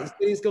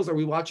skating skills? Are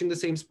we watching the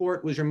same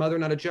sport? Was your mother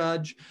not a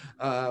judge?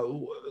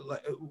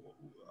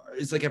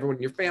 Is like everyone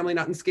in your family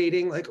not in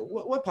skating? Like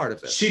what part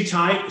of it? She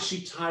tied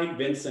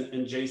Vincent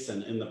and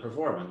Jason in the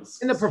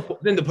performance. In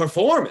the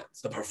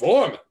performance.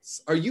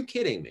 Are you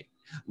kidding me,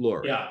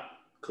 Lori? Yeah,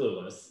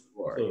 clueless.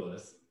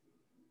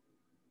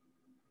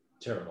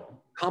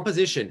 Terrible.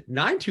 Composition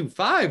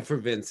 925 for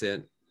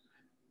Vincent.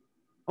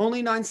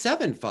 Only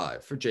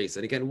 975 for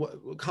Jason. Again,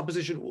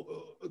 composition,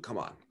 come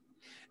on.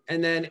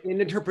 And then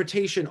in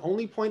interpretation,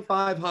 only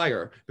 0.5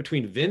 higher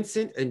between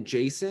Vincent and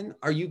Jason.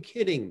 Are you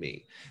kidding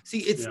me? See,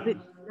 it's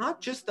not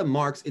just the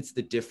marks, it's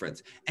the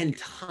difference. And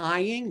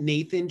tying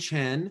Nathan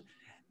Chen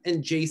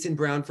and Jason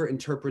Brown for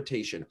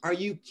interpretation. Are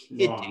you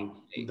kidding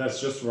me? That's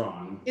just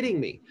wrong. Kidding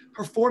me.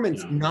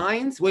 Performance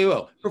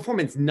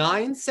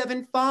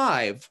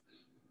 975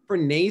 for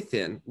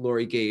Nathan,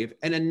 Lori gave,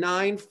 and a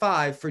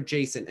 9.5 for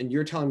Jason. And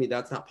you're telling me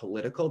that's not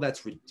political?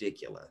 That's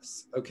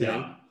ridiculous.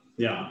 Okay.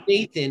 Yeah.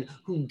 Nathan,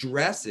 who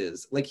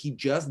dresses like he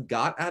just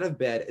got out of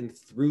bed and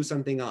threw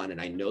something on. And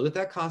I know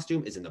that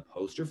costume is in the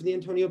poster for the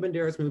Antonio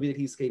Banderas movie that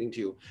he's skating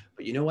to.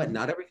 But you know what?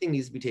 Not everything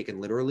needs to be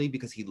taken literally,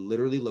 because he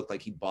literally looked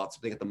like he bought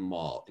something at the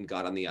mall and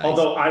got on the ice.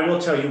 Although I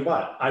will tell you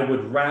what, I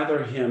would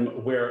rather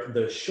him wear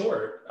the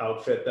short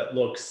outfit that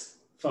looks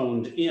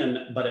phoned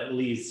in, but at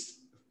least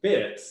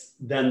fits,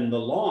 than the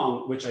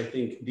long, which I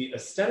think the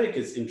aesthetic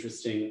is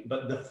interesting,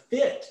 but the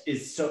fit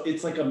is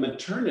it's like a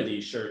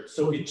maternity shirt.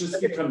 So it just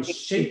becomes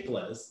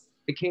shapeless.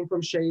 It came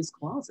from Shay's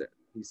closet,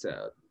 he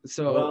said.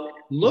 So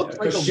looked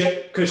like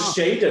because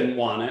Shay didn't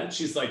want it.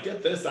 She's like,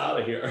 get this out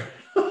of here.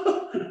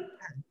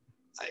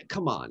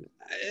 Come on,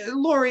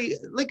 Lori,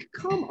 like,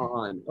 come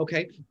on,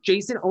 okay?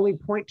 Jason only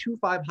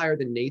 0.25 higher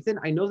than Nathan.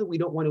 I know that we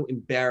don't want to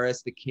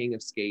embarrass the king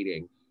of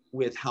skating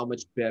with how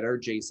much better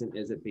Jason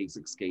is at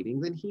basic skating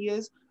than he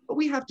is, but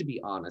we have to be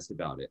honest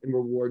about it and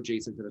reward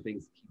Jason for the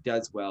things he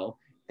does well.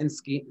 And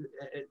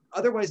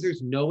otherwise,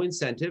 there's no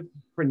incentive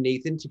for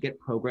Nathan to get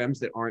programs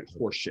that aren't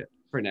horseshit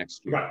for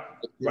next year.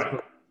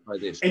 Right.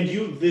 And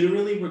you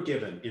literally were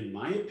given, in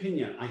my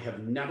opinion, I have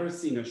never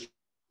seen a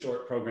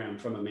short program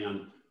from a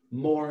man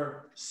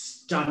more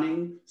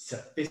stunning,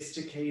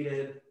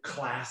 sophisticated,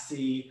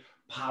 classy,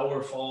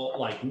 powerful,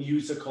 like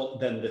musical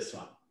than this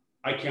one.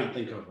 I can't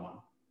think of one.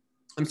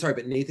 I'm sorry,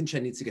 but Nathan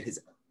Chen needs to get his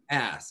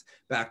ass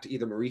back to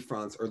either Marie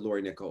France or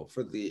Lori Nickel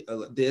for the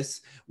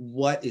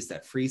what is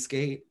that, free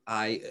skate?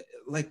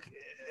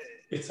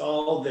 It's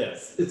all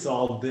this,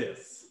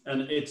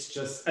 and it's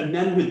just, and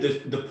then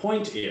with the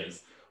point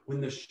is,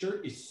 when the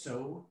shirt is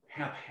so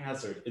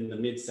haphazard in the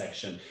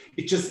midsection,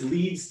 it just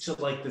leads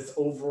to like this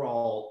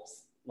overall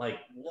like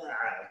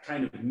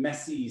kind of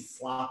messy,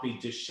 sloppy,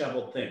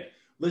 disheveled thing.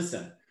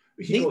 Listen,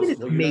 he goes,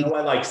 well, you know,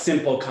 I like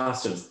simple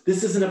costumes.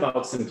 This isn't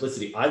about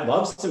simplicity. I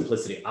love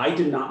simplicity. I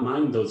did not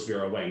mind those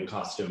Vera Wang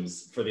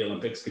costumes for the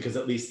Olympics because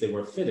at least they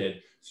were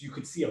fitted. So you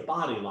could see a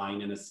body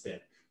line in a spin.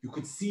 You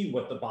could see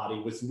what the body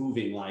was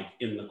moving like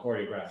in the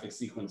choreographic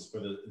sequence for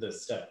the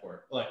step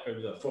work, like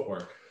or the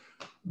footwork.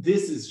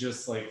 This is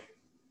just like,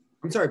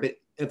 I'm sorry, but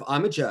if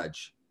I'm a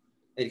judge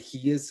and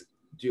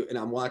and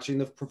I'm watching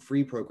the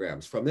free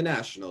programs from the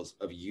nationals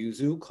of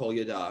Yuzu,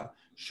 Kolyada,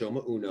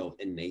 Shoma Uno,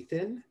 and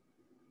Nathan,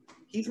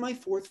 he's my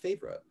fourth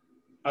favorite.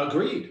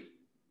 Agreed.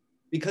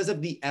 Because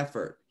of the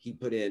effort he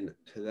put in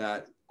to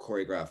that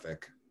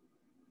choreographic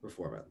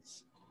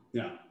performance.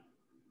 Yeah.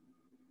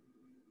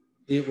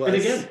 It was.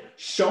 And again,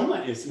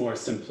 Shoma is more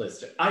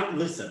simplistic.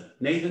 Listen,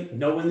 Nathan,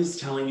 no one is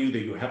telling you that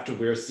you have to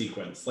wear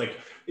sequins. Like,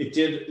 it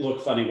did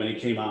look funny when he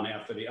came on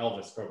after the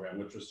Elvis program,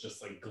 which was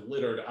just like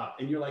glittered up.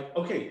 And you're like,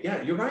 okay,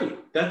 yeah, you're right.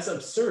 That's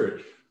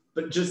absurd.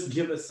 But just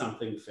give us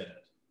something fitted,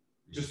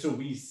 just so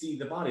we see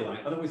the body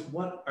line. Otherwise,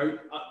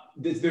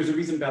 there's a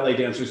reason ballet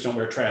dancers don't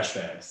wear trash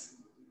bags,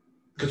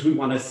 because we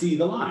want to see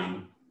the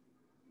line.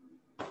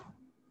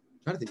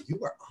 Jonathan, you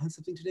are on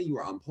something today. You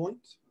are on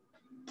point.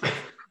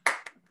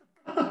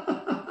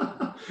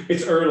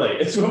 It's early.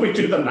 It's when we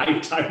do the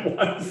nighttime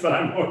ones that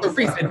I'm always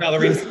recent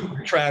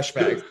ballerinas trash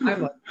bags.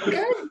 I'm like,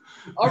 okay,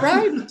 all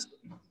right.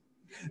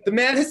 The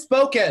man has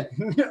spoken.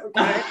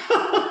 Okay.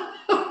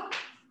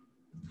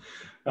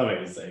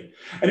 Amazing.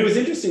 And it was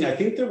interesting. I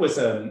think there was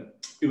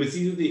it was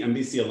either the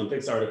NBC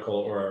Olympics article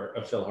or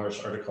a Phil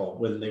Harsh article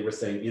when they were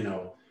saying, you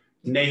know,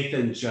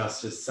 Nathan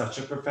just is such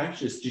a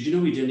perfectionist. Did you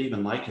know he didn't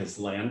even like his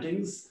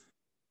landings?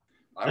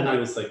 And I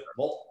was like,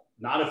 well,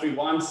 not if he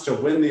wants to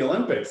win the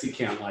Olympics. He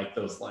can't like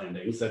those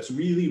landings. That's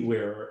really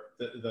where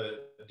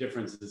the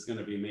difference is going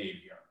to be made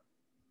here,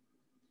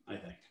 I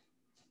think.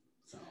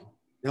 So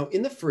now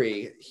in the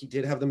free, he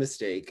did have the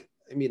mistake.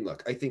 I mean,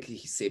 look, I think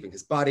he's saving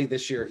his body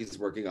this year. He's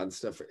working on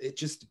stuff. It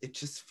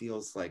just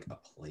feels like a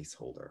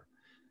placeholder.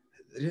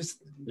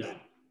 Just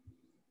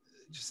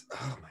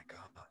oh my God.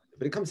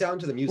 But it comes down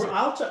to the music.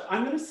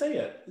 I'm going to say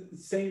it.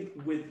 Same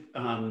with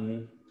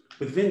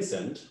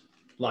Vincent,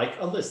 like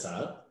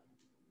Alysa.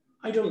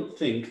 I don't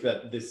think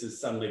that this has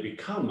suddenly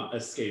become a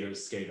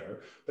skater's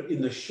skater, but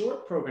in the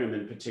short program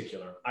in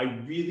particular, I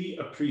really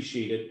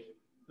appreciated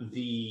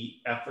the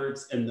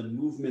efforts and the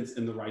movements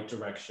in the right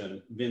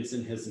direction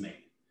Vincent has made.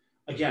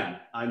 Again,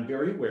 I'm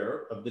very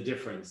aware of the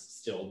difference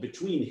still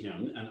between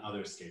him and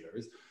other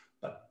skaters,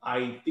 but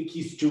I think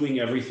he's doing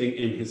everything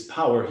in his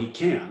power he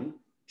can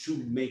to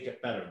make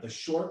it better. The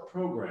short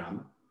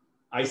program,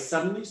 I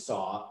suddenly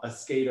saw a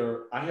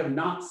skater I have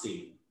not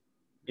seen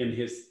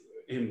in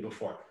him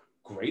before.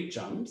 Great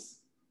jumps,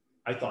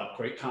 I thought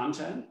great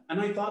content,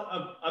 and I thought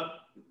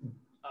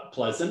a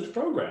pleasant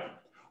program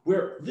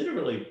where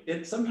literally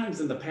sometimes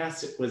in the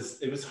past it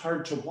was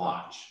hard to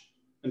watch.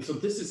 And so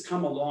this has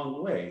come a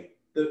long way.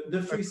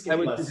 The free skate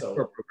less so.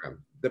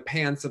 Program. The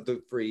pants of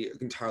the free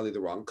entirely the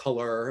wrong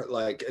color.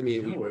 Like, I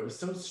mean, no, it was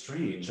so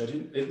strange.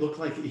 It looked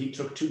like he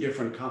took two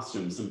different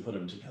costumes and put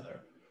them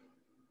together.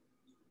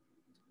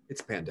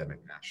 It's pandemic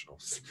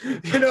nationals,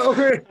 you know.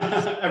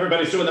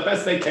 Everybody's doing the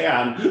best they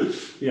can.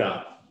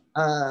 Yeah.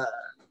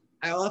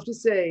 I'll have to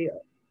say,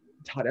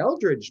 Todd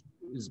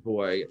Eldridge's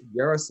boy,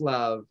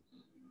 Yaroslav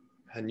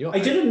Paniot. I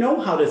didn't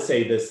know how to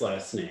say this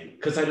last name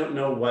because I don't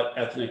know what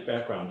ethnic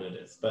background it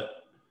is,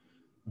 but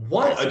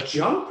what a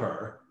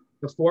jumper.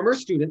 The former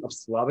student of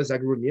Slava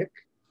Zagrunic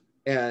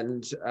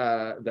and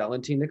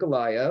Valentin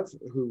Nikolaev,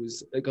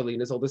 who's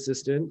Galina's old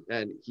assistant,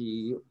 and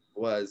he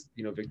was,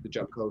 you know, the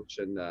jump coach,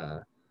 and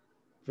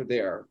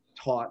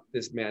taught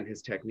this man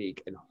his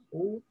technique, and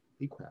holy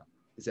crap,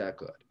 is that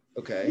good?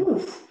 Okay.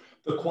 Oof,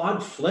 the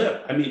quad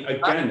flip. I mean,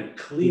 again,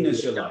 clean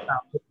as you like.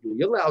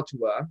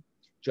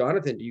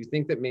 Jonathan, do you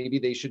think that maybe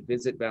they should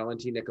visit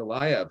Valentin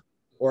Nikolaev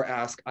or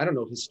ask, I don't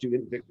know, his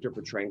student Victor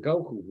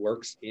Petrenko, who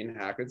works in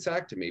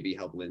Hackensack, to maybe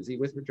help Lindsay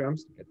with her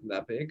jumps to get them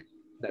that big?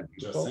 That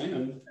beautiful.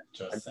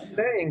 Just saying. I'm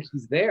saying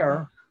he's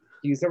there.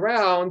 He's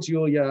around,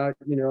 Julia.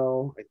 You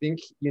know, I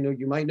think, you know,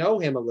 you might know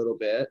him a little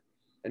bit,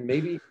 and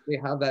maybe they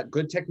have that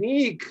good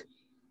technique,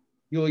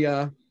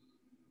 Julia.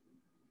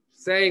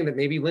 Saying that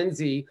maybe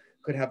Lindsay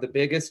could have the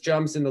biggest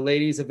jumps in the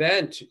ladies'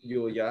 event,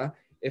 Julia.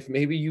 If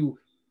maybe you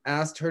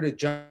asked her to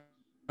jump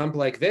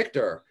like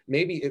Victor,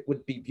 maybe it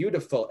would be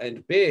beautiful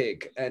and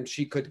big, and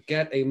she could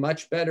get a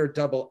much better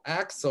double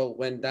axel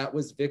when that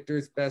was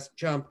Victor's best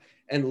jump,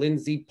 and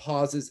Lindsay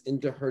pauses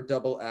into her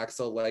double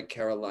axel like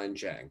Caroline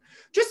Zhang.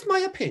 Just my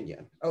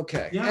opinion.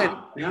 Okay.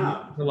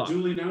 Yeah,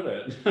 duly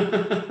noted.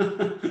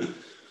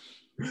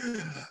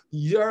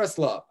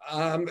 Yaroslav.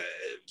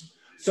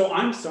 So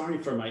I'm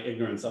sorry for my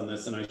ignorance on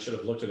this, and I should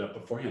have looked it up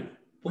beforehand.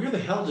 Where the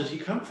hell did he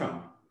come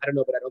from? I don't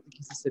know, but I don't think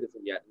he's a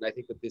citizen yet. And I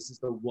think that this is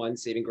the one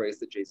saving grace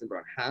that Jason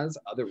Brown has.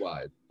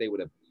 Otherwise, they would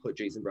have put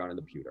Jason Brown in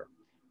the pewter.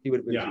 He would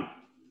have been.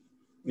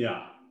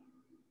 Yeah.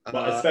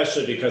 Well,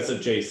 especially because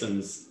of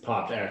Jason's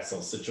popped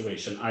axle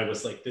situation. I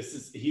was like,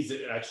 he's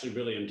actually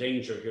really in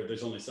danger here.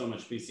 There's only so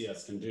much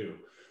BCS can do.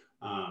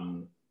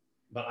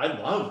 But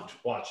I loved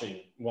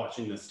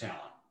watching this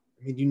talent.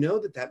 I mean, you know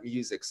that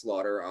music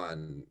slaughter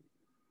on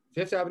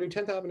 5th Avenue,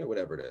 10th Avenue,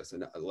 whatever it is.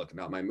 And look,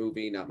 not my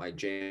movie, not my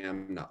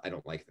jam. I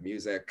don't like the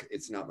music.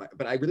 It's not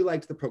but I really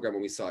liked the program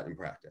when we saw it in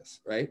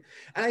practice, right?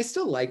 And I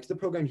still liked the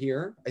program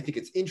here. I think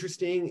it's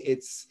interesting.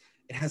 It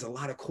has a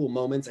lot of cool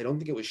moments. I don't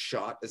think it was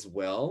shot as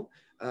well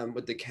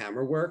with the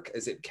camera work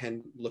as it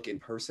can look in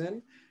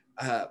person.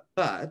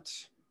 But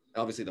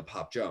obviously the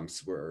pop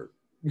jumps were,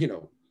 you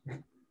know,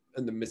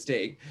 and the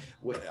mistake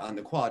on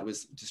the quad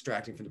was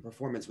distracting from the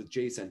performance with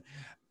Jason.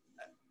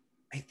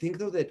 I think,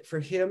 though, that for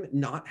him,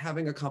 not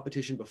having a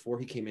competition before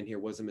he came in here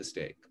was a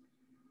mistake.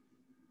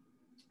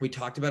 We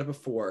talked about it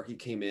before he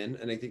came in,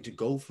 and I think to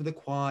go for the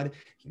quad,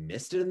 he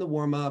missed it in the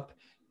warm-up.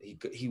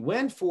 He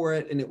went for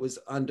it, and it was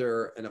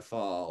under and a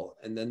fall,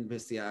 and then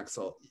missed the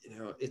axle. You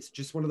know, it's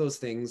just one of those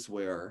things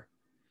where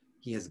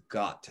he has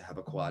got to have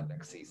a quad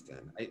next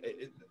season.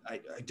 I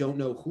don't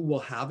know who will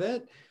have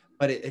it,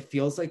 but it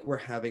feels like we're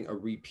having a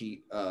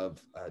repeat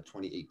of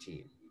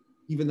 2018.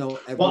 Even though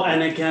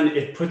and again,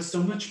 it puts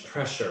so much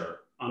pressure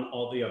on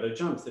all the other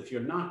jumps if you're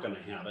not going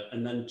to have it,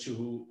 and then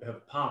to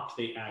have popped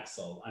the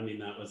axle. I mean,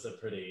 that was a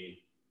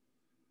pretty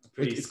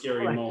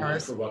scary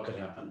moment for what could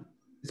happen.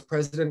 Is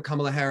President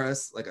Kamala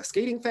Harris like a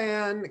skating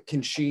fan?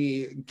 Can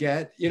she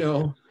get, you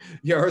know,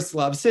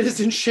 Yaroslav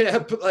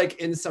citizenship, like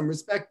in some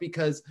respect?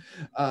 Because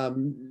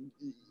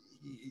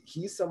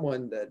he's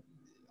someone that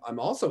I'm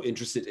also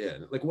interested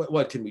in. Like,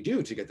 what can we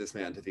do to get this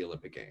man to the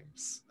Olympic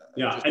Games?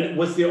 Yeah, and it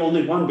was the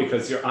only one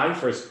because your eye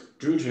first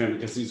drew to him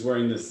because he's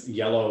wearing this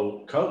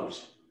yellow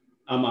coat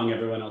among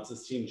everyone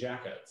else's team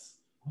jackets.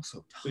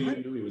 Also, so you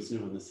knew he was new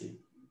on the scene.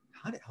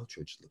 Todd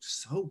Eldridge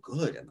looks so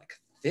good and like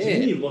thin.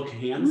 Didn't he look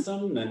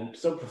handsome and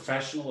so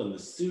professional in the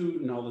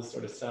suit and all this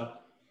sort of stuff?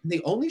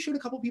 They only showed a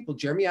couple people.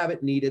 Jeremy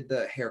Abbott needed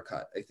the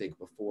haircut, I think,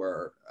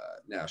 before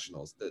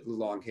nationals, the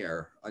long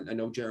hair. I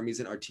know Jeremy's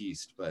an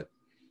artiste, but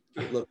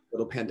it looked a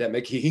little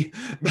pandemic-y.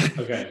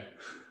 Okay.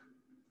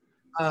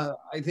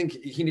 I think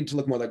he needed to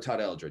look more like Todd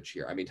Eldridge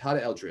here. I mean, Todd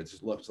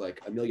Eldridge looked like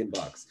 $1 million.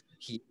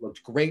 He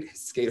looked great. His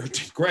skater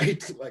did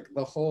great. Like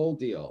the whole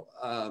deal.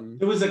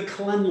 There was a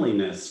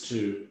cleanliness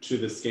to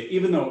the skate,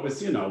 even though it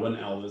was, you know, an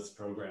Elvis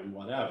program,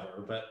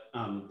 whatever. But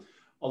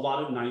a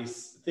lot of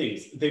nice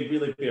things. They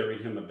really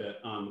buried him a bit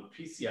on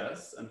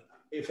PCS, and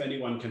if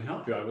anyone can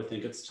help you, I would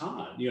think it's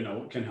Todd, you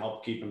know, can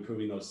help keep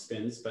improving those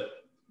spins, but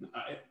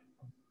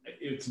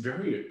it's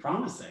very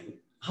promising.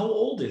 How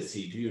old is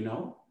he? Do you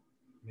know?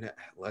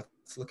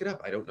 Let's look it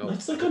up. I don't know.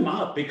 Let's look him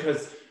up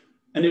because,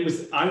 and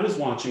I was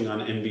watching on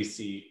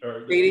NBC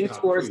or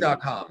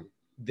Skatingscores.com.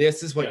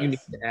 This is what Yes. you need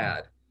to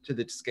add to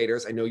the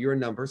skaters. I know you're a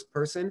numbers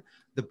person,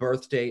 the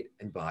birth date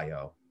and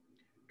bio.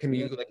 Can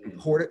you like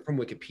import it from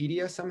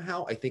Wikipedia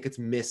somehow? I think it's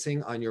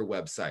missing on your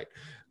website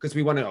because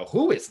we want to know,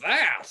 who is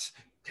that?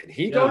 Can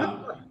he go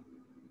to?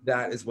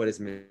 That is what is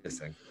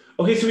missing.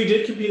 Okay, so he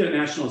did compete at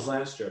nationals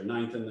last year,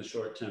 9th in the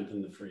short, 10th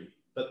in the free.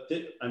 But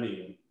I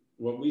mean,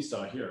 what we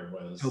saw here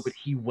was... No, but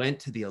he went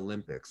to the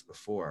Olympics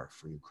before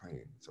for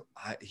Ukraine. So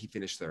he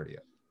finished 30th.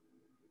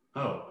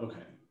 Oh,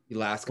 okay. He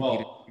last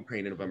competed in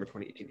Ukraine in November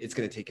 2018. It's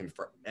going to take him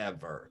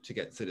forever to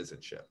get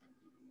citizenship.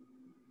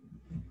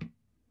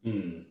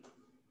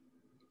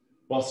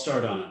 Well,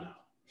 start on it now.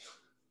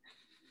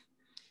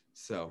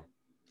 So...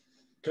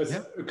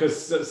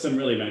 Because some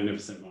really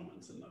magnificent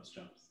moments in those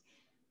jumps.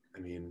 I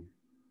mean,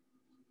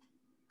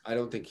 I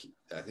think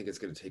it's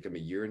going to take him a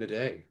year and a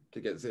day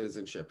to get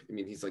citizenship. I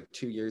mean, he's like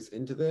 2 years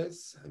into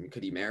this. I mean,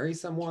 could he marry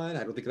someone?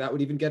 I don't think that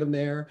would even get him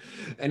there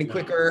any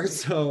quicker.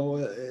 So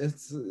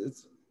it's a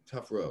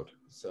tough road.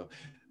 So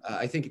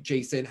I think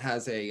Jason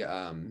has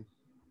a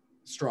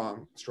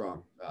strong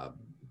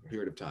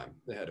period of time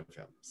ahead of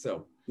him.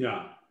 So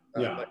yeah.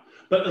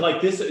 But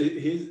like this,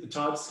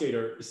 Todd's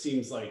skater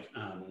seems like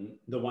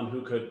the one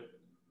who could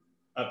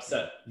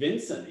upset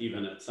Vincent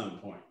even at some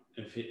point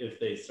if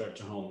they start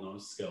to hone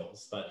those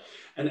skills. But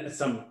and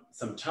some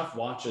tough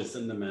watches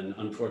in the men,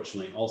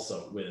 unfortunately,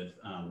 also with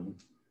I'm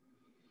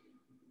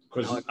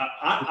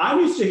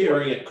used to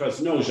hearing it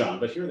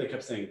Krasnojan, but here they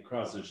kept saying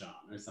Krasnojan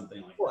or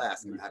something like that. We'll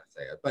ask him how to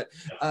say it. But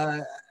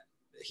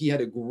he had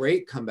a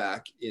great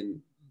comeback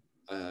in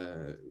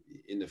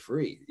the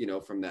free, you know,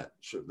 from that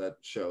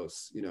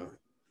shows, you know,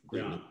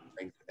 great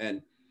strength.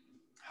 And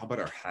how about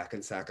our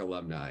Hackensack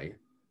alumni,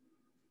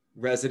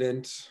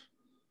 resident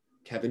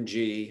Kevin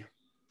G,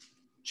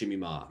 Jimmy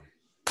Ma.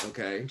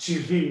 Okay,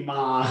 Jimmy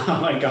Ma.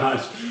 Oh my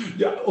gosh.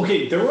 Yeah.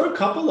 Okay, there were a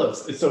couple of,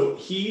 so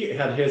he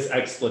had his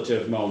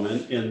expletive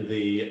moment in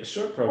the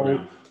short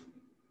program.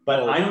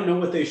 But I don't know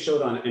what they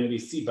showed on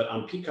NBC, but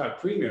on Peacock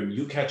Premium,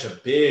 you catch a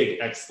big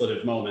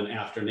expletive moment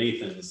after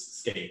Nathan's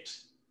skate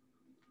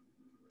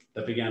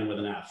that began with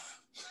an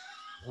F.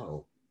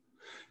 Oh.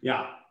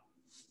 Yeah.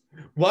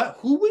 What?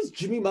 Who was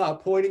Jimmy Ma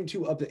pointing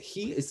to up that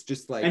he is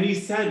just like... And he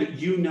said,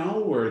 you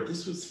know, or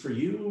this was for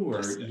you,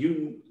 or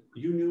you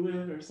knew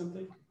it or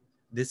something?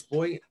 This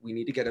boy, we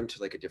need to get him to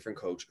like a different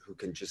coach who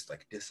can just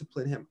like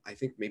discipline him. I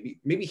think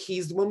maybe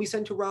he's the one we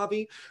send to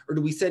Ravi, or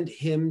do we send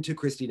him to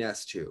Christy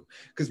Ness too?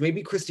 Because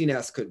maybe Christy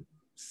Ness could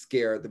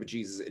scare the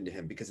bejesus into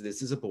him, because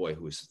this is a boy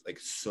who is like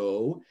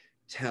so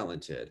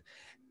talented.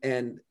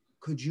 And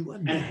could you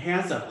imagine? And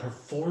has a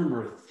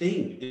performer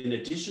thing in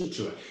addition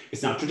to it.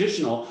 It's not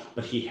traditional,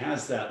 but he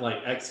has that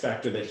like X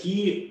factor that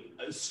he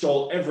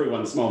stole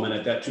everyone's moment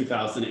at that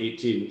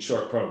 2018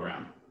 short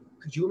program.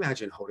 Could you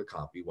imagine Hoda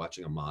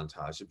watching a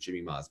montage of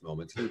Jimmy Ma's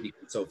moments? He would be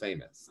so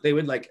famous. They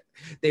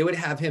would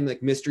have him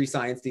like Mystery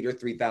Science Theater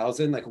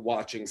 3000, like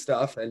watching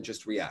stuff and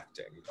just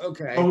reacting.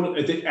 Okay.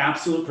 Oh, the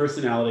absolute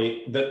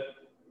personality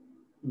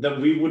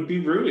that we would be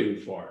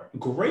rooting for.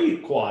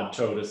 Great quad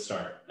toe to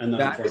start. And then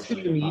that is who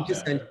you need to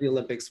send to the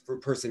Olympics for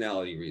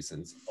personality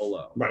reasons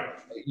alone. Right.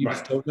 You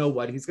just don't know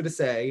what he's going to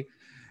say.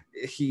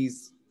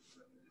 He's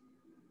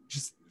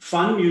just...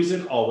 Fun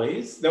music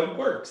always. That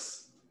works.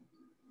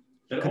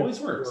 It always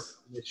works.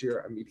 This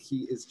year, I mean, he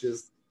is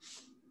just,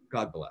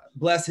 God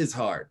bless his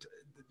heart.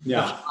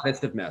 Yeah. The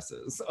hottest of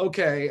messes.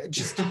 Okay,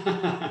 just falling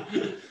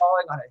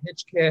on a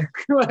hitch kick.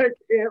 Like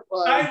it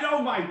was. I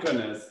know, my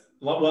goodness.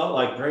 Well,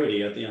 like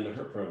Bradie at the end of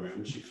her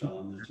program, she fell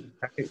on there too.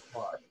 Second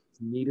quad.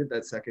 Needed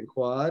that second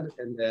quad,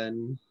 and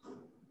then.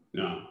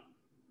 Yeah.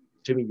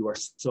 Jimmy, you are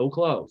so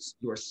close.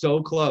 You are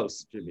so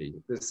close, Jimmy.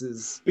 This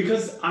is.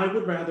 Because I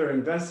would rather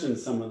invest in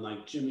someone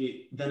like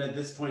Jimmy than at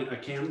this point a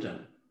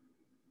Camden.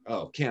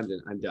 Oh,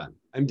 Camden, I'm done.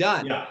 I'm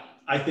done. Yeah,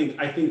 I think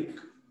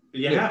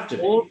you have to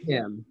told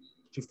him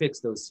to fix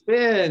those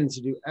spins,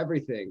 to do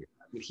everything.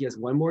 I mean, he has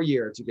one more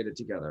year to get it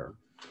together,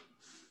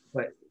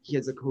 but he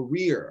has a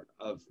career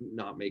of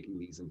not making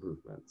these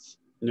improvements.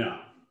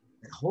 Yeah.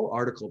 That whole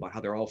article about how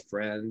they're all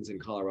friends in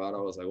Colorado,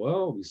 I was like,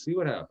 well, we see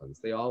what happens.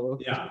 They all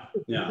look.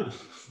 Yeah.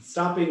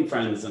 Stop being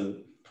friends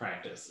and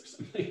practice or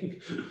something.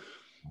 I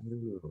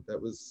don't know.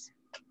 That was.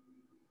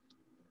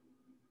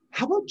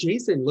 How about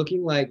Jason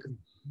looking like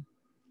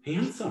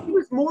handsome? He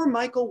was more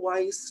Michael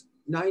Weiss,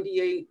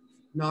 98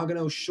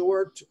 Nagano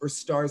short, or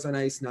Stars on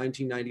Ice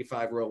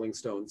 1995 Rolling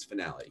Stones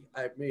finale.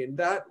 I mean,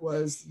 that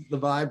was the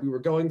vibe we were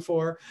going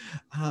for.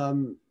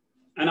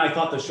 And I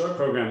thought the short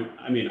program,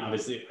 I mean,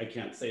 obviously I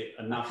can't say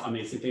enough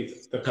amazing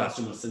things. The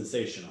costume was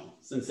sensational.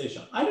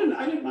 I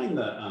didn't mind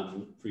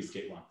the free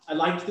skate one. I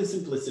liked the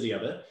simplicity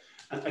of it.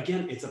 And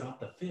again, it's about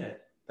the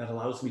fit that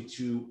allows me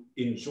to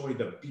enjoy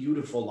the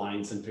beautiful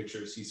lines and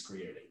pictures he's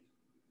creating.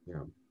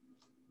 Yeah.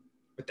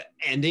 But the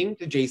ending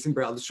to Jason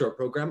Brown's short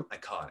program,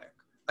 iconic.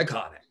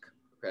 iconic.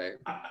 Okay.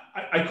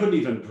 I couldn't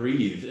even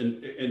breathe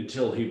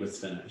until he was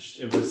finished.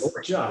 It was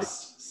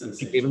just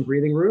sensational. She gave him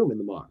breathing room in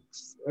the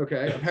months.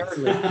 Okay.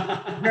 Apparently,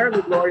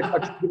 Lori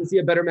thought she was going to see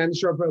a better men's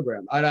show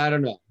program. I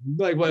don't know.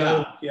 Like,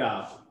 what?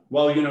 Yeah.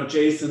 Well, you know,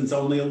 Jason's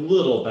only a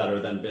little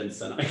better than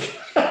Vincent, I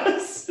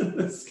guess, in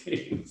the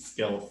skating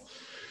skills.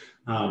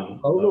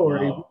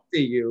 Lori,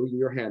 see you,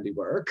 your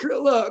handiwork.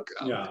 Look.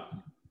 Yeah.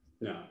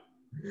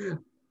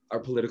 Our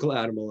political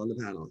animal on the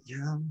panel.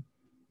 Yeah.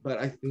 But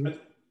I think.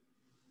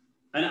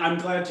 And I'm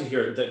glad to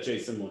hear that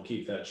Jason will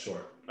keep that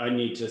short. I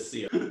need to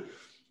see it.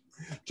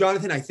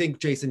 Jonathan, I think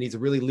Jason needs a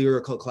really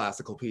lyrical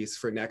classical piece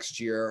for next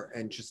year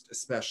and just a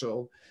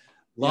special.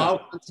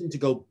 Law wants him to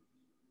go,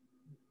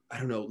 I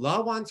don't know,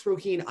 Law wants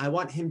Roheen. I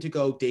want him to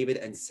go David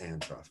and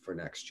Sandra for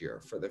next year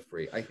for the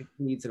free. I think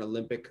he needs an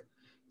Olympic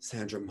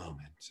Sandra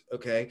moment,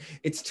 okay?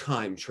 It's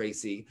time,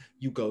 Tracy.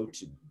 You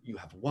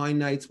have wine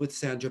nights with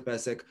Sandra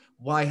Besic.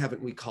 Why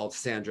haven't we called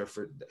Sandra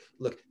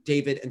look,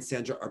 David and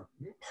Sandra are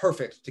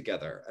perfect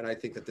together. And I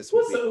think that this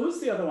who's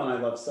the other one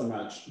I love so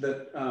much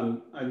that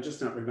I'm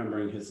just not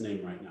remembering his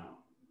name right now,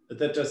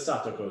 that does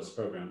Satoko's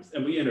programs.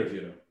 And we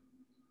interviewed him.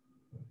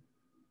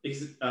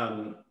 He's,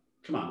 come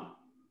on.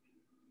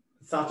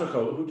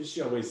 Satoko, who does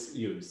she always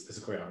use as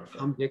a choreographer?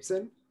 Tom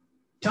Dixon?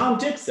 Tom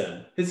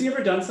Dixon. Has he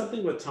ever done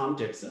something with Tom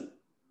Dixon?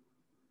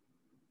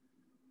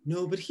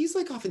 No, but he's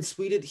like often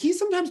sweeted. He's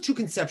sometimes too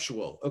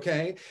conceptual,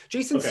 okay?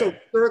 Jason's so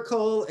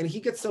lyrical and he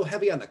gets so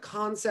heavy on the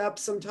concept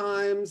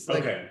sometimes.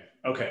 Like,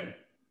 okay.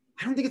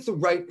 I don't think it's the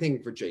right thing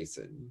for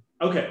Jason.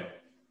 Okay,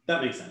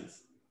 that makes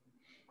sense.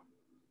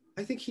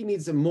 I think he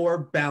needs a more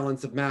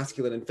balance of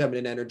masculine and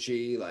feminine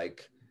energy,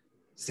 like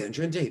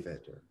Sandra and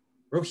David or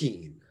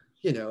Roheen,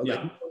 you know,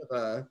 like more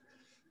of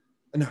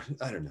no,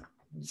 I don't know.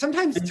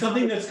 Sometimes it's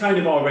something that's kind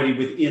of already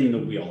within the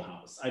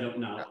wheelhouse. I don't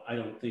know. I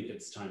don't think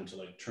it's time to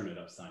like turn it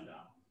upside down.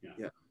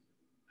 Yeah.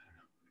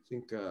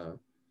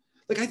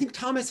 I think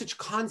Tom has such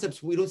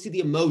concepts. We don't see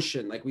the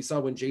emotion like we saw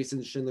when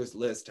Jason Schindler's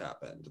List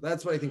happened.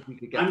 That's what I think we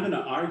could get. I'm going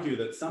to argue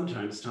that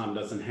sometimes Tom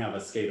doesn't have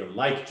a skater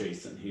like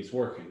Jason he's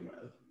working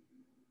with.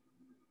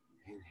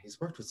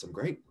 He's worked with some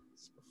great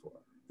ones before.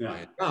 Yeah.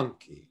 Ryan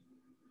Yankee.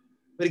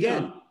 But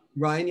again,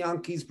 Ryan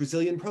Yankee's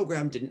Brazilian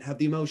program didn't have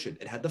the emotion.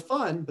 It had the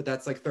fun, but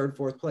that's like third,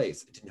 fourth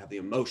place. It didn't have the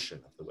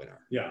emotion of the winner.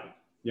 Yeah.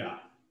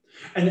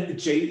 And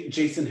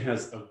Jason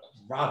has a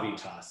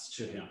gravitas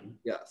to him.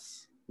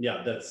 Yes.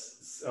 Yeah,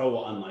 that's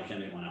so unlike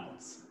anyone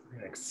else.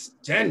 An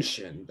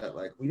extension that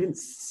like we didn't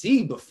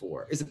see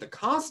before. Is it the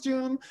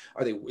costume?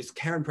 Is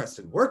Karen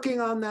Preston working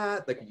on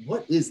that? Like,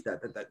 what is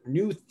that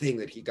new thing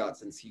that he got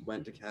since he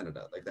went to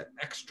Canada? Like that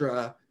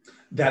extra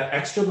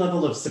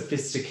level of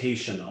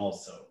sophistication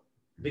also.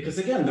 Because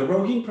again, the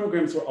Roheen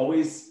programs were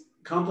always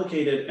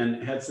complicated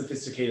and had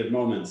sophisticated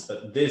moments,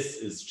 but this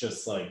is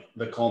just like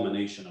the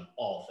culmination of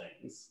all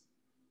things.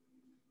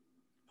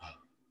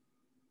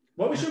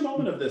 What was your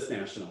moment of this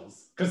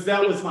Nationals? Because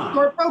that was mine.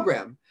 Our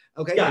program.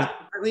 Okay. Yeah.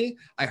 Apparently,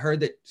 I heard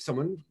that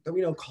someone that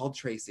we know called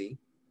Tracy,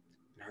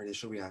 and her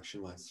initial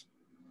reaction was,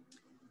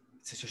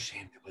 "It's such a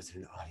shame there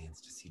wasn't an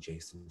audience to see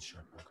Jason's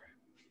short program."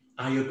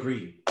 I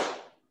agree. I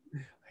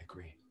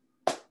agree.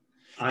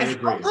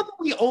 How come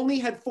we only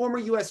had former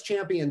U.S.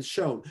 champions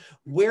shown?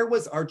 Where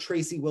was our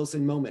Tracy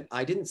Wilson moment?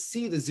 I didn't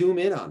see the zoom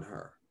in on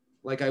her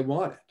like I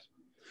wanted.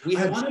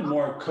 I wanted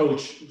more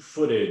coach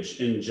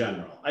footage in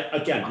general.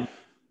 Again,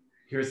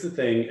 here's the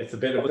thing. It's a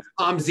bit of a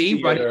Tom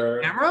Z running the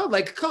camera?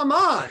 Like, come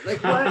on.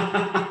 Like, what?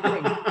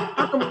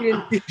 How come we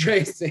didn't see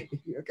Tracy?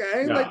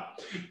 Okay? Yeah. Like,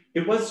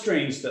 it was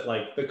strange that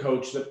like the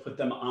coach that put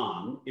them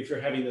on, if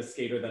you're having the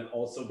skater then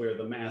also wear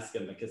the mask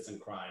and the kiss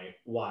and cry,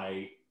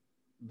 why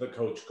the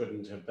coach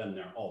couldn't have been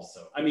there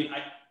also. I mean,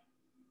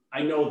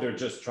 I know they're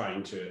just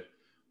trying to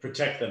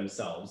protect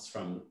themselves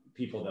from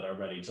people that are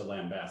ready to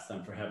lambast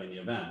them for having the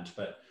event,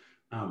 but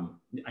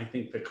I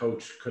think the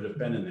coach could have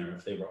been in there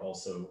if they were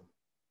also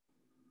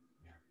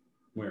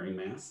wearing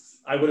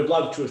masks. I would have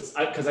loved to have,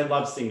 because I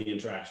love seeing the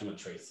interaction with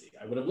Tracy.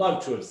 I would have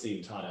loved to have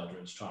seen Todd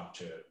Eldridge talk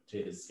to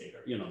his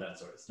skater, you know, that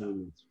sort of stuff.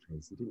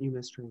 Tracy. Didn't you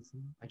miss Tracy?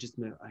 I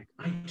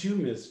do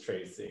miss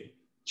Tracy.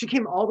 She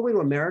came all the way to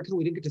America.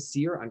 We didn't get to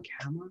see her on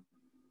camera.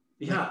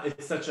 Yeah,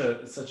 it's such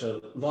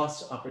a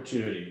lost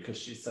opportunity because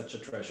she's such a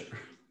treasure.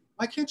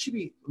 Why can't she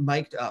be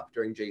mic'd up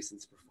during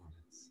Jason's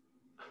performance?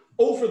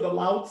 Over the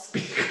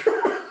loudspeaker.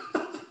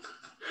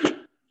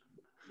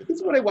 This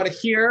is what I want to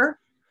hear.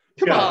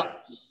 Come on.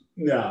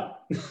 Yeah.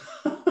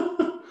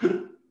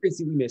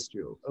 Tracy, we missed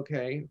you,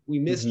 okay? We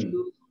missed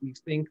you. We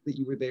think that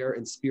you were there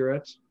in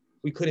spirit.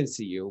 We couldn't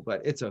see you,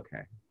 but it's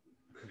okay.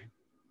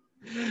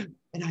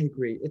 And I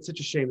agree. It's such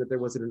a shame that there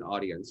wasn't an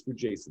audience for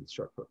Jason's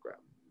short program.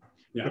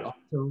 Yeah. But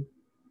also,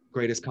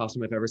 greatest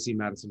costume I've ever seen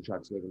Madison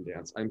Trucks wave and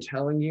dance. I'm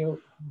telling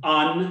you.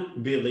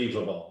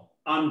 Unbelievable.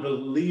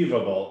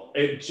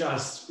 It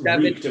just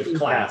reeked of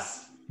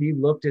class. He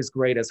looked as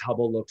great as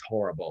Hubbell looked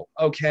horrible.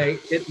 Okay,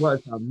 it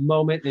was a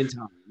moment in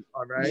time,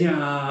 all right?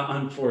 Yeah,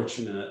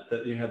 unfortunate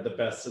that you had the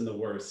best and the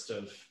worst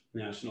of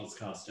Nationals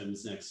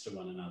costumes next to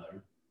one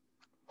another.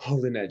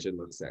 Holden Edgen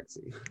looked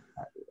sexy.